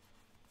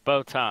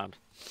 Both times.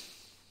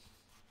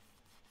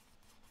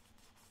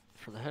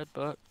 For the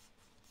headbutt.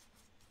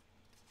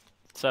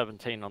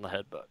 17 on the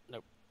headbutt.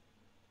 Nope.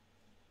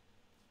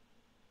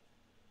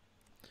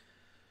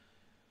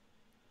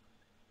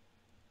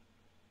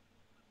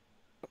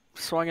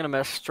 swing and a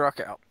miss, struck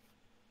out.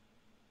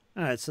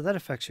 All right, so that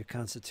affects your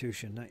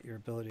constitution, not your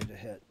ability to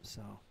hit.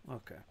 So,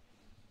 okay.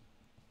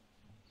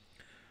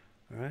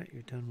 All right,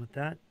 you're done with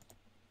that.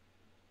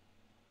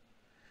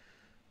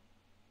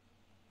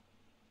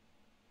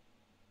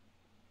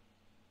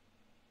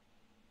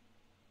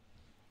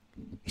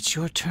 It's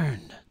your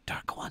turn,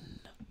 Dark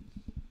One.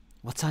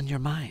 What's on your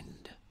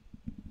mind?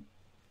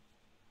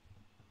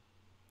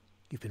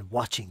 You've been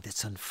watching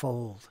this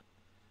unfold.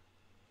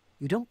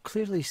 You don't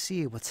clearly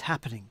see what's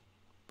happening,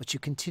 but you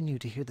continue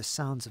to hear the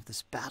sounds of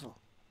this battle.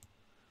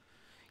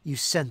 You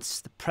sense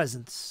the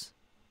presence,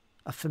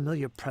 a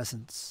familiar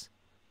presence,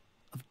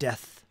 of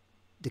death,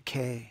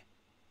 decay,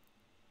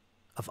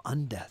 of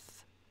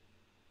undeath,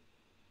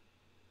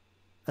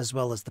 as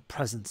well as the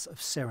presence of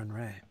Saren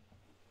Ray.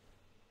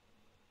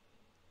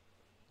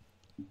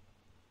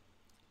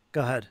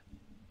 Go ahead,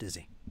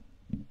 Dizzy.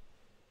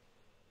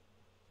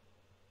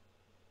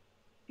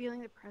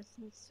 Feeling the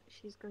presence,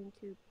 she's going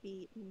to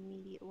be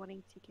immediate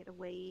wanting to get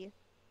away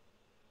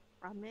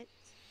from it.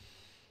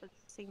 But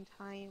at the same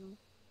time,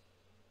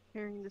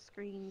 hearing the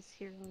screams,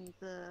 hearing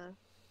the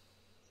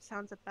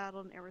sounds of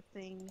battle and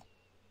everything,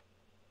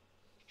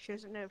 she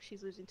doesn't know if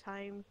she's losing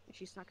time, and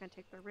she's not going to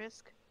take the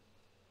risk.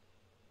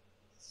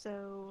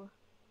 So,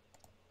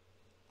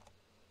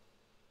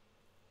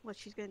 what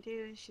she's going to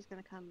do is she's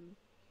going to come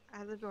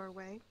out of the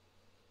doorway.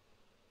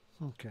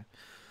 Okay.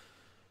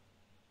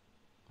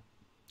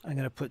 I'm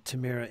going to put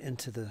Tamira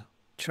into the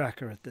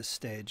tracker at this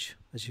stage,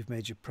 as you've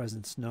made your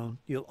presence known.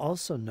 You'll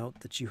also note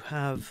that you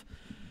have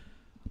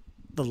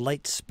the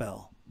light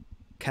spell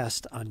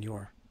cast on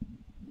your...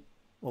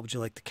 What would you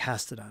like to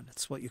cast it on?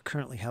 It's what you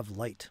currently have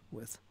light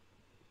with,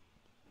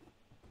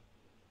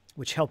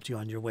 which helped you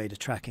on your way to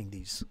tracking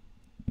these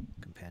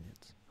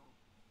companions.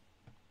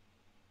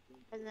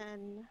 And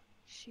then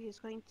she is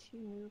going to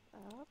move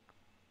up.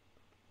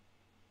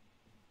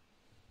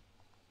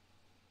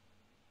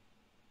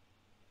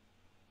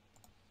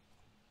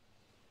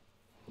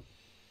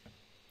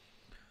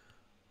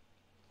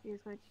 She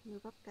is going to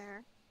move up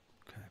there.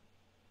 Okay.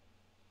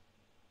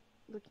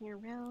 Looking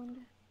around,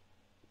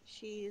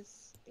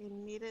 she's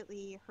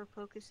immediately, her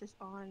focus is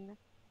on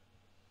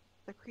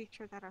the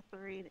creature that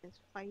Arthurian is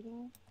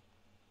fighting,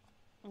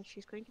 and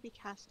she's going to be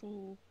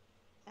casting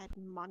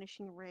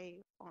Admonishing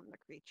Ray on the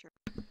creature.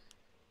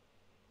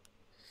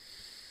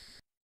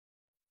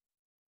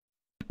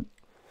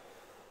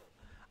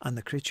 On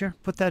the creature?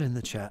 Put that in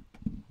the chat.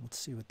 Let's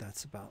see what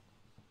that's about.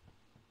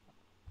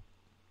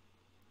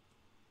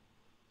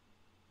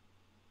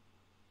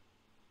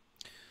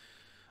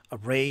 A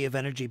ray of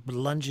energy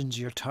bludgeons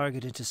your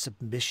target into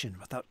submission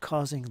without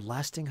causing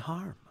lasting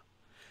harm.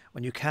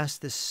 When you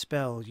cast this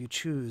spell, you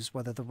choose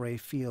whether the ray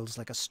feels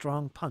like a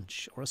strong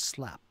punch or a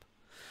slap.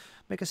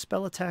 Make a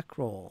spell attack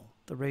roll.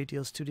 The ray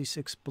deals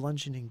 2d6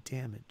 bludgeoning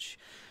damage.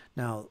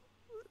 Now,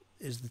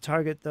 is the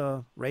target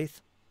the wraith?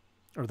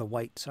 Or the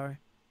wight, sorry?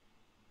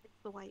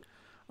 It's the wight.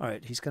 All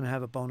right, he's going to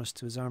have a bonus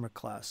to his armor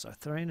class.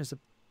 Arthurian is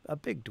a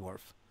big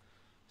dwarf.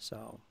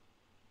 So,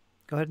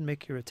 go ahead and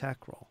make your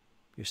attack roll.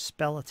 Your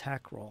spell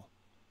attack roll.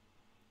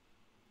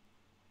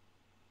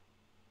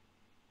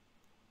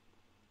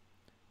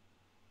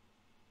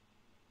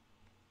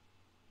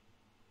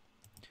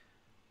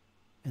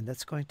 And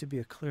that's going to be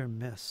a clear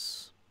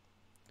miss.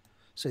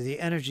 So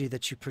the energy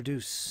that you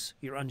produce,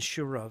 you're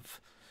unsure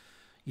of.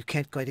 You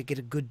can't quite get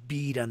a good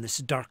bead on this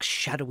dark,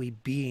 shadowy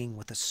being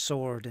with a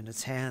sword in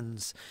its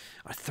hands.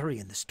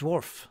 Arthurian, this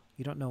dwarf.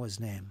 You don't know his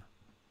name,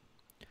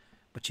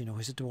 but you know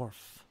he's a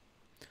dwarf.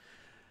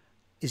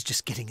 Is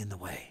just getting in the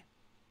way.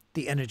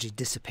 The energy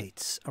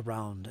dissipates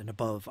around and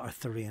above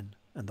Arthurian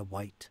and the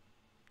wight.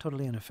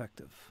 Totally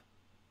ineffective.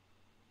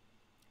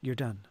 You're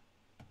done.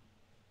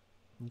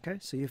 Okay,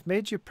 so you've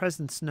made your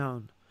presence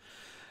known.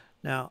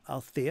 Now,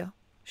 Althea,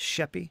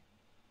 Sheppy,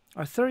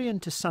 Arthurian,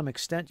 to some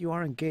extent, you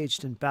are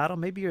engaged in battle.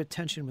 Maybe your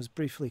attention was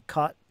briefly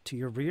caught to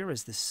your rear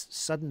as this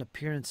sudden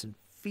appearance and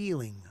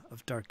feeling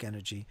of dark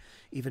energy,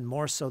 even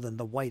more so than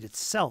the wight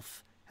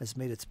itself, has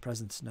made its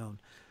presence known.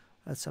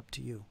 That's up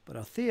to you. But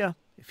Althea,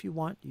 if you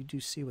want, you do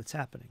see what's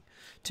happening.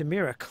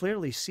 Tamira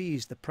clearly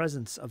sees the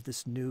presence of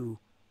this new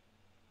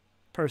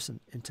person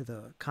into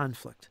the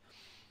conflict,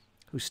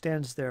 who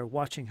stands there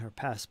watching her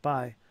pass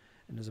by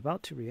and is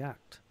about to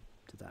react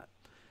to that.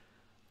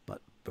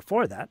 But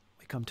before that,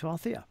 we come to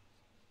Althea.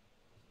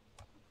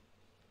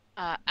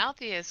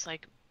 Althea is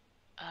like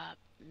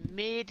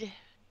mid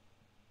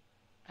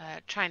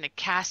trying to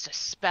cast a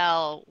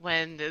spell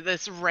when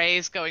this ray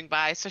is going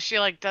by, so she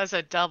like does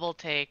a double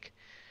take.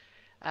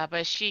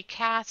 But she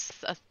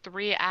casts a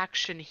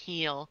 3-action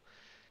heal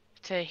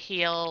to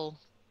heal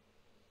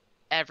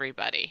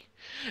everybody.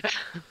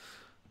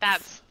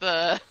 That's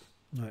the...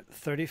 All right,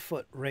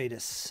 30-foot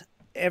radius.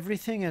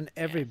 Everything and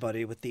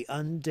everybody with the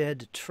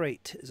undead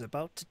trait is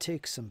about to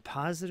take some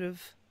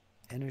positive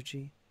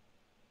energy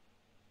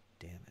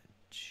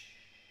damage.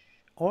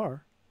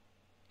 Or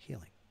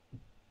healing.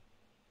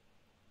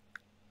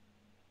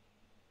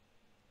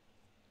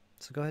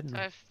 So go ahead and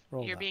So if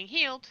roll you're that. being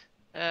healed,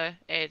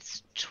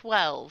 it's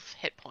 12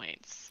 hit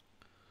points.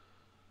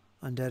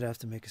 Undead have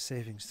to make a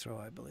savings throw,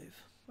 I believe.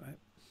 Right?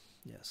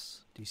 Yes.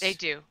 They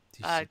do.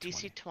 DC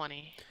DC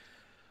 20.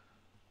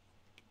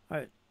 All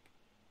right.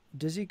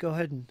 Dizzy, go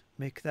ahead and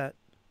make that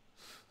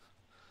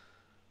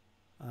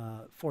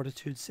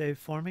fortitude save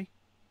for me.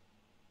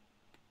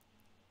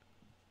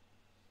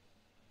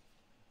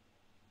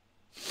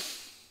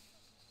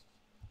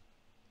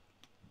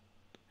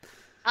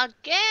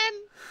 Again?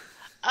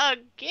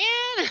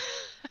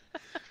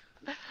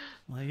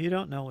 Well, you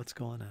don't know what's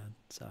going on,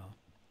 so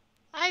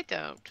I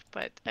don't,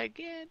 but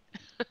again.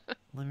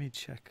 let me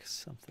check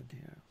something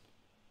here.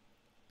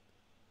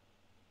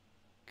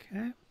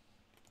 Okay.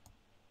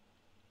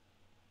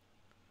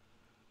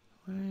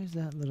 Where's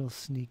that little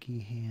sneaky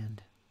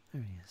hand?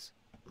 There he is.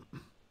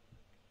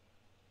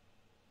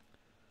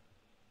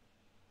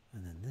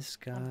 And then this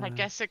guy. I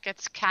guess it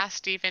gets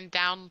cast even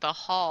down the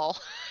hall.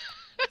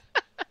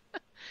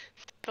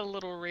 The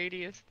little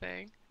radius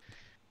thing.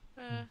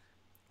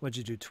 What'd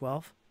you do,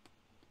 12?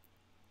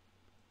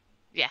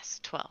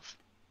 Yes, 12.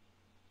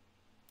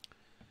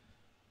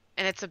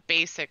 And it's a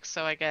basic,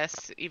 so I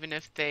guess even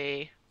if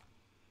they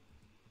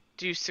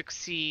do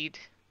succeed,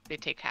 they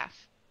take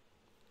half.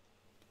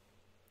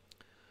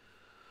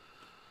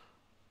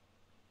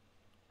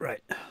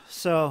 Right.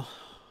 So,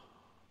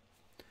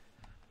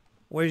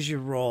 where's your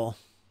roll,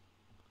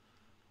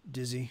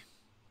 Dizzy?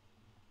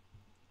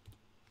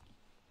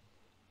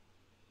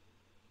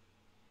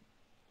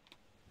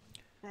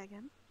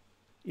 Again.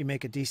 You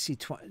make a DC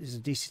 20. Is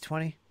it DC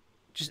 20?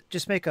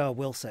 Just make a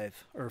will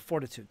save or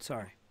fortitude.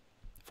 Sorry,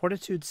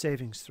 fortitude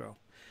savings throw,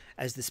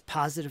 as this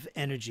positive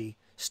energy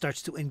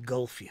starts to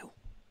engulf you,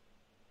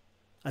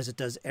 as it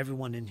does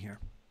everyone in here.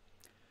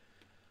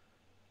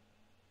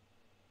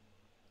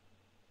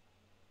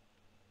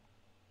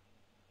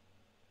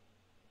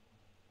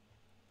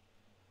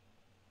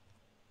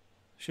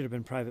 Should have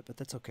been private, but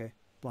that's okay.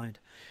 Blind.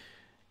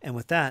 And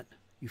with that,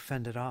 you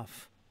fend it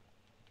off.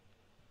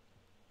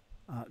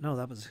 No,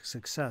 that was a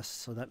success,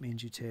 so that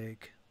means you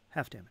take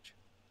half damage.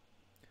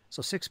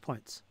 So 6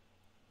 points.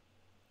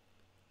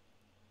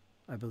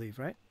 I believe,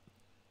 right?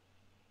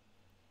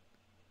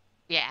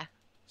 Yeah.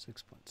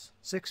 6 points.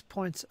 6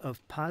 points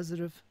of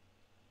positive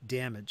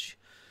damage.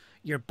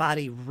 Your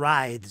body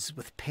writhes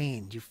with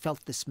pain. You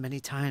felt this many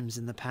times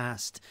in the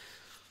past.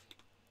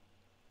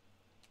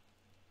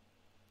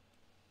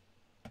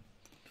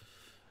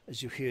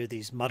 As you hear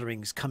these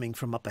mutterings coming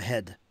from up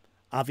ahead,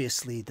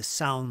 obviously the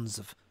sounds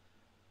of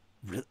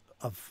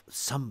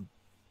some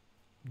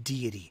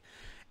deity.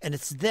 And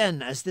it's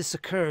then, as this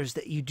occurs,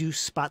 that you do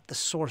spot the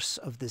source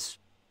of this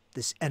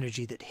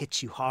energy that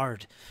hits you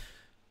hard.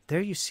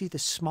 There you see the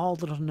small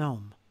little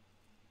gnome.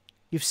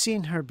 You've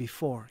seen her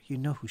before. You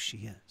know who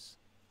she is.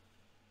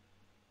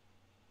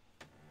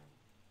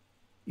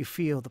 You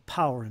feel the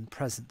power and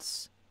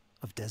presence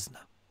of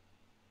Desna.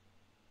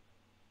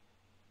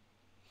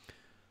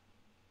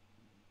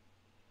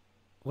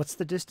 What's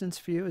the distance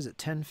for you? Is it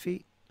 10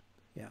 feet?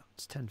 Yeah,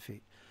 it's 10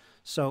 feet.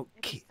 So,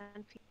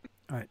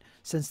 all right.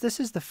 Since this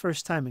is the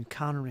first time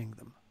encountering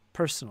them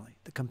personally,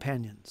 the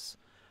companions,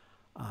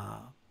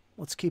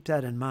 let's keep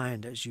that in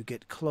mind as you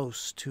get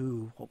close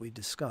to what we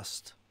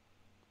discussed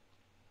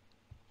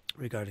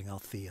regarding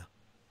Althea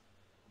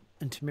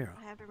and Tamira.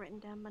 I have it written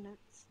down in my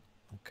notes.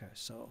 Okay,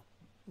 so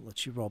I'll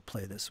let you role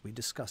play this. We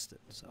discussed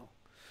it. So,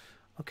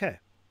 okay.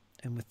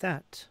 And with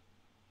that,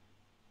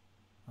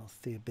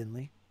 Althea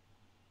Binley,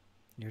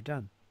 you're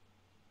done.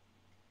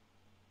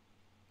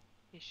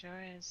 He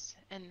sure is.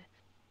 And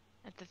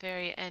at the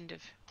very end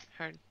of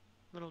her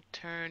little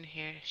turn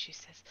here, she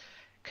says,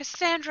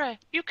 Cassandra,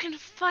 you can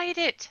fight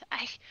it!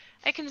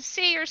 I can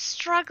see you're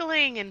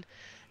struggling! And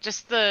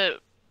just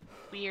the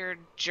weird,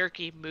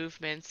 jerky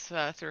movements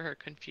through her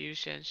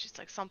confusion. She's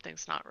like,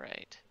 something's not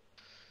right.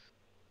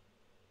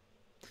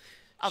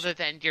 Other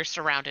than you're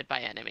surrounded by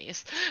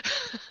enemies.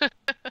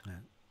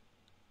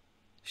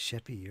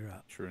 Sheppy, you're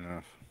up. True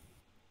enough.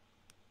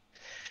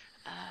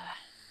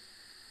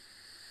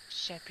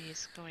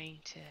 Sheppy's going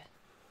to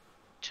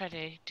try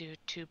to do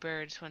 2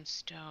 birds, 1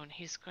 stone.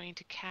 He's going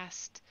to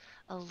cast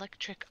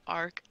Electric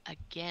Arc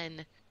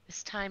again,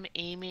 this time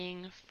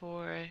aiming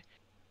for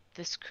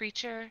this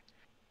creature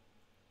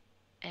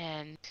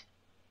and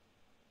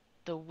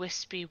the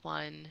wispy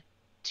one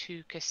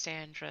to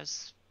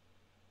Cassandra's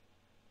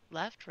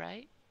left,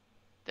 right?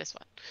 This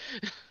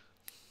one.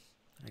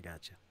 I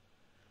got you.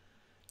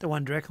 The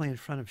one directly in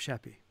front of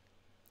Sheppy.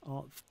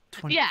 All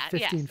 20, yeah, 15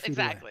 yes, feet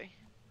exactly. away.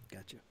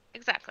 Got you.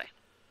 Exactly.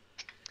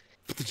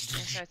 And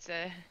so it's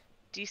a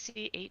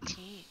DC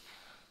 18.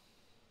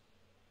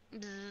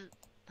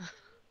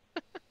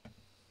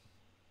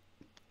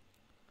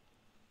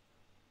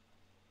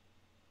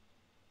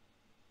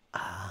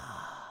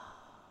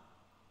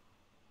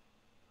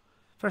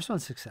 First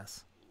one's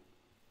success.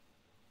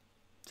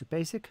 Is it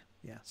basic?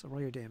 Yeah, so roll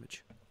your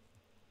damage.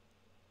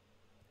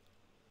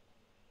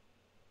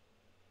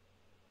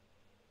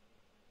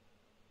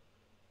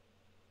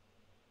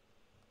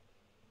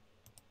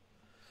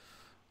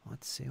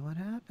 Let's see what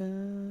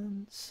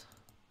happens.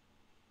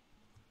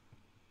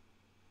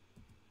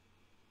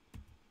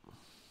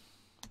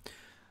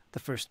 The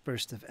first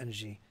burst of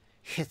energy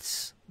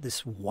hits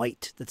this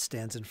wight that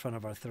stands in front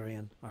of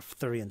Arthurian.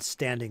 Arthurian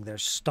standing there,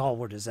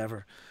 stalwart as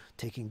ever,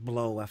 taking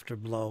blow after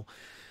blow.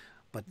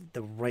 But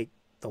the wight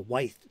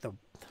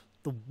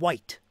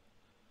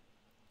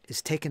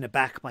is taken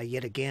aback by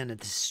yet again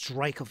this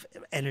strike of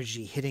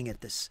energy hitting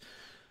it, this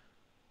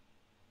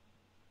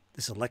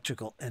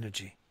electrical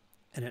energy.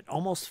 And it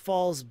almost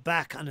falls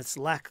back on its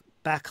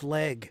back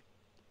leg.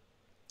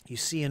 You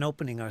see an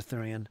opening,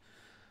 Arthurian,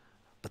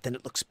 but then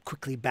it looks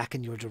quickly back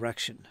in your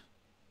direction.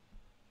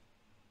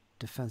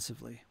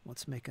 Defensively,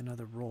 let's make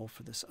another roll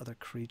for this other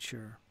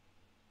creature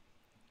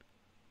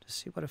to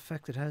see what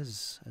effect it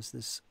has as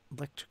this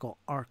electrical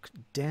arc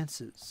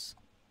dances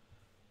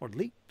or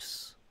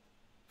leaps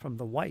from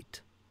the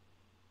wight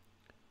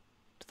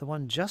to the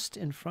one just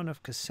in front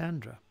of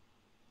Cassandra.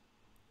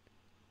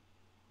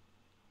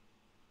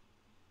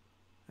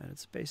 And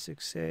its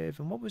basic save.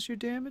 And what was your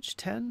damage?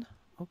 10?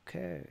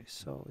 Okay,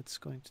 so it's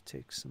going to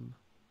take some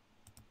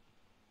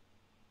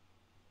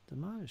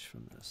damage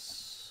from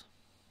this.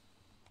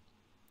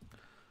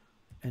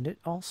 And it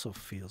also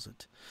feels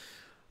it.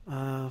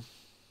 Well,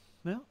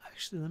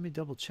 actually, let me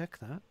double check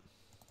that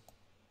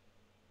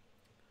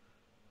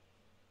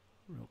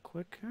real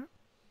quick here.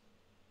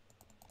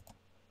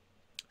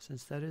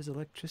 Since that is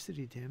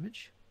electricity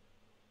damage.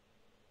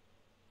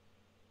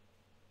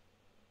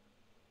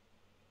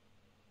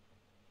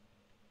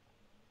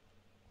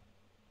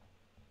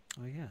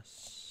 Oh,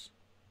 yes.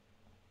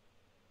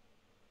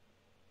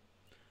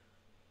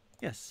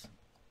 Yes.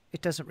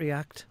 It doesn't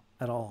react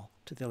at all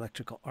to the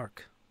electrical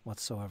arc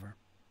whatsoever.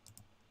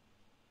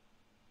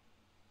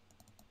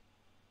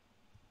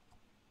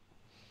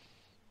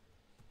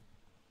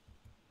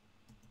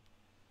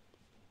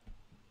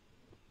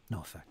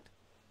 No effect.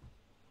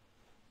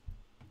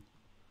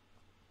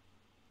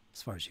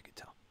 As far as you can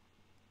tell.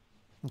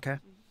 Okay.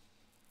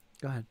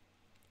 Go ahead.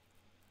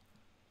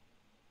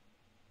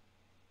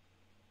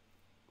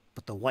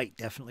 But the wight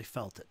definitely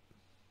felt it.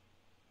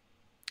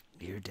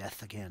 Near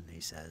death again, he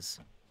says.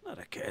 Not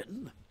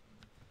again.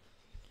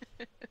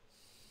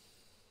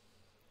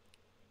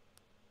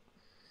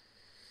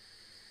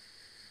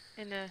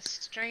 In a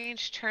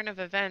strange turn of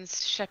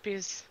events,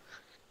 Sheppy's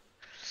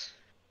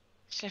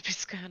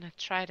gonna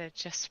try to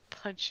just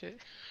punch it.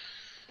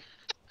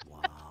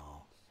 Wow.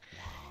 Wow.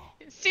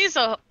 It sees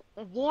a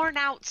worn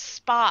out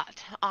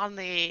spot on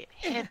the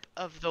hip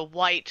of the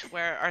wight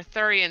where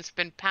Arthurian's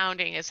been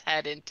pounding his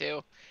head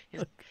into.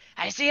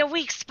 I see a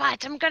weak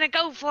spot. I'm gonna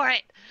go for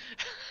it.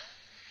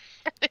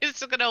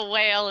 He's gonna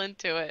wail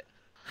into it.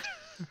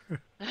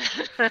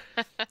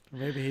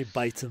 Maybe he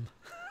bites him.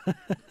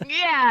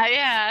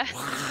 Yeah.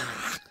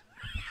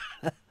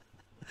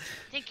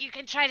 Think you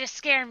can try to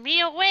scare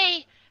me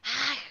away?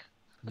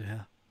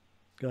 Yeah.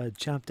 Go ahead,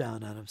 chomp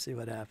down on him, see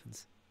what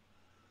happens.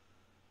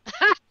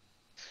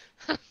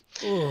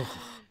 Ooh.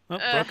 Oh,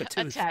 broke a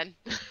tooth. A 10.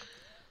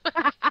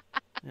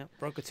 Yep,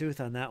 broke a tooth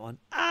on that one.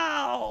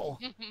 Ow!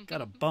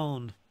 Got a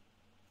bone.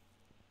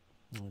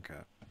 Okay.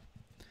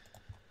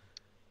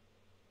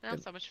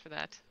 Not so much for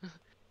that.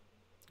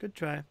 Good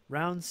try.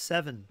 Round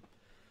 7.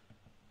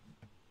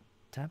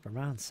 Time for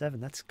round 7.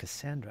 That's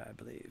Cassandra, I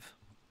believe.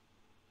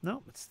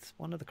 No, it's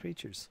one of the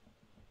creatures.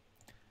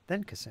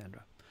 Then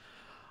Cassandra.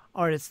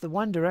 All right, it's the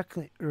one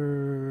directly...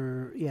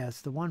 yeah,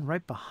 it's the one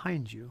right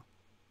behind you.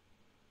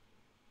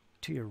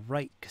 To your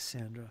right,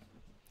 Cassandra.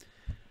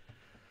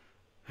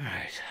 All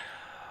right.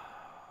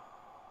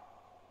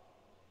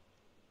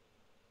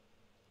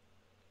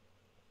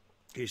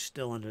 You're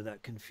still under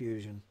that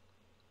confusion.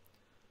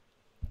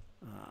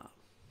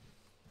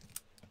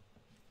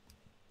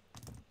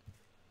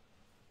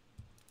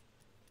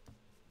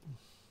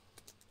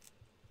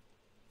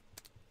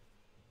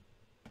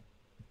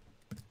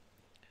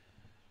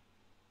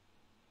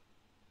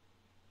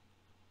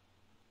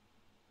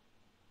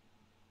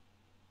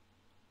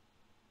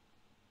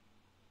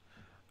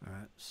 All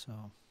right,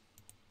 so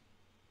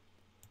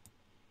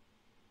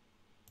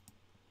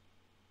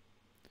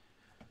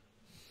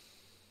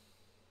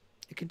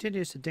it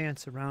continues to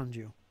dance around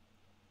you.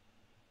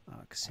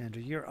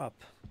 Cassandra, you're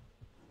up.